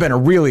 Which would have been a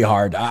really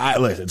hard,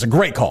 listen, it's a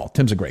great call.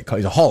 Tim's a great call.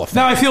 He's a Hall of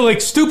Fame. Now I feel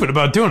like stupid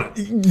about doing it.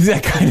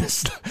 That kind of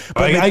stuff.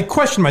 I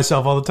question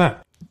myself all the time.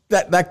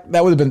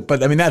 That would have been,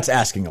 but I mean, that's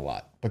asking a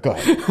lot. But go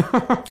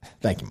ahead.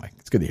 Thank you, Mike.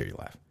 It's good to hear you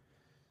laugh.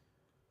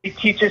 It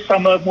teaches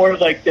some of more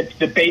like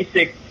the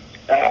basic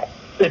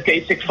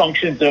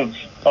functions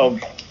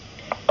of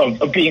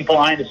being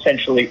blind.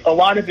 Essentially, a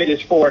lot of it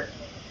is for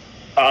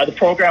the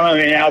program I'm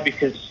in now,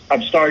 because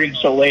I'm starting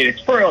so late. It's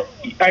for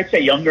I'd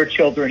say younger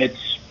children.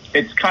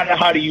 It's kind of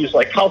how to use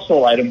like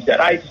household items that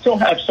I still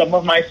have some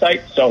of my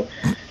sight. So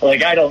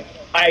like I don't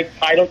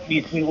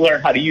need to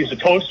learn how to use a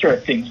toaster or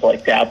things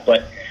like that,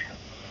 but.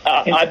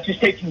 I'm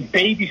just taking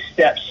baby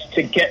steps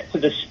to get to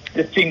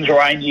the things where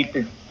I need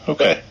to.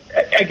 Okay.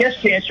 I guess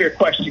to answer your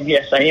question,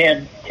 yes, I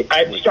am.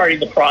 I'm starting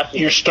the process.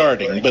 You're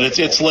starting, but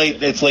it's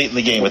late. It's late in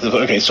the game.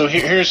 Okay, so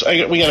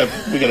we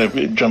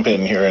gotta jump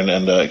in here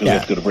and because we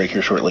have to go to break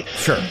here shortly.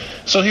 Sure.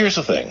 So here's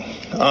the thing,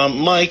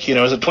 Mike.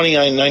 As a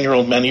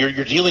 29-year-old man,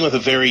 you're dealing with a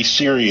very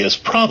serious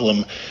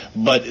problem,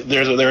 but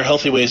there are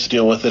healthy ways to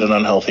deal with it and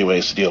unhealthy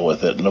ways to deal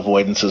with it, and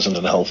avoidance isn't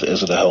a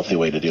healthy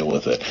way to deal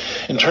with it.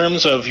 In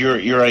terms of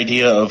your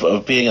idea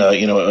of being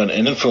an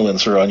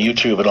influencer on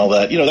YouTube and all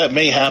that, that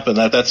may happen.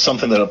 That's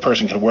something that a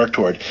person can work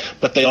toward,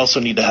 but they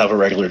also need to have a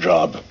regular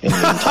job in the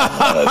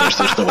meantime.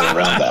 There's no way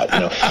around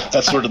that.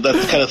 That's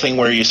the kind of thing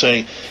where you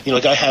say,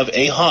 like I have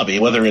a hobby,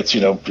 whether it's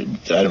building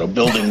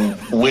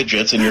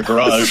widgets in your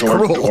garage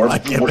or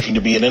working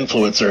to be an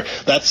influencer.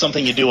 That's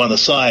something you do on the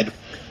side.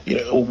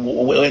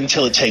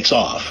 Until it takes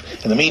off.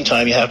 In the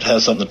meantime, you have to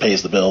have something that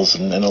pays the bills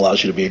and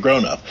allows you to be a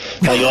grown-up.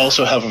 Now, you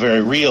also have a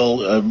very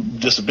real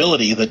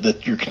disability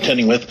that you're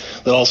contending with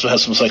that also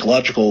has some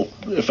psychological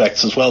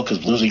effects as well,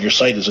 because losing your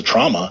sight is a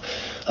trauma,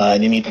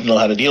 and you need to know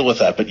how to deal with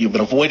that. But you've been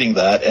avoiding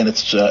that, and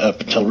it's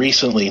up until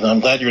recently. Now,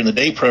 I'm glad you're in the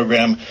day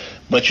program,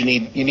 but you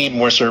need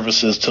more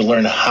services to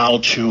learn how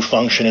to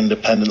function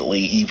independently,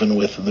 even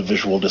with the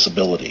visual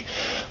disability.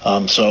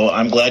 So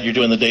I'm glad you're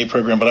doing the day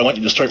program, but I want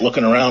you to start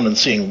looking around and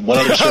seeing what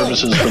other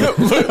services.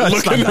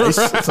 Looking around.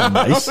 That's not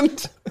nice.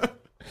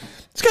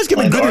 This guy's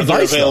giving good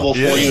advice. Available for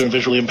you and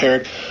visually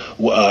impaired.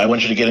 I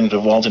want you to get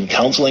involved in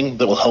counseling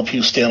that will help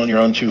you stand on your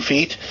own 2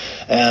 feet.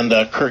 And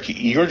Kirk,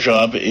 your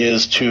job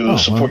is to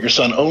support your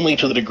son only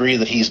to the degree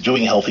that he's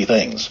doing healthy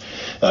things.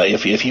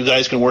 If you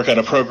guys can work out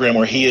a program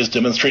where he is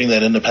demonstrating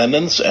that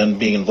independence and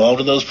being involved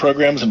in those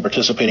programs and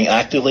participating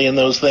actively in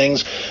those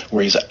things,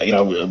 where he's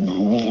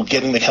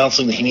getting the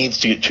counseling that he needs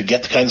to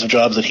get the kinds of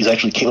jobs that he's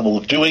actually capable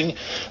of doing,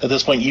 at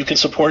this point you can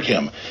support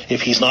him.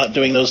 If he's not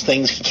doing those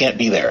things, he can't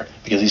be there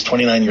because he's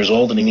 29 years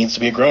old and he needs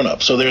to be a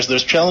grown-up. So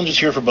there's challenges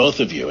here for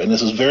both of you, and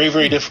this is very,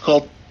 very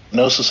difficult.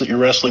 diagnosis that you're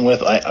wrestling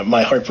with.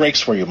 My heart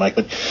breaks for you, Mike,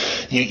 but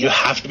you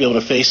have to be able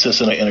to face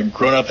this in a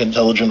grown-up,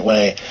 intelligent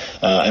way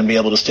and be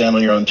able to stand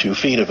on your own 2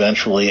 feet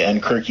eventually.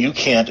 And, Kirk, you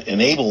can't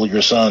enable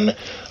your son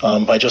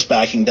by just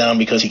backing down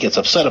because he gets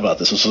upset about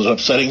this. This is an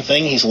upsetting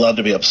thing. He's allowed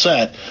to be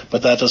upset,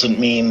 but that doesn't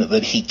mean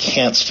that he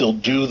can't still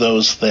do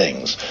those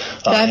things.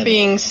 That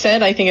being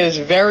said, I think it is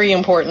very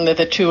important that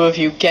the two of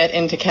you get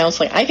into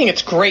counseling. I think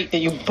it's great that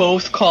you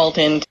both called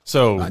in.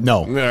 So,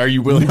 no. Are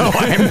you willing to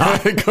I am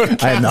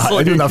not. I am not.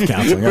 I do enough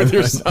counseling.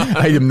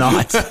 I am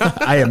not.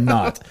 I am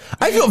not.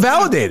 I feel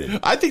validated.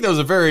 I think that was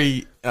a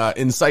very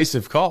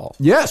incisive call.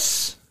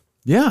 Yes.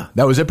 Yeah.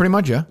 That was it pretty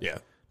much, yeah? Yeah.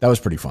 That was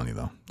pretty funny,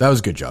 though. That was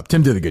a good job.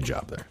 Tim did a good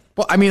job there.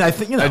 Well, I mean, I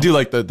think, I do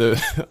like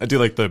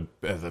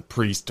the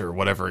priest or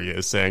whatever he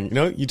is saying,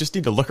 you just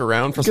need to look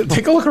around for something.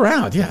 Take a look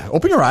around, yeah.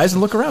 Open your eyes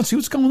and look around. See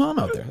what's going on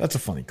out there. That's a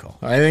funny call.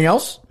 Anything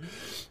else?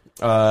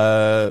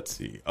 Let's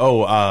see.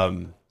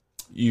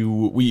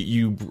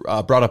 You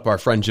brought up our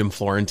friend Jim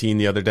Florentine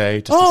the other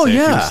day. Just to say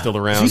if he was still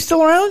around. Is he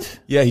still around?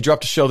 Yeah, he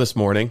dropped a show this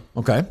morning.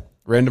 Okay.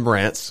 Random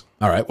rants.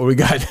 All right, what we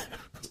got?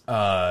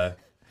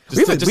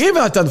 We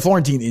haven't done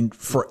Florentine in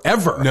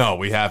forever. No,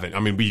 we haven't.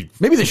 I mean,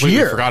 maybe this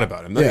year forgot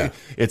about him. Yeah.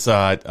 It's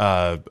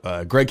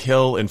Greg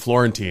Hill and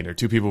Florentine are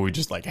two people we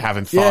just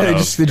haven't thought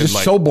of. They're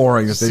just so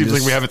boring. It seems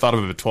like we haven't thought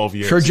of them in 12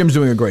 years. Sure, Jim's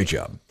doing a great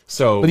job.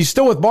 But he's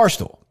still with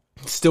Barstool.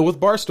 Still with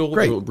Barstool.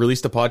 Great.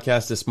 Released a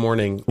podcast this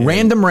morning.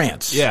 Random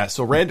Rants. Yeah,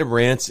 so Random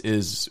Rants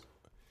is,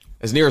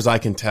 as near as I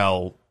can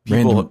tell,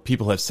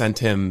 people have sent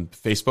him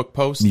Facebook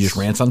posts. And he just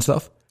rants on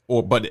stuff?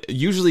 But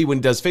usually when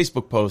he does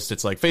Facebook posts,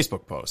 it's like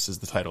Facebook posts is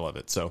the title of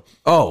it. So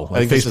I think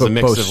Facebook this is a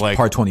mix posts of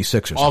part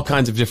 26 or something. All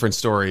kinds of different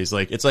stories.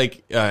 It's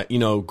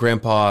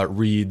Grandpa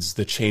reads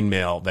the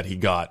chainmail that he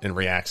got and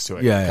reacts to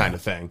it, kind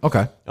of thing.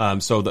 Okay.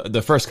 So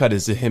the first cut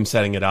is him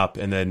setting it up,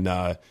 and then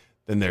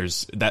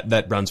there's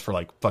that runs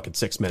for fucking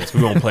 6 minutes.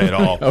 We won't play it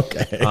all.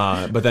 Okay.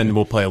 But then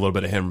we'll play a little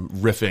bit of him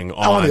riffing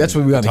on. That's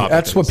what we want.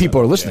 That's what people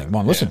are listening.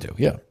 Want to listen to?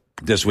 Yeah.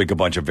 This week, a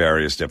bunch of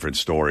various different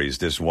stories.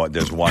 There's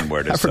one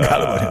where this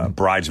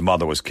bride's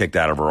mother was kicked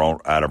out of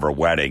her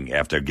wedding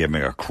after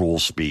giving a cruel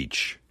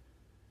speech.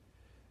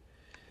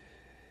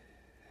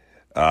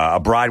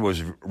 A bride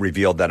was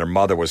revealed that her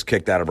mother was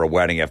kicked out of her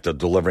wedding after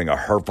delivering a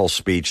hurtful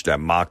speech that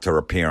mocked her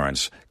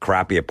appearance,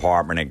 crappy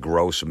apartment, and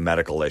gross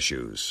medical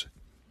issues.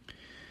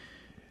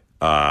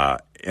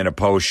 In a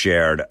post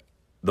shared,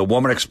 the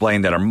woman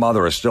explained that her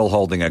mother is still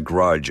holding a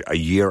grudge a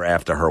year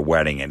after her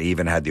wedding and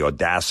even had the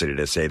audacity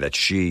to say that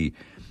she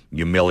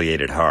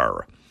humiliated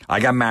her.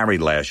 I got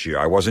married last year.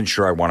 I wasn't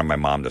sure I wanted my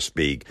mom to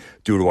speak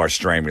due to our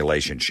strained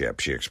relationship,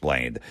 she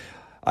explained.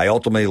 I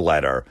ultimately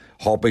let her,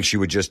 hoping she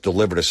would just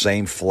deliver the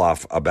same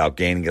fluff about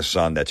gaining a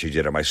son that she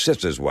did at my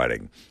sister's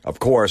wedding. Of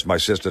course, my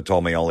sister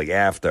told me only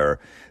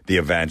after the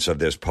events of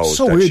this post.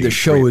 So weird the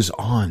show is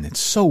on. It's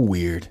so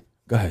weird.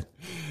 Go ahead.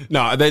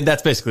 No,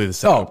 that's basically the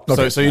setup. Oh,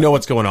 okay. So you know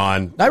what's going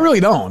on. I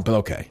really don't, but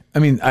okay. I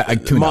mean, I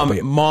tuned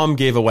out. Mom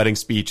gave a wedding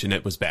speech and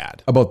it was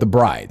bad. About the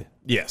bride.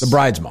 Yes. The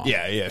bride's mom.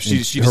 Yeah. She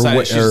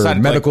decided her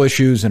medical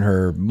issues and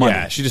her money.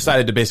 Yeah, she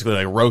decided to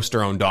basically roast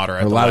her own daughter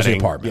at the lousy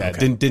wedding. apartment. Yeah,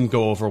 okay. didn't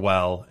go over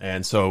well.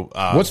 And so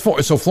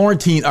so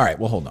Florentine, all right,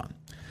 well hold on.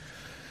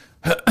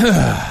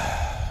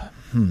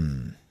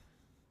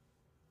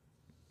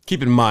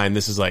 Keep in mind,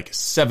 this is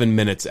 7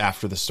 minutes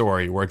after the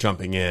story. We're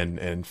jumping in,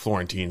 and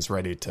Florentine's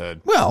ready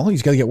to. Well,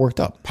 he's got to get worked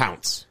up.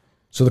 Pounce.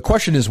 So the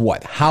question is,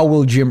 what?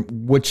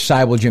 Which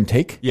side will Jim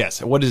take? Yes.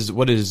 What is?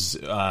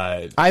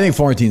 I think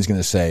Florentine's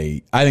going to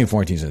say. I think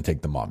Florentine's going to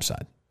take the mom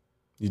side.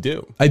 You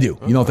do? I do.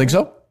 You don't think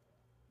so?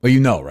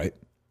 Well, right?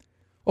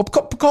 Well,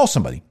 call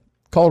somebody.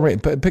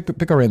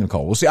 Pick a random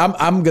call. We'll see.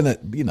 I'm gonna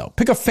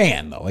pick a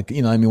fan though.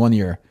 One of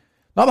your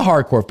not a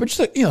hardcore, but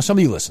just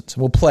somebody who listens.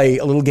 We'll play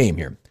a little game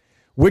here.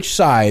 Which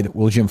side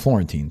will Jim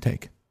Florentine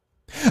take?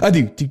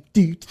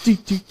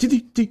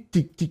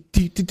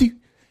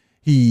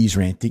 He's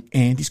ranting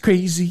and he's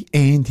crazy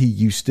and he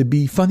used to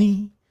be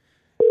funny.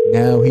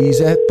 Now he's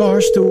at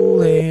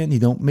Barstool and he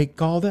don't make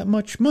all that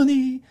much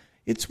money.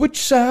 It's which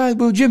side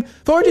will Jim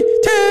Florentine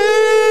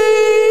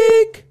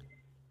take?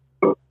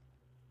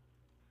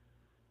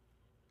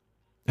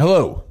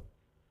 Hello.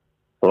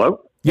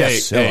 Hello?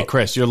 Yes. Hey,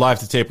 Chris, you're live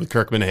to tape with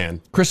Kirk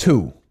Minahan. Chris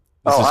who?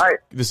 Hi.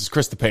 This is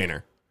Chris the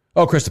Painter.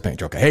 Oh, Chris the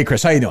Painter. Okay. Hey,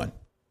 Chris, how you doing?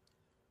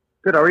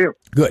 Good. How are you?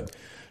 Good.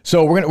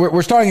 So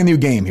we're starting a new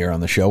game here on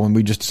the show, and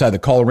we just decided to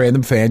call a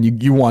random fan.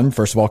 You won.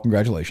 First of all,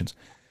 congratulations.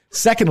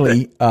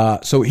 Secondly,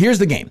 so here's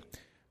the game.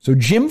 So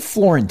Jim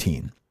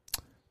Florentine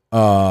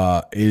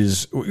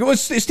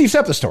Steve, set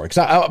up the story because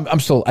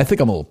I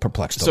think I'm a little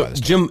perplexed. So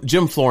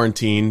Jim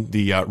Florentine,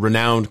 the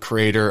renowned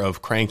creator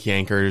of Crank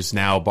Yankers,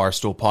 now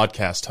Barstool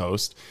podcast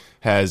host,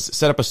 has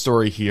set up a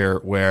story here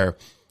where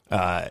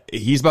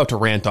he's about to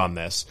rant on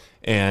this,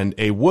 and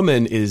a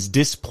woman is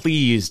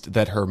displeased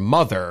that her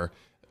mother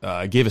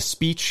gave a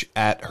speech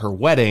at her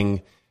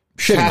wedding.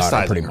 Shitting on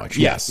her, pretty much.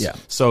 Yes. Yeah.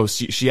 So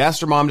she asked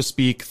her mom to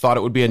speak, thought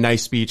it would be a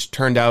nice speech.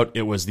 Turned out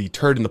it was the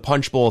turd in the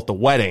punch bowl at the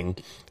wedding.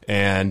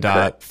 And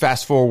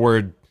fast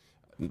forward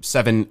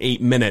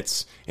 7-8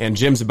 minutes, and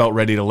Jim's about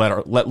ready to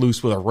let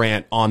loose with a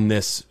rant on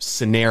this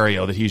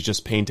scenario that he's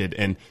just painted.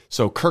 And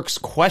so Kirk's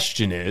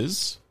question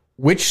is,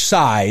 which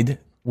side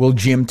will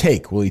Jim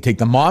take? Will he take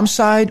the mom's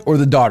side or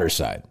the daughter's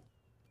side?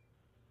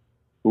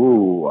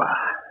 Ooh,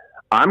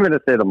 I'm going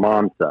to say the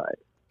mom's side.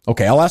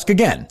 Okay, I'll ask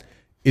again.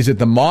 Is it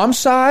the mom's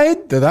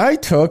side that I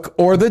took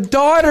or the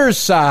daughter's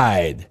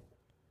side?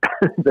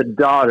 The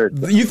daughter.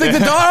 You think the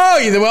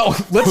daughter? Oh, well,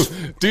 let's.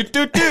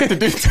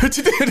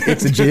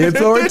 It's a Jim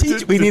Thorne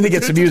teach. We need to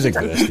get some music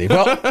for this, Steve.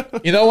 Well,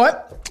 you know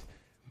what?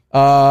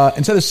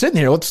 Instead of sitting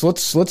here,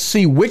 let's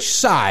see which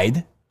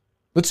side.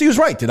 Let's see who's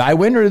right. Did I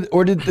win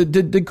or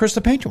did Chris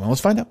the Painter win?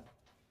 Let's find out.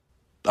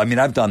 I mean,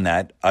 I've done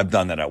that. I've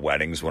done that at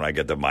weddings when I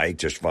get the mic,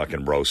 just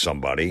fucking roast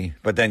somebody.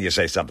 But then you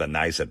say something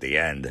nice at the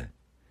end.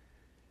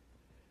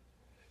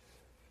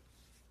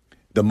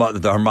 Her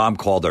mom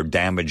called her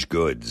damaged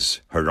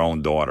goods, her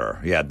own daughter.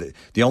 Yeah,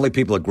 the only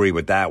people who agree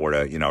with that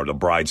were the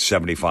bride's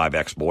 75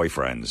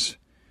 ex-boyfriends.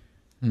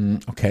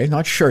 Okay,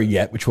 not sure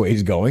yet which way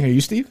he's going. Are you,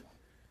 Steve?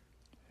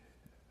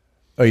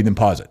 Oh, you didn't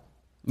pause it?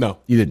 No.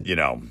 You didn't?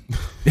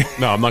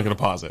 No, I'm not going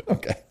to pause it.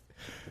 Okay.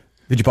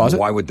 Did you pause it?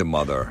 Why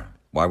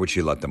would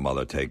she let the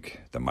mother take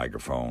the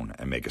microphone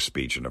and make a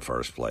speech in the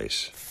first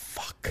place?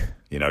 Fuck.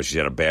 She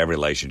had a bad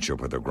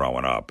relationship with her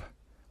growing up.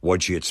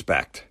 What'd she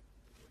expect?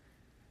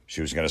 She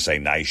was going to say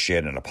nice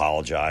shit and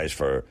apologize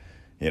for,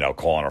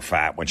 calling her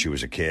fat when she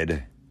was a kid.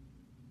 Did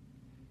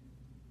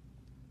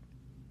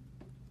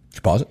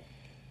you pause it?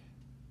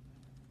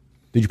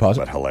 Did you pause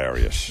it? But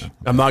hilarious.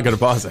 I'm not going to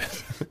pause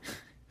it.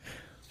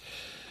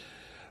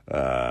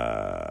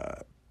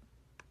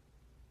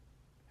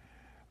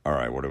 All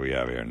right, what do we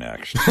have here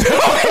next? Wait a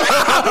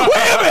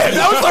minute!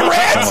 That was the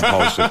rant?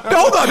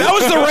 Hold on, that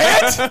was the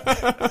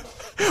rant?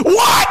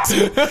 What?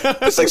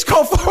 This thing's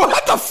called...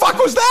 What the fuck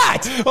was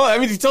that? Well, I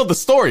mean, he told the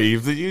story.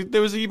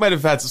 You might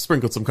have had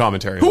sprinkled some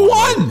commentary. Who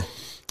won?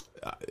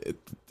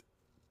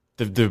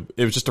 It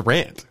was just a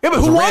rant. Yeah,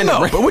 but who won,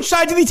 though? But which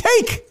side did he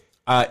take?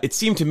 It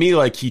seemed to me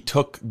like he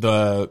took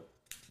the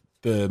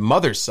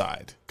mother's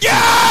side.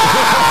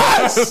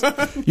 Yes!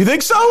 You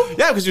think so?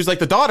 Yeah, because he was like,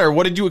 the daughter,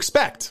 what did you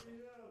expect?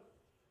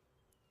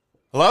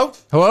 Hello?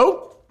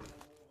 Hello?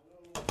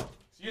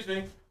 Excuse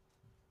me.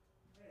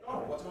 Oh,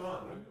 what's going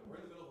on? We're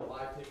in the middle of a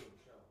live taping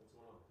show.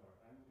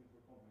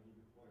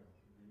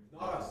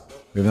 What's going on?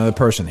 We have another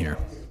person here.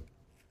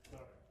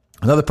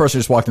 Another person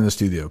just walked in the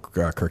studio,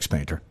 Kirk's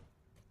Painter.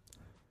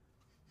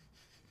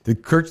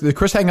 Did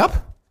Chris hang up?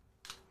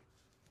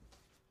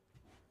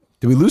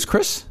 Did we lose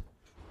Chris?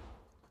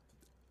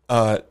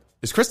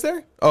 Is Chris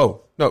there?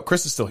 Oh, no,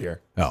 Chris is still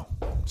here. Oh,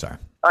 sorry.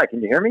 Hi,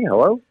 can you hear me?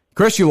 Hello?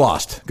 Chris, you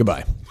lost.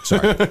 Goodbye.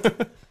 Sorry.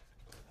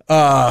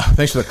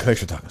 Thanks for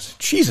talking.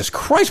 Jesus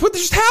Christ, what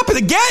just happened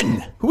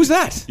again? Who was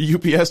that?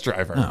 UPS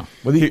driver. Oh.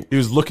 Well, he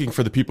was looking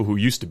for the people who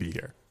used to be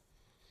here.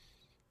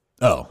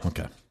 Oh,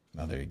 okay.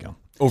 Oh, there you go.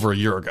 Over a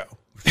year ago.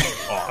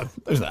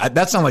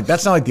 That's not like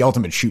the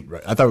ultimate shoot,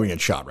 right? I thought we get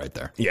shot right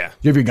there. Yeah. Did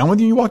you have your gun with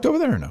you? You walked over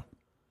there or no?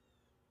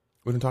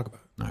 We didn't talk about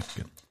it. All right,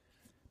 good.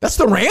 That's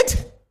the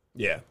rant?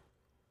 Yeah.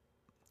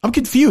 I'm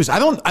confused. I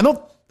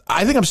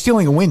think I'm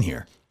stealing a win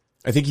here.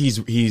 I think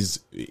he's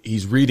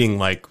reading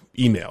like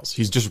emails.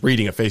 He's just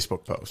reading a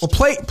Facebook post. Well,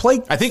 play.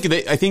 I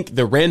think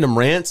the random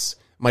rants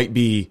might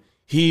be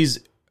he's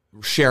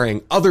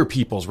sharing other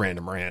people's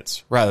random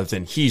rants rather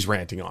than he's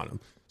ranting on them.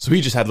 So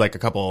he just had like a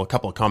couple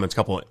of comments,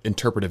 couple of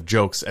interpretive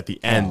jokes at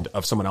the end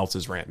of someone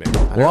else's rant. Maybe.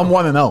 Well, I'm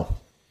 1-0.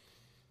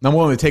 I'm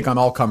willing to take on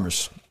all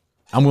comers.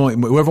 I'm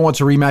willing. Whoever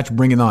wants a rematch,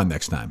 bring it on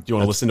next time. Do you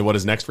want to listen to what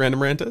his next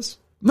random rant is?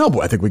 No,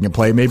 but I think we can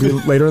play maybe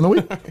later in the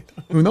week.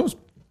 Who knows?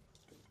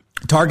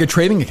 Target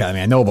Trading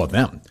Academy. I know about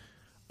them.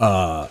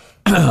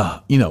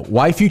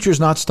 Why futures,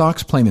 not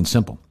stocks? Plain and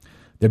simple.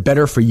 They're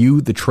better for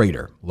you, the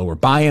trader. Lower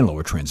buy-in,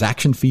 lower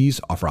transaction fees,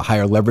 offer a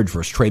higher leverage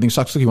versus trading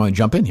stocks. So you want to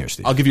jump in here,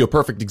 Steve? I'll give you a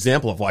perfect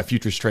example of why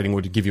futures trading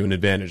would give you an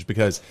advantage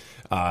because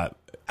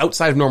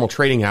outside of normal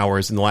trading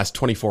hours in the last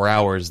 24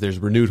 hours, there's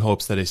renewed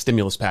hopes that a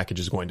stimulus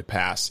package is going to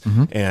pass.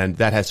 Mm-hmm. And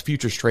that has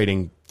futures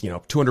trading,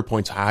 200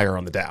 points higher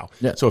on the Dow.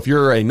 Yeah. So if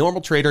you're a normal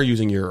trader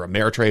using your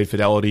Ameritrade,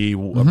 Fidelity,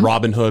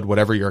 Robinhood,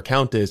 whatever your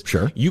account is,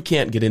 sure, you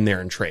can't get in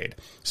there and trade.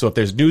 So if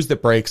there's news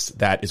that breaks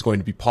that is going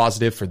to be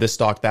positive for this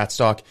stock, that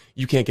stock,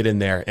 you can't get in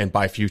there and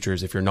buy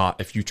futures if you're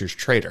not a futures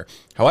trader.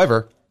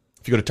 However,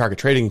 if you go to Target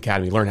Trading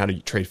Academy, learn how to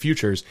trade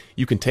futures,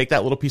 you can take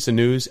that little piece of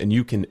news and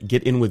you can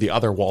get in with the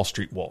other Wall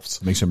Street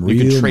wolves. Make some real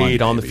You can trade money,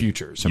 on baby. the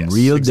futures. Some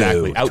real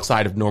exactly. dough.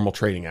 Outside of normal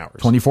trading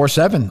hours.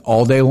 24/7,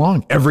 all day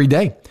long, every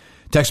day.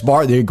 Text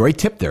bar, there's a great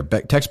tip there.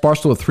 Text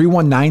Barstool at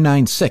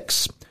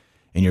 31996.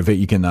 And you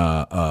can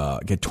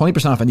get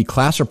 20% off any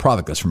class or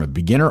product that's from a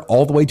beginner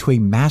all the way to a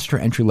master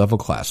entry-level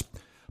class.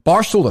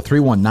 Barstool at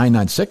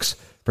 31996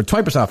 for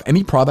 20% off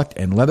any product,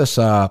 and let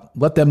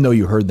them know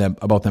you heard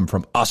about them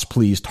from us,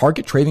 please.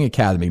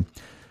 TargetTradingAcademy.com.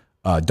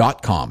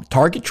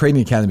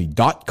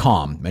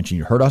 TargetTradingAcademy.com. Mention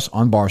you heard us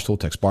on Barstool.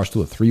 Text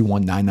Barstool at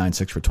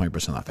 31996 for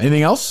 20% off.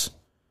 Anything else?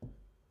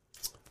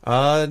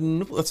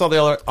 That's all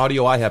the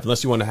audio I have.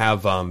 Unless you want to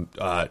have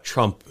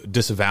Trump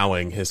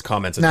disavowing his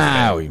comments.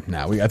 I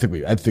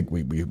think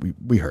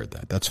we heard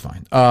that. That's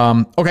fine.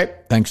 Okay.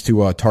 Thanks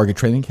to Target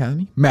Trading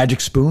Academy,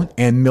 Magic Spoon,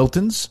 and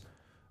Milton's.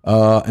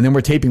 And then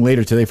we're taping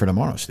later today for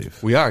tomorrow,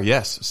 Steve. We are.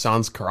 Yes.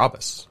 Sans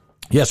Carabas.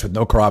 Yes, with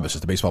no Carabas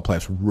as the baseball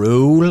playoffs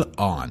roll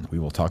on. We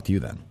will talk to you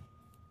then.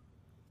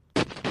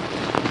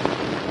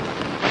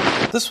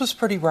 This was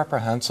pretty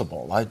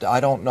reprehensible. I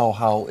don't know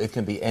how it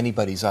can be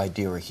anybody's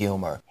idea of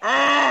humor.